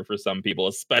frustrating for some people,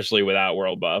 especially without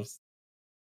world buffs.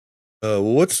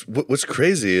 What's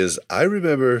crazy is I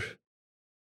remember,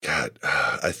 God,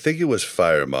 I think it was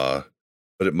Fire Maw,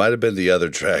 but it might have been the other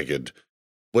dragon.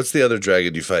 What's the other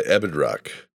dragon you fight? Ebon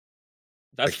Rock.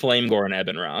 That's Flamegore and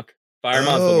Ebon Rock. Fire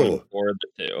Maw's the one before the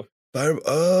two.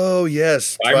 Oh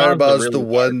yes, Fire Maw's the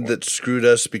one that screwed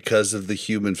us because of the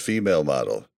human female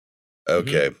model.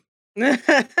 Okay. Well,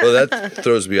 that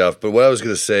throws me off. But what I was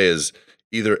going to say is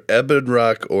either Ebon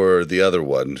Rock or the other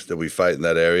one that we fight in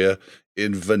that area.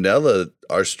 In vanilla,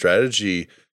 our strategy,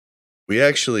 we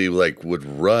actually like would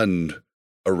run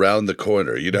around the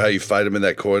corner. You know how you fight them in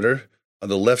that corner? On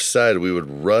the left side, we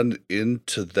would run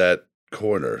into that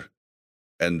corner.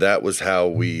 And that was how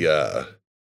we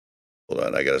hold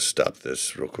on, I gotta stop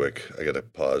this real quick. I gotta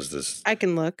pause this. I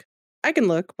can look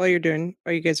while you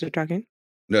guys are talking.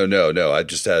 No. I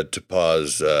just had to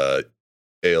pause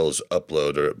Ayle's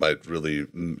upload, or it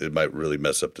might really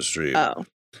mess up the stream. Oh.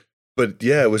 But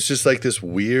yeah, it was just like this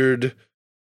weird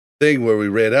thing where we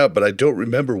ran out, but I don't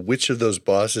remember which of those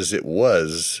bosses it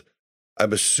was.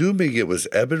 I'm assuming it was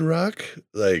Ebon Rock.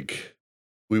 Like,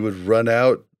 we would run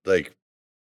out, like,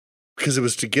 because it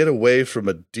was to get away from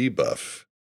a debuff.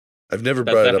 I've never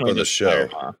brought it up on the show.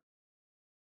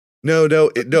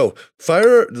 No.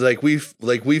 Fire, like we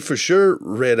for sure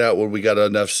ran out when we got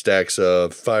enough stacks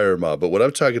of Fire Maw. But what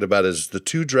I'm talking about is the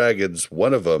two dragons.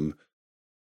 One of them,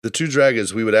 the two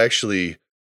dragons, we would actually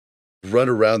run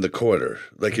around the corner.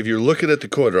 Like if you're looking at the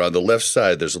corner on the left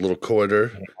side, there's a little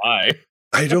corner. Why?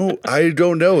 I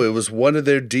don't know. It was one of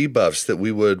their debuffs that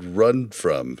we would run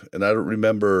from, and I don't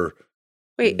remember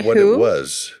what it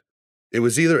was. It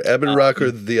was either Ebon Rock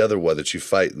or the other one that you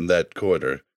fight in that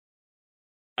corner.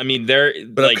 I mean,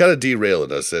 but I'm kind of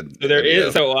derailing us. And so there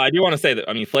is. So I do want to say that.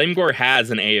 I mean, Flamegore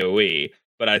has an AOE,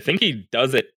 but I think he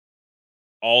does it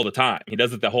all the time. He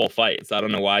does it the whole fight. So I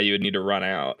don't know why you would need to run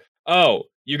out. Oh,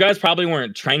 you guys probably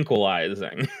weren't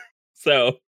tranquilizing.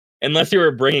 So unless you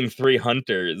were bringing 3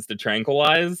 hunters to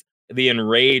tranquilize, the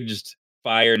enraged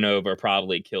Fire Nova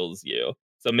probably kills you.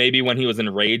 So maybe when he was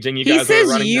enraging, you guys were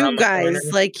running you guys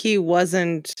like he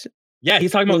wasn't. Yeah,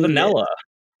 he's talking about vanilla.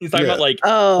 He's talking about like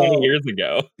 20 years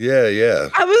ago. Yeah.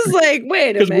 I was like,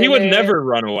 wait a minute. Because we would never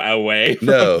run away from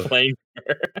Flamegore.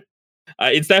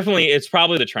 It's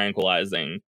probably the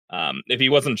tranquilizing. If he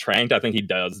wasn't tranked, I think he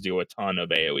does do a ton of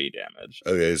AoE damage.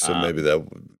 Okay, so maybe that.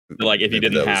 Like if you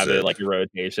didn't have it, like your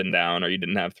rotation down, or you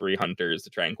didn't have 3 hunters to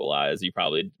tranquilize, you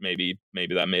probably maybe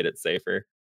that made it safer.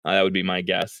 That would be my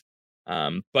guess.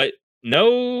 But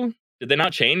no, did they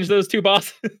not change those 2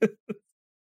 bosses?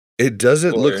 It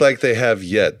doesn't look like they have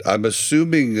yet. I'm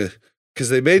assuming because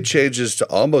they made changes to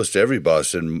almost every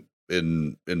boss in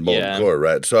Molten Core,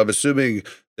 right? So I'm assuming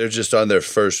they're just on their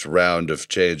first round of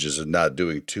changes and not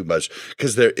doing too much,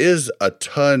 because there is a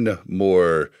ton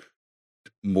more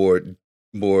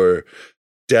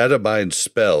data mine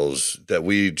spells that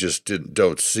we just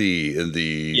don't see in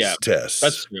these tests.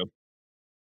 That's true.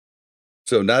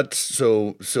 So not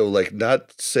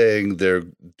saying they're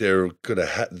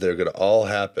gonna all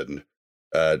happen.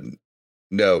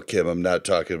 No, Kim, I'm not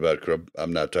talking about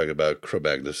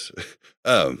Cro-Magnus.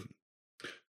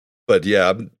 But yeah,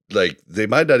 I'm like, they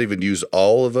might not even use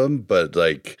all of them, but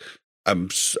like I'm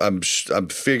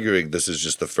figuring this is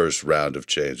just the first round of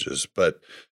changes. But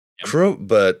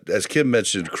but as Kim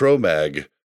mentioned, Cro-Mag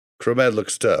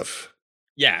looks tough.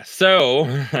 Yeah, so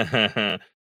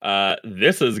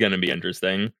this is going to be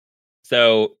interesting.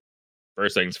 So,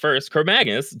 first things first,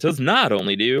 Cro-Magnus does not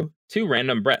only do 2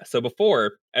 random breaths. So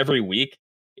before, every week,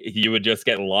 you would just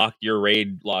get locked. Your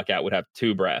raid lockout would have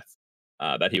 2 breaths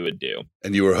that he would do.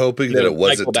 And you were hoping that it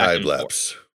wasn't time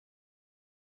lapse.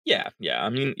 Yeah. I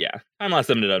mean, time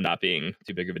lapse ended up not being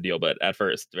too big of a deal, but at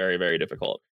first, very, very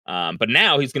difficult. But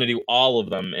now he's going to do all of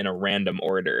them in a random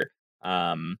order.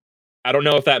 I don't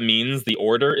know if that means the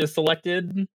order is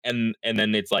selected and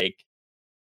then it's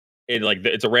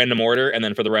it's a random order, and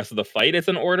then for the rest of the fight it's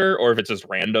an order, or if it's just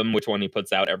random which one he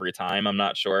puts out every time. I'm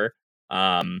not sure.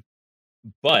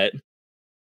 But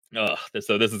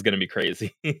so this is going to be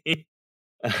crazy.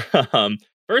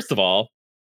 First of all,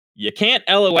 you can't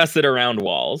LOS it around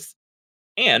walls,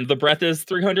 and the breath is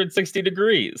 360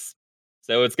 degrees,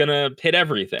 so it's going to hit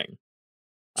everything.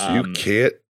 So you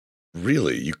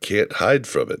can't hide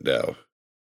from it now.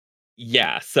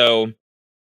 Yeah, so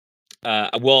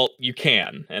well, you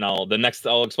can, and I'll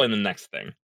explain the next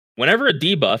thing. Whenever a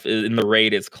debuff in the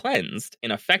raid is cleansed,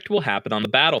 an effect will happen on the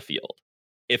battlefield.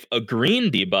 If a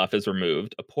green debuff is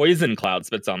removed, a poison cloud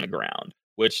spits on the ground,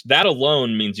 which that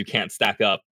alone means you can't stack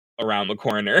up around the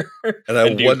corner And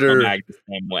I do wonder, mag the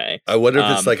same way. if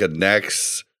it's like a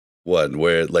next one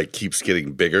where it like keeps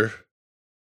getting bigger,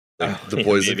 like the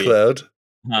poison maybe. cloud.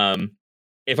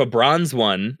 If a bronze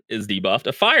one is debuffed,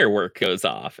 a firework goes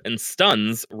off and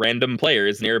stuns random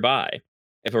players nearby.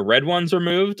 If a red one's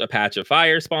removed, a patch of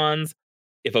fire spawns.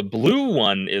 If a blue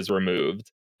one is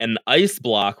removed, an ice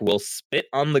block will spit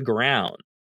on the ground.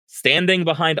 Standing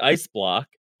behind ice block,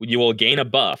 you will gain a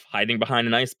buff hiding behind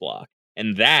an ice block.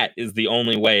 And that is the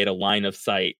only way to line of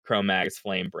sight Cro-Mag's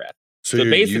Flame Breath. So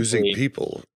you're using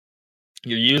people.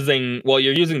 You're using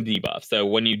debuff. So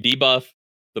when you debuff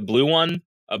the blue one,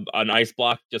 an ice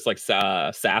block, just like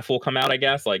Saf will come out, I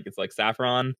guess. Like it's like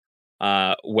Saffron,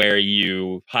 where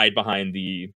you hide behind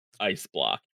the ice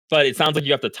block. But it sounds like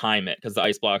you have to time it because the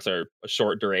ice blocks are a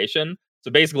short duration.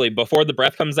 So basically, before the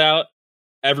breath comes out,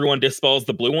 everyone dispels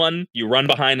the blue one. You run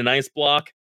behind an ice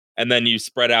block, and then you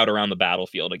spread out around the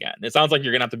battlefield again. It sounds like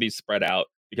you're gonna have to be spread out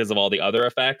because of all the other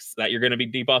effects that you're gonna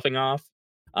be debuffing off.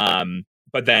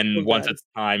 But then once it's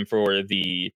time for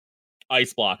the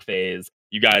ice block phase,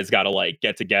 you guys got to like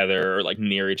get together or like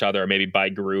near each other, or maybe by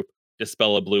group,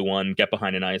 dispel a blue one, get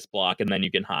behind an ice block, and then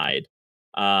you can hide.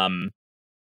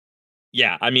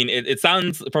 Yeah, I mean, it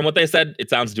sounds, from what they said, it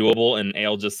sounds doable, and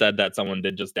Ayle just said that someone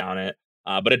did just down it.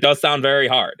 But it does sound very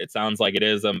hard. It sounds like it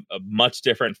is a much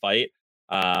different fight.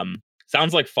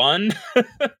 Sounds like fun.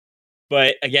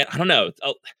 But again, I don't know.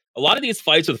 A lot of these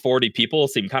fights with 40 people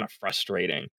seem kind of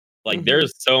frustrating. Like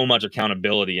there's so much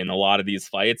accountability in a lot of these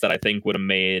fights that I think would have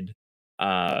made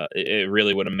it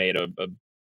really would have made a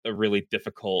really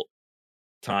difficult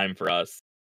time for us.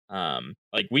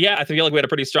 Like I feel like we had a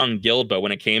pretty strong guild, but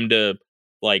when it came to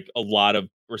like a lot of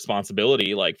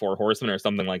responsibility, like 4 horsemen or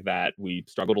something like that, we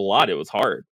struggled a lot. It was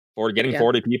hard. For getting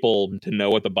 40 people to know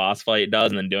what the boss fight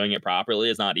does and then doing it properly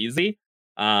is not easy.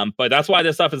 But that's why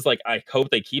this stuff is like, I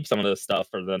hope they keep some of this stuff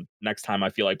for the next time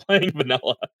I feel like playing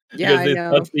vanilla. Yeah, because it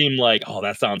does seem like, oh,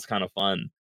 that sounds kind of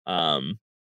fun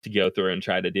to go through and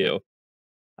try to do.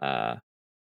 But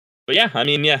yeah, I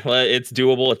mean, yeah, it's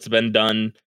doable. It's been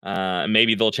done.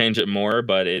 Maybe they'll change it more,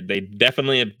 but they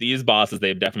definitely, these bosses,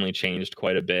 they've definitely changed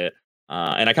quite a bit.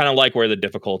 And I kind of like where the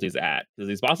difficulty's at, because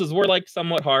these bosses were like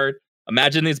somewhat hard.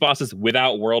 Imagine these bosses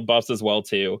without world buffs as well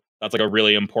too. That's like a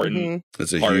really important.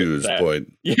 That's a huge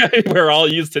point. Yeah, we're all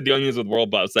used to doing these with world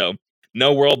buffs, so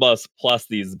no world buffs plus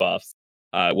these buffs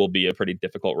will be a pretty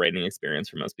difficult raiding experience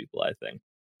for most people, I think.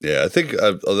 Yeah, I think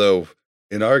although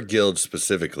in our guild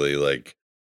specifically, like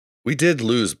we did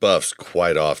lose buffs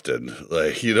quite often.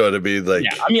 Like, you know what I mean? Like,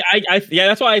 yeah, I mean, yeah,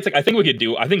 that's why it's like, I think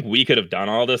we could have done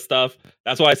all this stuff.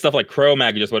 That's why stuff like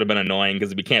Cro-Mag just would have been annoying,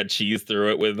 because we can't cheese through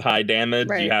it with high damage.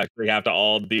 Right. You have to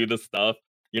all do the stuff.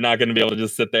 You're not going to be able to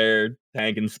just sit there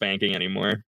tanking spanking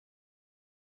anymore.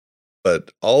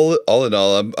 But all in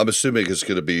all, I'm assuming it's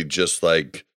going to be just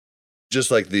like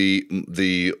the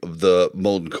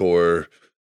Molten Core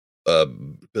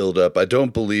build up. I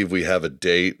don't believe we have a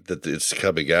date that it's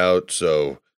coming out,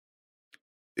 so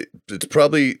it's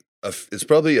probably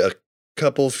a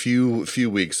couple few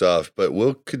weeks off. But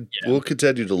we'll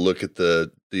continue to look at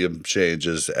the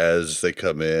changes as they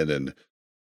come in, and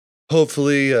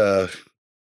hopefully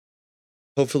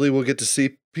we'll get to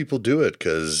see people do it,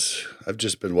 because I've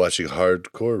just been watching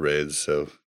hardcore raids, so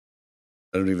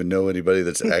I don't even know anybody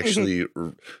that's actually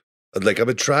like, I've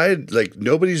been trying, like,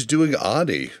 nobody's doing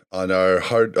Ani on our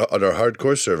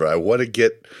hardcore server. I want to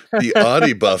get the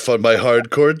Ani buff on my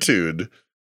hardcore tune,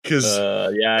 because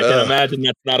yeah, I can imagine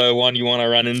that's not a one you want to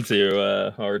run into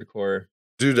hardcore.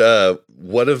 Dude,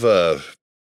 one of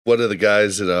the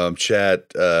guys in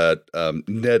chat,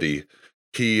 Nettie,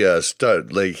 he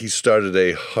started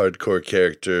a hardcore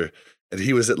character, and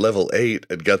he was at level 8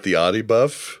 and got the Ani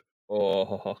buff.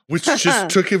 Oh. Which just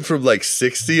took him from like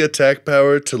 60 attack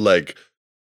power to like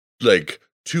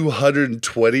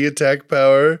 220 attack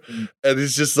power, and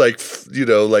he's just like,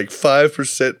 like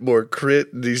 5% more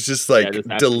crit, and he's just like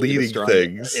deleting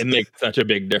things. It makes such a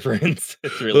big difference.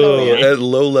 It's really at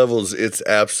low levels, it's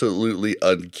absolutely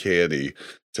uncanny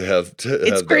to have.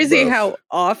 It's crazy how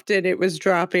often it was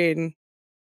dropping,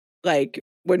 like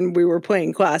when we were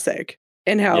playing Classic.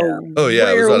 And how it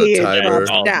was on a timer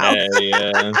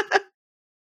now.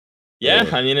 Yeah,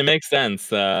 I mean, it makes sense,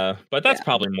 but that's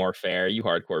probably more fair. You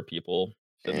hardcore people,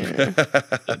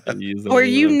 or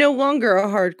you no longer a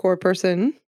hardcore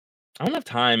person. I don't have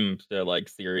time to like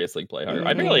seriously play hard.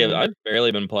 I've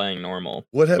barely been playing normal.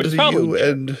 What Which happened is to probably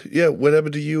you good. what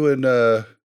happened to you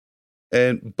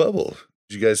and Bubble?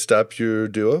 Did you guys stop your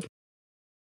duo?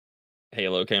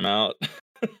 Halo came out,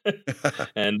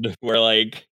 and we're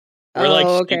like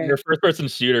Oh, okay. we're first person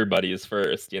shooter buddies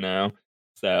first, you know.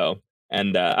 So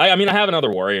and I mean I have another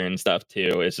warrior and stuff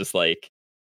too. It's just like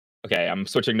okay, I'm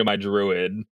switching to my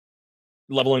druid.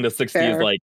 Leveling to 60 is Fair.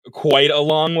 like quite a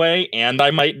long way, and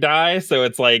I might die. So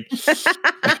it's like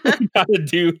I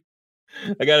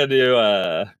gotta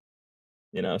do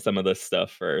you know, some of this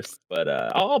stuff first. But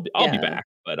I'll be Yeah. back.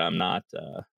 But I'm not.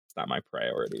 It's not my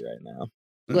priority right now.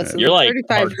 Listen, You're the like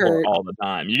 35 hardcore hurt. all the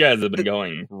time. You guys have been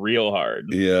going real hard.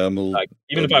 Yeah, Like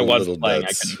even if I'm I a was little playing,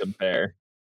 nuts. I couldn't compare.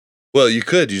 Well, you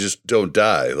could. You just don't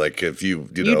die. Like if you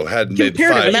know hadn't made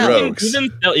compared to 5 Mel. rogues.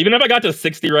 Even if I got to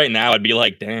 60 right now, I'd be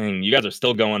like, dang, you guys are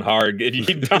still going hard. If you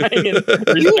keep dying and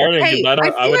restarting, Hey, I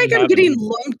I feel like I'm have getting any-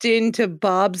 lumped into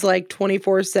Bob's like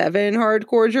 24/7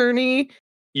 hardcore journey.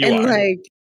 You and are. like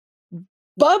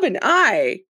Bob and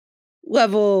I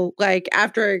level like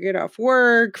after I get off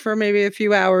work for maybe a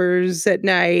few hours at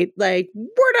night. Like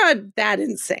we're not that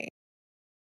insane.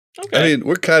 Okay. I mean,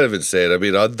 we're kind of insane. I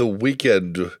mean, on the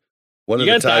weekend, one You of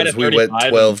the guys died times at we went 35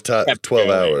 12 and kept 12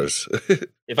 going. hours.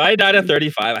 If I died at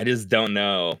 35, I just don't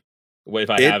know if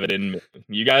I have it in me.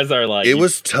 You guys are like It you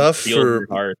was tough feel for your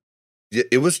heart.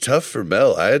 it was tough for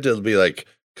Mel. I had to be like,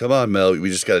 "Come on, Mel, we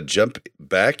just got to jump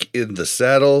back in the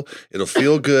saddle. It'll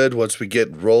feel good once we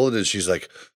get rolling." And she's like,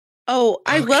 Oh,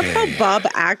 I love how Okay. Bob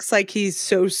acts like he's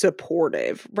so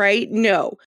supportive, right?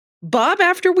 No. Bob,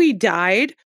 after we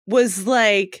died, was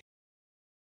like,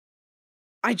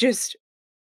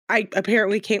 I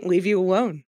apparently can't leave you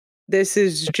alone. This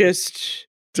is just,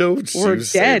 "Don't we're you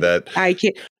say dead. that." I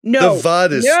can't. No. The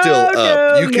VOD is No, still up.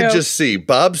 no, You can no. just see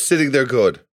Bob sitting there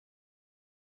going,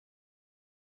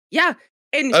 Yeah.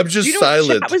 And I'm just do you know what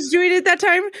silent. Chat was doing at that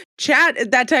time? Chat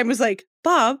at that time was like,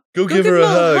 Bob, Go give her a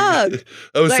Mel hug.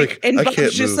 I was like, and I Bob's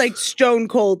can't just move. like stone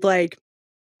cold, like,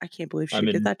 I can't believe she I'm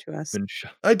did in- that to us.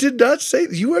 I did not say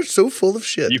you are so full of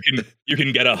shit. You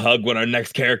can get a hug when our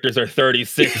next characters are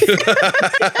 36.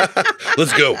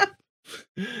 Let's go.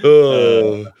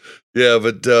 Oh, yeah,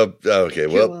 but okay.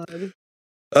 Well,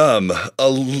 God. a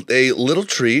little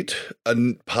treat, a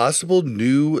possible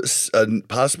new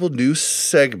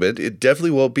segment. It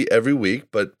definitely won't be every week,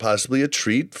 but possibly a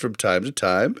treat from time to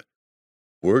time.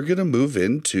 We're gonna move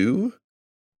into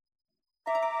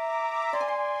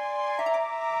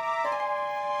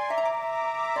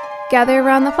Gather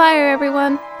around the fire,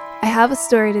 everyone. I have a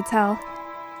story to tell.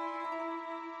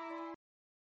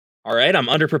 All right, I'm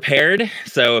underprepared,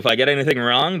 so if I get anything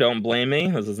wrong, don't blame me.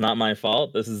 This is not my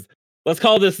fault. Let's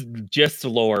call this Gist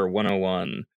Lore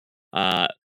 101.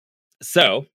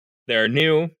 So there are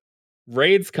new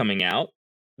raids coming out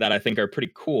that I think are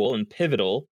pretty cool and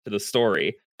pivotal to the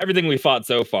story. Everything we fought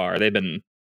so far, they've been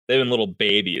little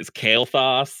babies.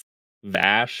 Kael'thas,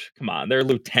 Vash, come on, they're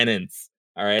lieutenants.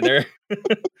 All right,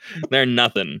 they're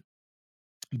nothing.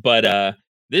 But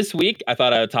this week, I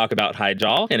thought I would talk about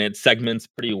Hyjal, and it segments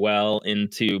pretty well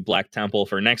into Black Temple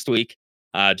for next week,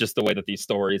 just the way that these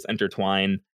stories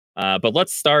intertwine. But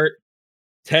let's start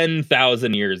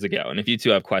 10,000 years ago. And if you two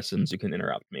have questions, you can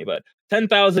interrupt me. But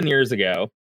 10,000 years ago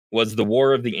was the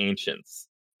War of the Ancients.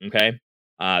 Okay?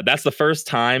 That's the first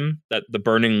time that the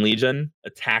Burning Legion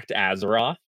attacked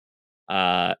Azeroth.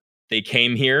 They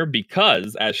came here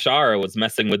because Azshara was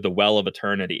messing with the Well of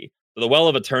Eternity. So the Well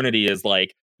of Eternity is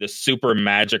like this super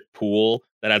magic pool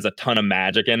that has a ton of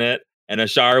magic in it. And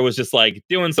Azshara was just like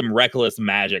doing some reckless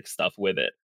magic stuff with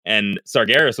it. And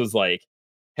Sargeras was like,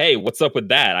 hey, what's up with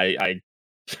that?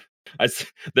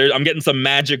 I'm getting some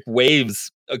magic waves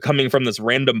coming from this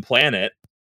random planet.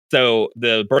 So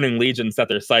the Burning Legion set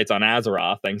their sights on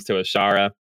Azeroth thanks to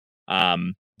Azshara.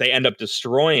 They end up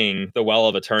destroying the Well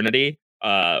of Eternity.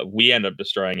 We end up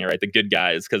destroying it, right? The good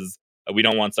guys, because we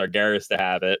don't want Sargeras to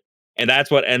have it. And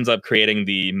that's what ends up creating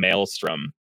the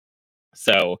Maelstrom.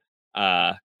 So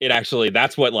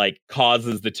that's what like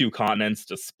causes the two continents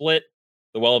to split.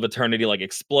 The Well of Eternity like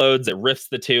explodes, it rifts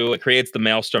the two, it creates the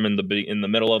Maelstrom in the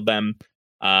middle of them.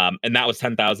 And that was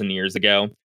 10,000 years ago.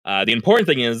 The important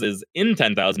thing is in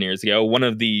 10,000 years ago, one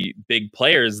of the big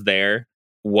players there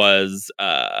was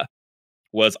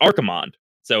Archimonde.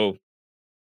 So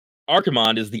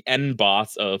Archimonde is the end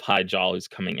boss of Hyjal who's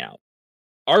coming out.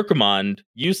 Archimonde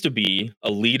used to be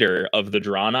a leader of the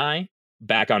Draenei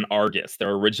back on Argus,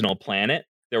 their original planet.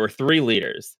 There were 3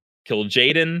 leaders: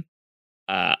 Kil'jaeden,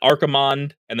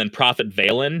 Archimonde, and then Prophet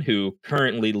Valen, who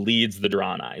currently leads the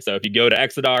Draenei. So if you go to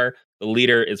Exodar, the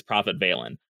leader is Prophet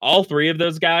Valen. all three of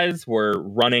those guys were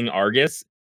running Argus,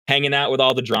 hanging out with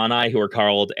all the Draenei who were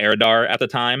called Eridar at the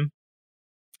time.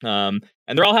 And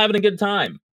they're all having a good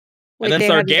time. Wait, and then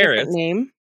they had a different Sargeras,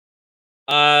 name?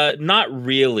 not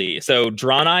really. So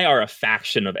Draenei are a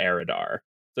faction of Eridar.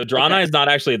 So Draenei is not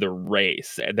actually the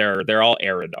race. They're all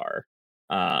Eridar.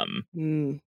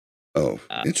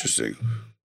 Interesting.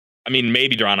 I mean,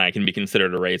 maybe Draenei can be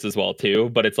considered a race as well too,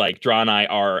 but it's like Draenei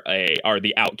are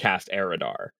the outcast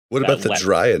Eridar. What about the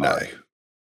Draenei?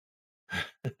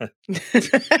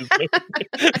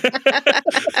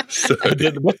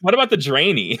 What about the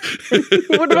Draenei?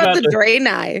 What about the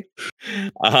Draenei?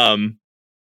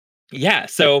 Yeah,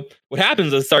 so what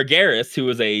happens is Sargeras, who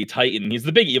is a Titan, he's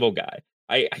the big evil guy.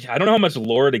 I don't know how much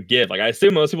lore to give. Like, I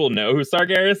assume most people know who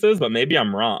Sargeras is, but maybe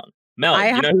I'm wrong. Mel,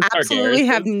 you know who absolutely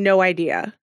have no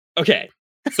idea. Okay,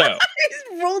 so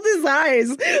he rolled his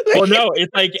eyes. Well, no,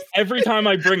 it's like every time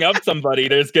I bring up somebody,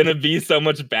 there's gonna be so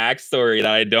much backstory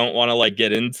that I don't want to like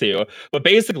get into. But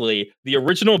basically, the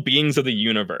original beings of the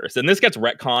universe, and this gets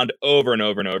retconned over and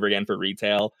over and over again for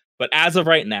retail. But as of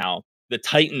right now, the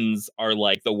Titans are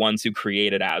like the ones who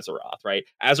created Azeroth, right?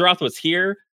 Azeroth was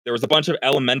here. There was a bunch of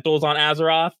elementals on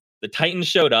Azeroth. The Titans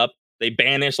showed up. They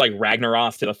banished like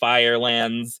Ragnaros to the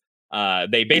Firelands.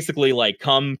 They basically like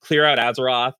come clear out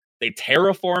Azeroth. They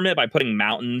terraform it by putting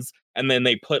mountains, and then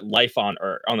they put life on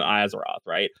Earth, on the Azeroth,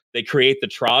 right? They create the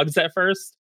Trogs at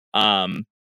first, and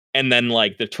then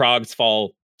like the Trogs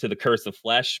fall to the curse of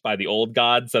flesh by the old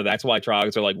gods, so that's why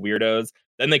Trogs are like weirdos.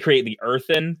 Then they create the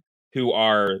Earthen, who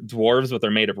are dwarves, but they're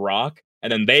made of rock,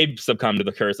 and then they succumb to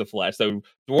the curse of flesh. So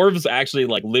dwarves actually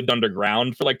like lived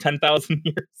underground for like 10,000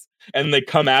 years, and they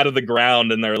come out of the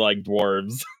ground and they're like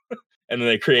dwarves. And then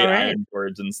they create iron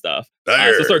swords and stuff. So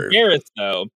Sargeras,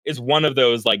 though, is one of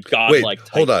those like godlike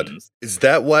Titans. Hold on. Is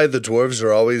that why the dwarves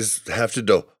are always have to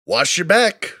go wash your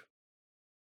back?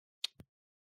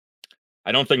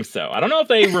 I don't think so. I don't know if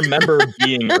they remember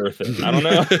being earthen. I don't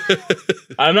know.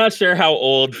 I'm not sure how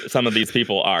old some of these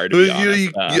people are, to be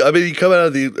honest. I mean, you come out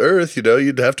of the earth, you know,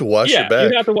 you'd have to wash your back. Yeah,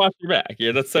 you'd have to wash your back.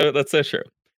 Yeah, that's so true.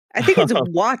 I think it's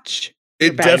watch.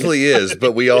 It definitely is,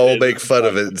 but we all make fun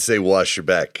of it and say wash your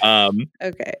back.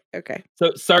 Okay.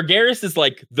 So Sargeras is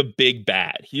like the big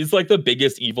bad. He's like the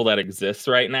biggest evil that exists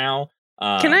right now.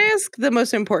 Can I ask the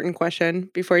most important question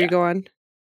before you go on?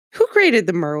 Who created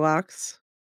the Murlocs?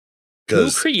 Who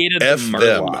created the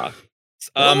Murlocs?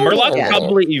 Murlocs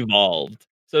probably evolved.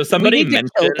 So somebody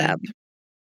mentioned them.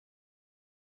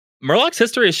 Murloc's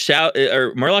history is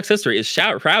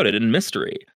shrouded in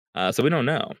mystery. So we don't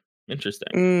know.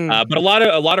 Interesting. But a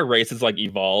lot of races like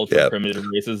evolved from primitive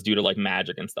races due to like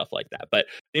magic and stuff like that. But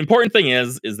the important thing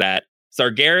is that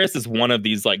Sargeras is one of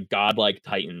these like godlike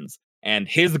Titans, and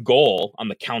his goal on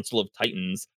the Council of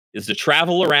Titans is to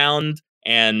travel around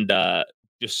and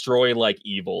destroy like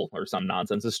evil or some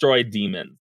nonsense, destroy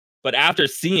demons. But after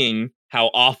seeing how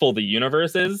awful the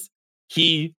universe is,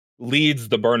 he leads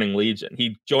the Burning Legion.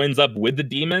 He joins up with the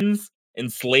demons,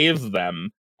 enslaves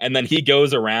them, and then he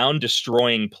goes around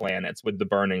destroying planets with the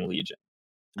Burning Legion.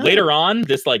 Later on,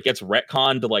 this like gets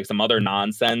retconned to like some other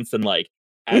nonsense, and like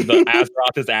as the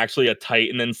Azeroth is actually a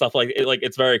Titan and stuff like it. Like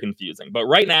it's very confusing. But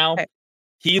right now,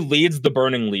 he leads the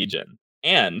Burning Legion,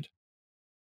 and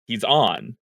he's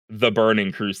on the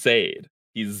Burning Crusade.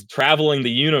 He's traveling the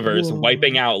universe,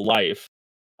 wiping out life,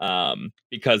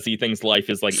 because he thinks life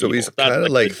is like. So evil. he's kind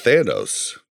of like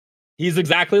Thanos. He's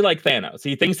exactly like Thanos.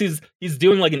 He thinks he's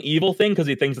doing like an evil thing because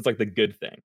he thinks it's like the good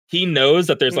thing. He knows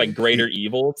that there's like greater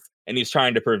evils, and he's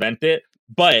trying to prevent it.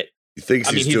 But he thinks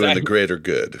he's doing the greater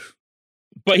good.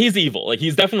 But he's evil. Like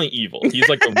he's definitely evil. He's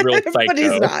like a real psycho. But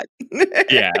he's not.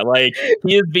 Yeah, like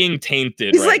he is being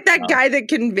tainted. He's like that guy that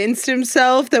convinced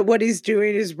himself that what he's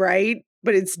doing is right,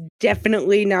 but it's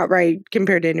definitely not right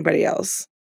compared to anybody else.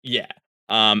 Yeah.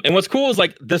 And what's cool is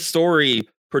like this story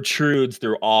protrudes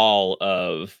through all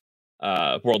of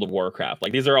World of Warcraft.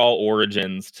 Like these are all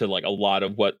origins to like a lot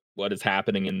of what is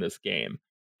happening in this game.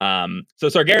 So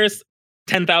Sargeras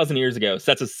 10,000 years ago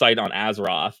sets his sight on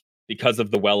Azeroth because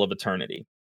of the Well of Eternity.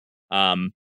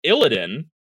 Illidan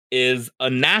is a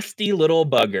nasty little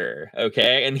bugger,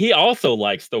 okay? And he also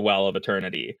likes the Well of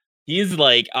Eternity. He's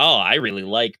like, oh, I really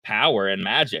like power and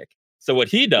magic. So what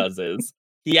he does is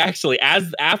he actually,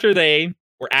 as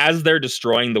they're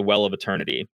destroying the Well of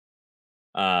Eternity,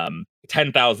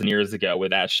 10,000 years ago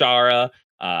with Ashara,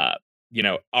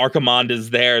 Archimonde is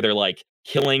there. They're like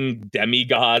killing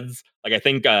demigods. Like I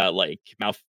think not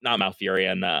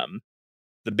Malfurion,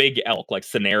 the big elk, like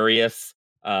Cenarius,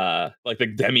 like the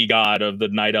demigod of the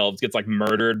Night Elves gets like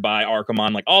murdered by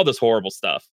Archimonde, like all this horrible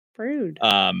stuff. Rude.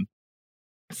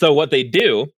 So what they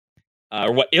do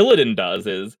or what Illidan does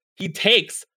is he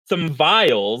takes some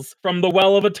vials from the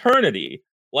Well of Eternity,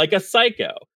 like a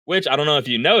psycho, which I don't know if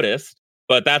you noticed,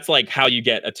 but that's like how you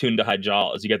get attuned to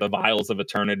Hyjal, is you get the vials of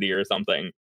eternity or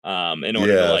something, in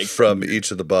order to like from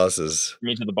each of the bosses. from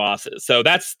each of the bosses. So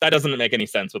that doesn't make any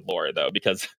sense with lore though,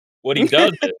 because what he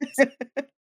does is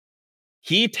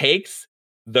he takes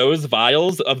those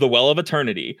vials of the Well of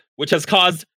Eternity, which has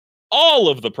caused all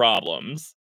of the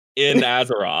problems in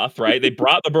Azeroth, right? They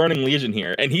brought the Burning Legion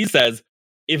here, and he says,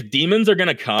 if demons are going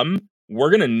to come, we're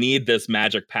going to need this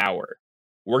magic power.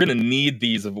 We're going to need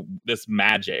this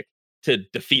magic to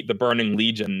defeat the Burning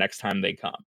Legion next time they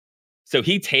come. So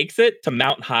he takes it to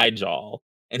Mount Hyjal,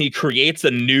 and he creates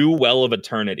a new Well of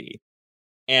Eternity.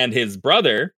 And his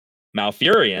brother,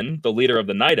 Malfurion, the leader of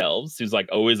the Night Elves, who's like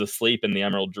always asleep in the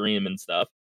Emerald Dream and stuff,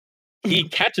 he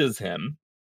catches him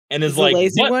and is like, the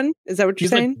lazy what? one? Is that what you're He's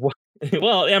saying? like,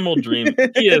 well, Emerald Dream,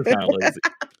 he is kind of lazy.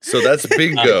 So that's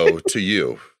bingo to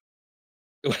you.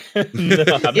 No,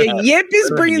 Yip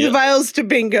is bringing the vials to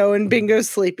Bingo, and Bingo's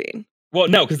sleeping. Well,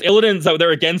 no, because Illidan, so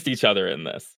they're against each other in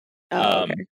this.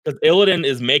 Okay. Because Illidan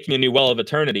is making a new Well of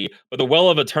Eternity, but the Well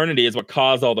of Eternity is what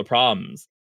caused all the problems.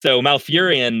 So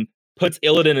Malfurion puts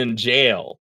Illidan in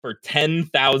jail for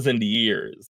 10,000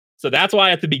 years. So that's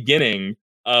why at the beginning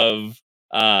of,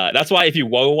 that's why if you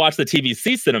watch the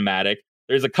TVC cinematic,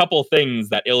 there's a couple things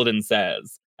that Illidan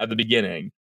says at the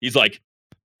beginning. He's like,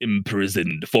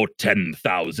 imprisoned for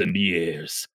 10,000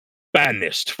 years,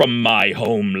 banished from my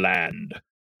homeland.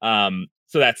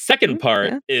 So that second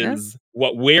part is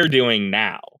what we're doing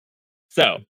now.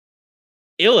 So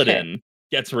Illidan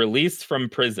gets released from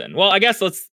prison. Well, I guess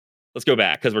let's go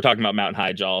back because we're talking about Mount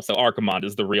Hyjal. So Archimonde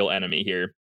is the real enemy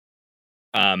here.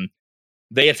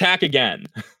 They attack again,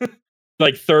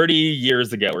 like 30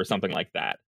 years ago or something like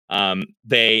that.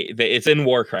 It's in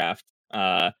Warcraft.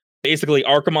 Basically,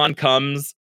 Archimonde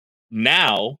comes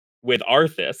now with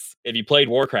Arthas. If you played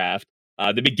Warcraft,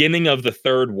 the beginning of the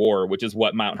Third War, which is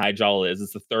what Mount Hyjal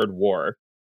is the Third War.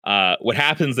 What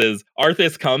happens is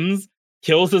Arthas comes,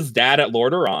 kills his dad at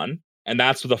Lordaeron, and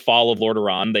that's the fall of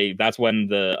Lordaeron. That's when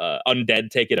the undead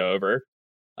take it over.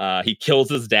 He kills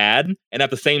his dad, and at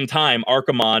the same time,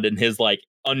 Archimonde and his like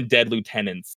undead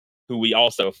lieutenants, who we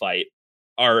also fight,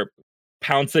 are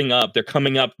pouncing up. They're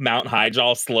coming up Mount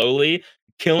Hyjal slowly,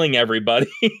 killing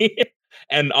everybody,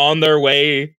 and on their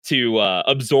way to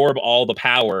absorb all the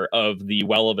power of the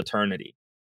Well of Eternity.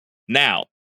 Now,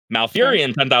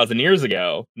 Malfurion 10,000 years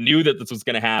ago knew that this was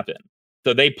going to happen.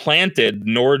 So they planted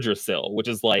Nordrassil, which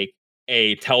is like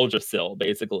a Teldrassil,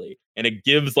 basically. And it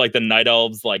gives like the Night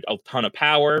Elves like a ton of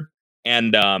power.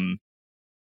 And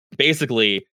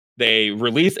basically, they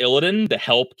release Illidan to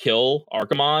help kill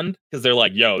Archimonde because they're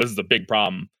like, yo, this is a big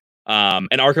problem. And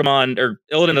Archimonde, or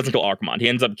Illidan doesn't kill Archimonde. He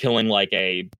ends up killing like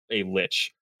a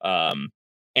lich. And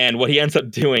what he ends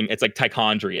up doing, it's like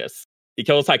Tichondrius. He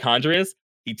kills Tichondrius.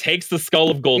 He takes the skull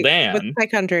of Gul'dan.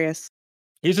 What's Tichondrius?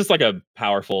 He's just like a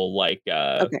powerful like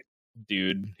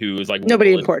dude who is like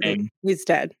nobody important. He's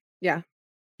dead. Yeah.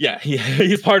 Yeah,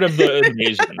 he's part of the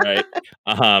invasion, right?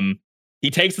 He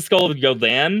takes the skull of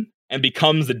Gul'dan and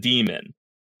becomes a demon.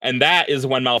 And that is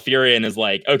when Malfurion is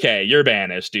like, okay, you're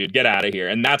banished, dude. Get out of here.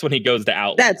 And that's when he goes to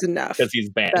Outland. That's enough. Because he's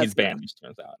banished,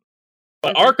 turns out.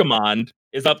 But Archimonde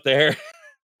is up there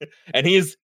and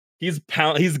he's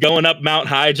going up Mount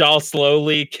Hyjal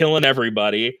slowly, killing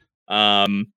everybody.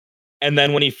 And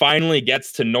then when he finally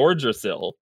gets to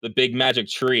Nordrassil, the big magic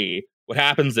tree, what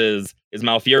happens is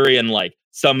Malfurion like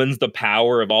summons the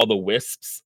power of all the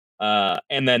wisps.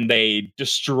 And then they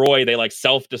like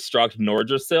self-destruct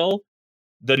Nordrassil.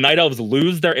 The Night Elves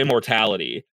lose their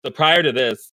immortality. So prior to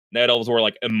this, Night Elves were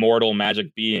like immortal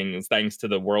magic beings thanks to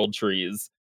the world trees.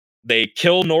 They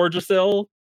kill Nordrassil.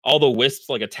 All the wisps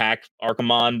like attack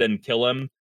Archimonde and kill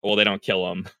him. Well, they don't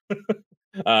kill him,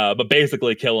 but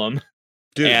basically kill him.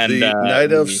 Dude, and, the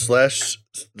Night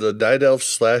Elf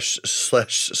slash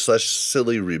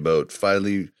silly remote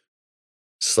finally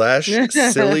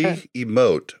silly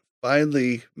emote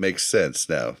finally makes sense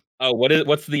now. Oh,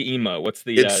 what's the emo? What's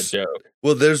the joke?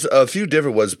 Well, there's a few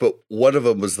different ones, but one of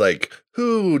them was like,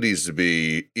 who needs to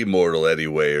be immortal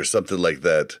anyway, or something like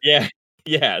that. Yeah.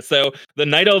 Yeah. So the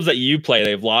Night Elves that you play,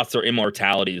 they've lost their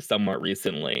immortality somewhat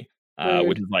recently,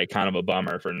 which is like kind of a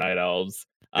bummer for Night Elves.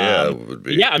 Yeah, it would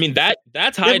be. Yeah, I mean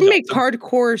that's high. It would make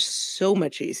hardcore so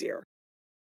much easier.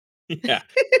 Yeah.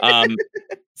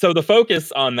 So the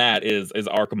focus on that is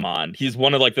Archimonde. He's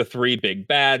one of like the three big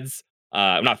bads.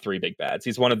 Not three big bads.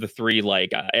 He's one of the three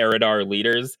like Eridar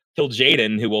leaders.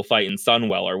 Kil'jaeden, who will fight in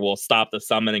Sunwell, or will stop the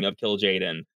summoning of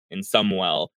Kil'jaeden in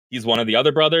Sunwell. He's one of the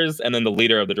other brothers, and then the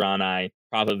leader of the Draenei,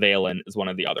 Prophet Valen, is one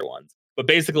of the other ones. But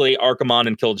basically, Archimonde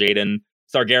and Kil'jaeden,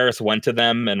 Sargeras went to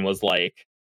them and was like,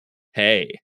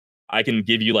 hey, I can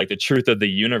give you like the truth of the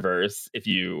universe if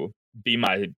you be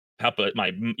my puppet,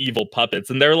 my evil puppets.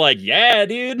 And they're like, yeah,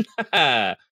 dude.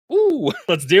 Woo,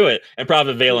 let's do it. And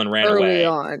Prophet Valen ran Early away.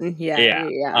 on.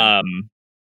 Yeah.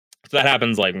 So that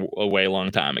happens like a way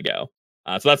long time ago.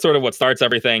 So that's sort of what starts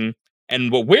everything.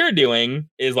 And what we're doing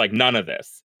is like none of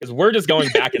this, because we're just going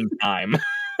back in time.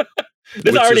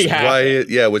 This already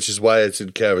happened. Which is why it's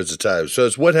in Caverns of Time. So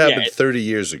it's what happened 30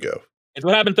 years ago. It's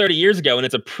what happened 30 years ago, and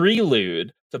it's a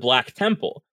prelude to Black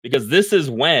Temple, because this is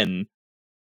when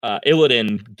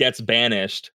Illidan gets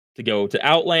banished to go to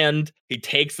Outland. He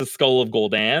takes the Skull of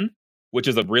Gul'dan, which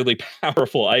is a really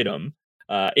powerful item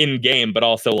in game, but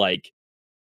also like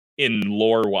in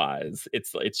lore wise,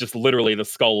 it's just literally the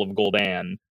Skull of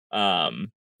Gul'dan.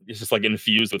 It's just like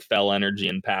infused with fell energy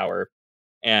and power.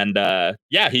 And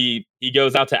he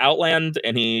goes out to Outland,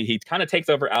 and he kind of takes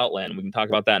over Outland. We can talk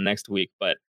about that next week,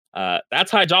 but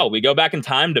that's Hyjal. We go back in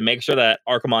time to make sure that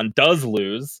Archimonde does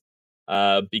lose,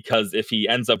 because if he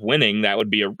ends up winning, that would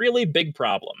be a really big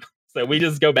problem. So we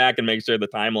just go back and make sure the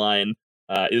timeline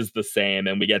is the same,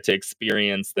 and we get to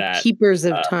experience that Keepers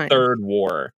of Time third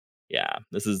war. Yeah,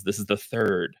 this is the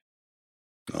third.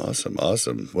 Awesome.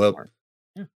 Well,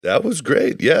 that was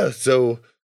great. Yeah, so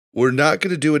we're not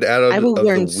going to do an add-on I will of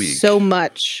learn the week. so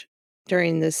much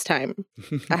during this time.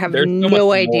 I have There's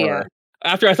no idea. More.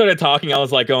 After I started talking, I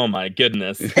was like, oh my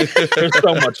goodness, there's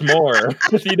so much more.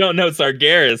 If you don't know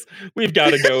Sargeras, we've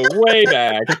got to go way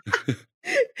back.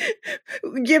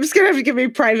 Gib's going to have to give me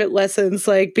private lessons,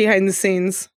 like behind the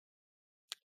scenes.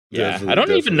 Yeah, I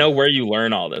don't even know where you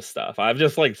learn all this stuff. I've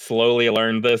just like slowly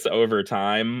learned this over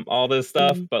time, all this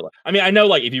stuff. But I mean, I know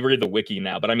like if you read the wiki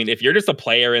now, but I mean, if you're just a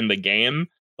player in the game,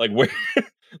 like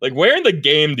where in the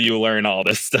game do you learn all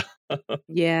this stuff?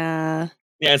 Yeah.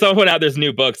 Yeah, and someone put out there's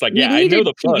new books. Like, I know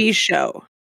the TV books. show.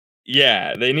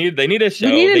 Yeah, they need a show.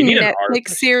 They need an Netflix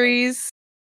series.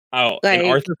 Oh, an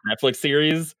Arthur Netflix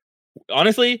series.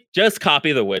 Honestly, just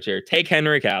copy The Witcher. Take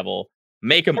Henry Cavill,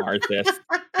 make him Arthas.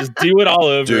 Just do it all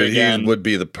over again. He would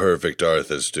be the perfect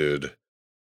Arthas, dude.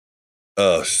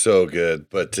 Oh, so good.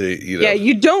 But yeah,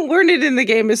 you don't learn it in the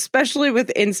game, especially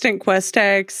with instant quest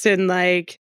text and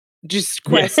like just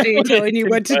questing telling you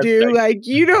what to do. Like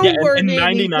you don't learn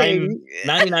anything.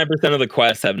 99% of the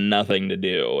quests have nothing to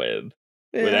do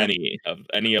with any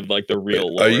of like the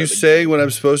real lore. Are you saying when I'm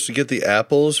supposed to get the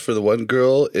apples for the one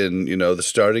girl in the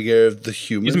starting area of the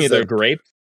humans? Excuse me, they're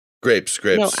grapes? Grapes.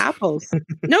 No, apples.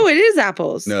 No, it is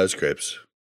apples. No, it's grapes.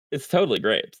 It's totally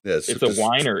grapes. Yeah, it's a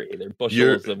winery. They're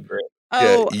bushels of grapes.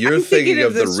 Oh, yeah, you're thinking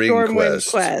of the ring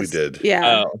quest we did.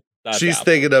 Yeah. Oh, she's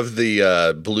thinking of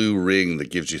the blue ring that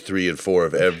gives you 3 and 4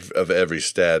 of every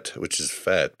stat, which is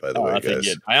fat, by the way,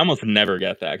 guys. I almost never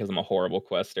get that because I'm a horrible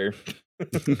quester.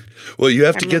 Well, you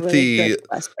have to get the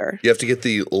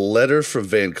letter from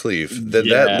Van Cleef. Then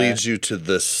that leads you to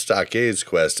the Stockades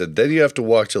quest, and then you have to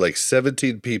walk to like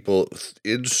 17 people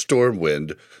in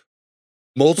Stormwind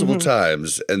multiple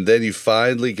times, and then you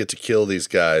finally get to kill these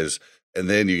guys. And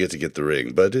then you get to get the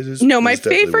ring, but it is my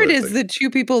favorite is the 2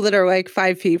 people that are like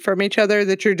 5 feet from each other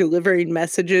that you're delivering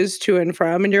messages to and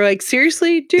from, and you're like,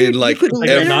 seriously, dude, in like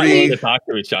they're not able to talk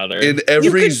to each other in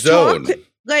every zone,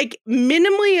 like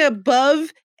minimally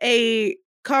above a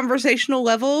conversational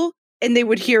level, and they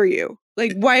would hear you.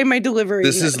 Like, why am I delivering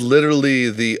this? Is literally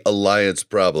the Alliance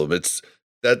problem.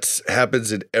 That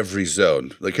happens in every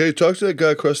zone. Like, hey, talk to that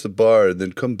guy across the bar, and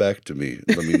then come back to me.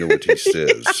 And let me know what he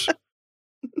says.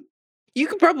 You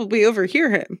could probably overhear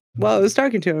him while I was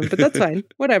talking to him, but that's fine.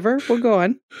 Whatever, we'll go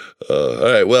on. All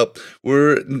right. Well,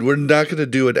 we're not going to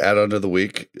do an add-on of the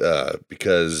week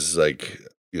because,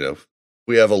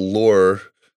 we have a lore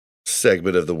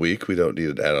segment of the week. We don't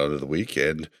need an add-on of the week,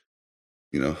 and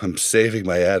I'm saving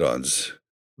my add-ons.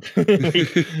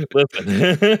 Listen,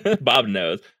 Bob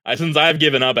knows. Since I've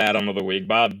given up add-on of the week,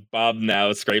 Bob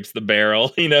now scrapes the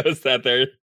barrel. He knows that there's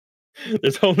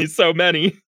only so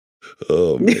many.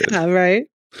 Oh man! Yeah, right.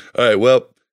 All right, well,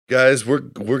 guys, we're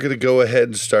gonna go ahead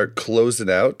and start closing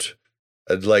out.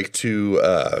 I'd like to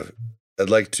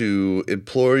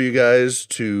implore you guys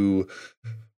to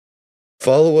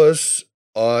follow us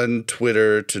on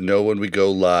Twitter to know when we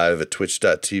go live at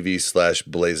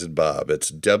twitch.tv/BlazinBob.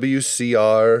 It's WC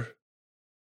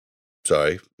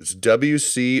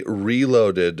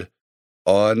Reloaded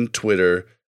on Twitter.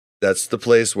 That's the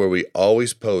place where we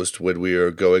always post when we are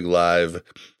going live.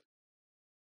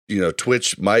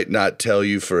 Twitch might not tell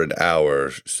you for an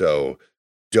hour, so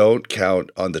don't count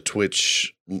on the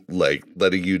Twitch,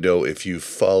 letting you know if you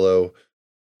follow.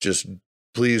 Just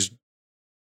please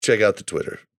check out the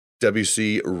Twitter.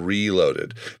 WC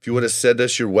Reloaded. If you want to send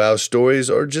us your WoW stories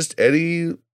or just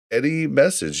any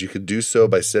message, you can do so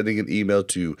by sending an email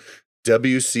to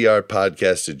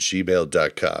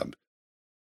wcrpodcast@gmail.com.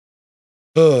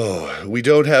 Oh, we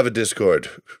don't have a Discord.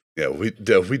 Yeah, we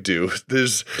do.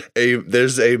 There's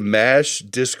a MASH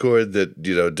Discord that,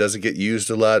 doesn't get used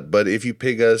a lot, but if you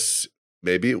ping us,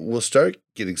 maybe it will start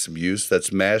getting some use.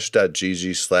 That's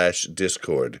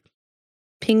mash.gg/Discord.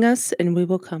 Ping us and we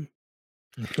will come.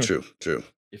 True.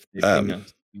 If you ping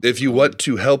us, If you want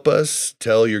to help us,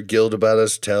 tell your guild about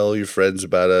us, tell your friends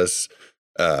about us,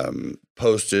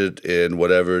 post it in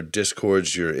whatever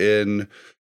Discords you're in.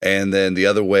 And then the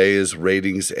other way is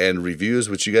ratings and reviews,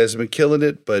 which you guys have been killing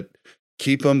it, but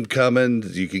keep them coming.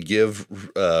 You can give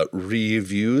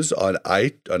reviews on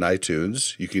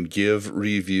iTunes. You can give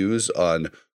reviews on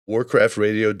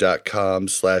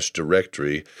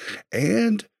warcraftradio.com/directory.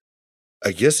 And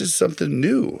I guess it's something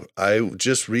new. I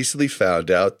just recently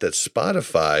found out that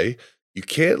Spotify, you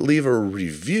can't leave a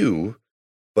review,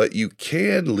 but you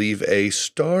can leave a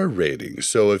star rating.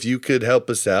 So if you could help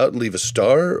us out and leave a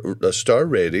star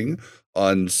rating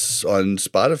on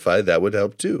Spotify, that would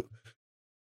help too.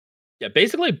 Yeah,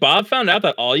 basically, Bob found out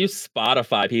that all you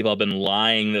Spotify people have been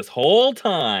lying this whole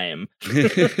time.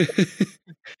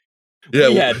 Yeah,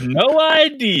 we had no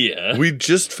idea. We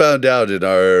just found out in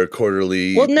our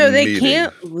quarterly Well, no, they meeting.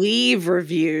 can't leave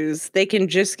reviews. They can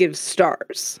just give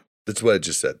stars. That's what I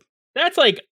just said. That's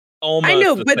like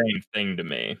almost the but same thing to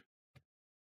me.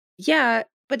 yeah,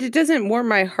 but it doesn't warm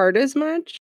my heart as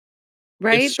much,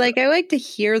 right? It's Like I like to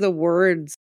hear the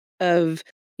words of,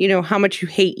 how much you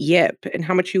hate Yip and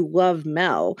how much you love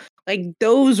Mel. Like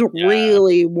those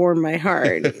really warm my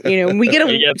heart. And we get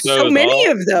so many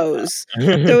of those.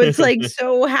 So it's like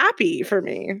so happy for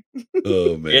me.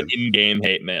 Oh man. Get in-game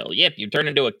hate mail. Yep, you turn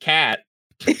into a cat.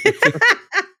 Isn't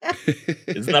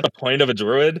that the point of a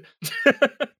druid?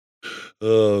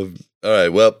 All right.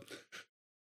 Well,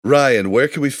 Ryan, where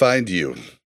can we find you?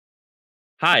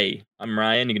 Hi, I'm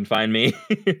Ryan. You can find me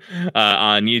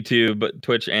on YouTube,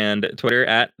 Twitch, and Twitter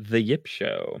at The Yip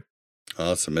Show.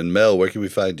 Awesome. And Mel, where can we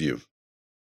find you?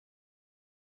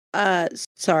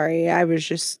 Sorry, I was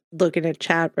just looking at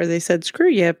chat where they said, screw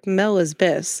Yip, Mel is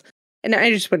Biss. And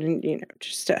I just wanted,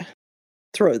 just to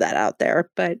throw that out there.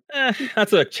 But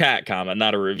that's a chat comment,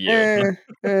 not a review.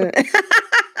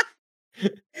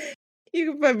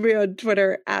 You can find me on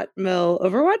Twitter at Mel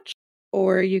Overwatch,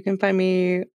 or you can find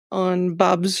me on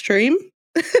Bob's stream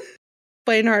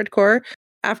playing hardcore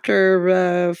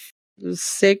after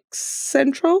 6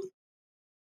 Central.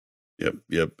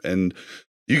 Yep. And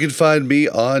you can find me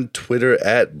on Twitter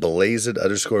at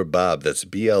blazin_Bob. That's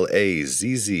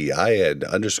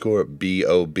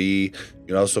BLAZZIN_BOB. You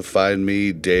can also find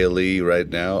me daily right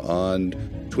now on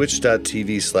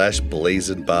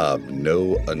twitch.tv/blazinbob.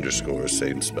 No underscore,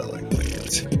 same spelling. All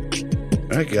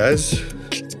right, guys.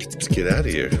 Let's get out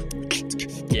of here.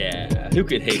 Yeah. Who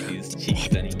could hate these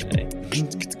cheeks anyway?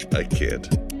 I can't.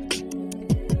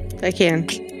 I can.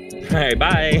 All right,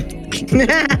 bye.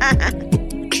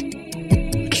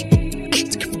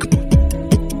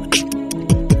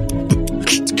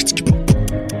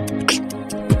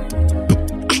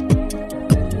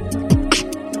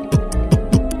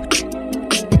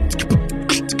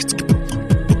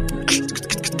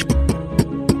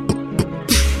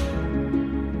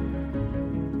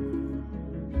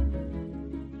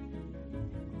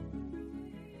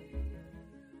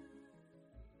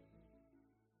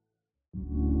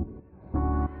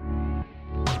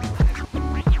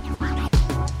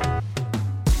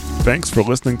 Thanks for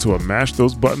listening to a Mash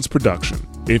Those Buttons production.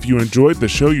 If you enjoyed the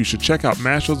show, you should check out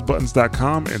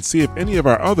mashthosebuttons.com and see if any of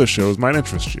our other shows might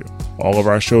interest you. All of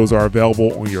our shows are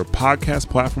available on your podcast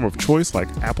platform of choice like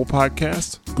Apple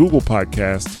Podcasts, Google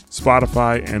Podcasts,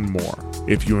 Spotify, and more.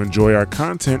 If you enjoy our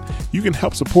content, you can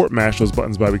help support Mash Those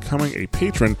Buttons by becoming a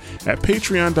patron at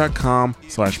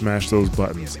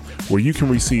patreon.com/mashthosebuttons, where you can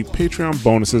receive Patreon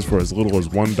bonuses for as little as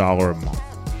 $1 a month.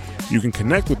 You can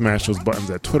connect with Mash Those Buttons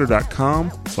at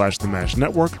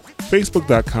twitter.com/themashnetwork,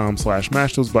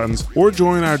 facebook.com/mashthosebuttons, or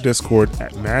join our Discord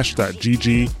at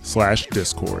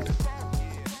mash.gg/discord.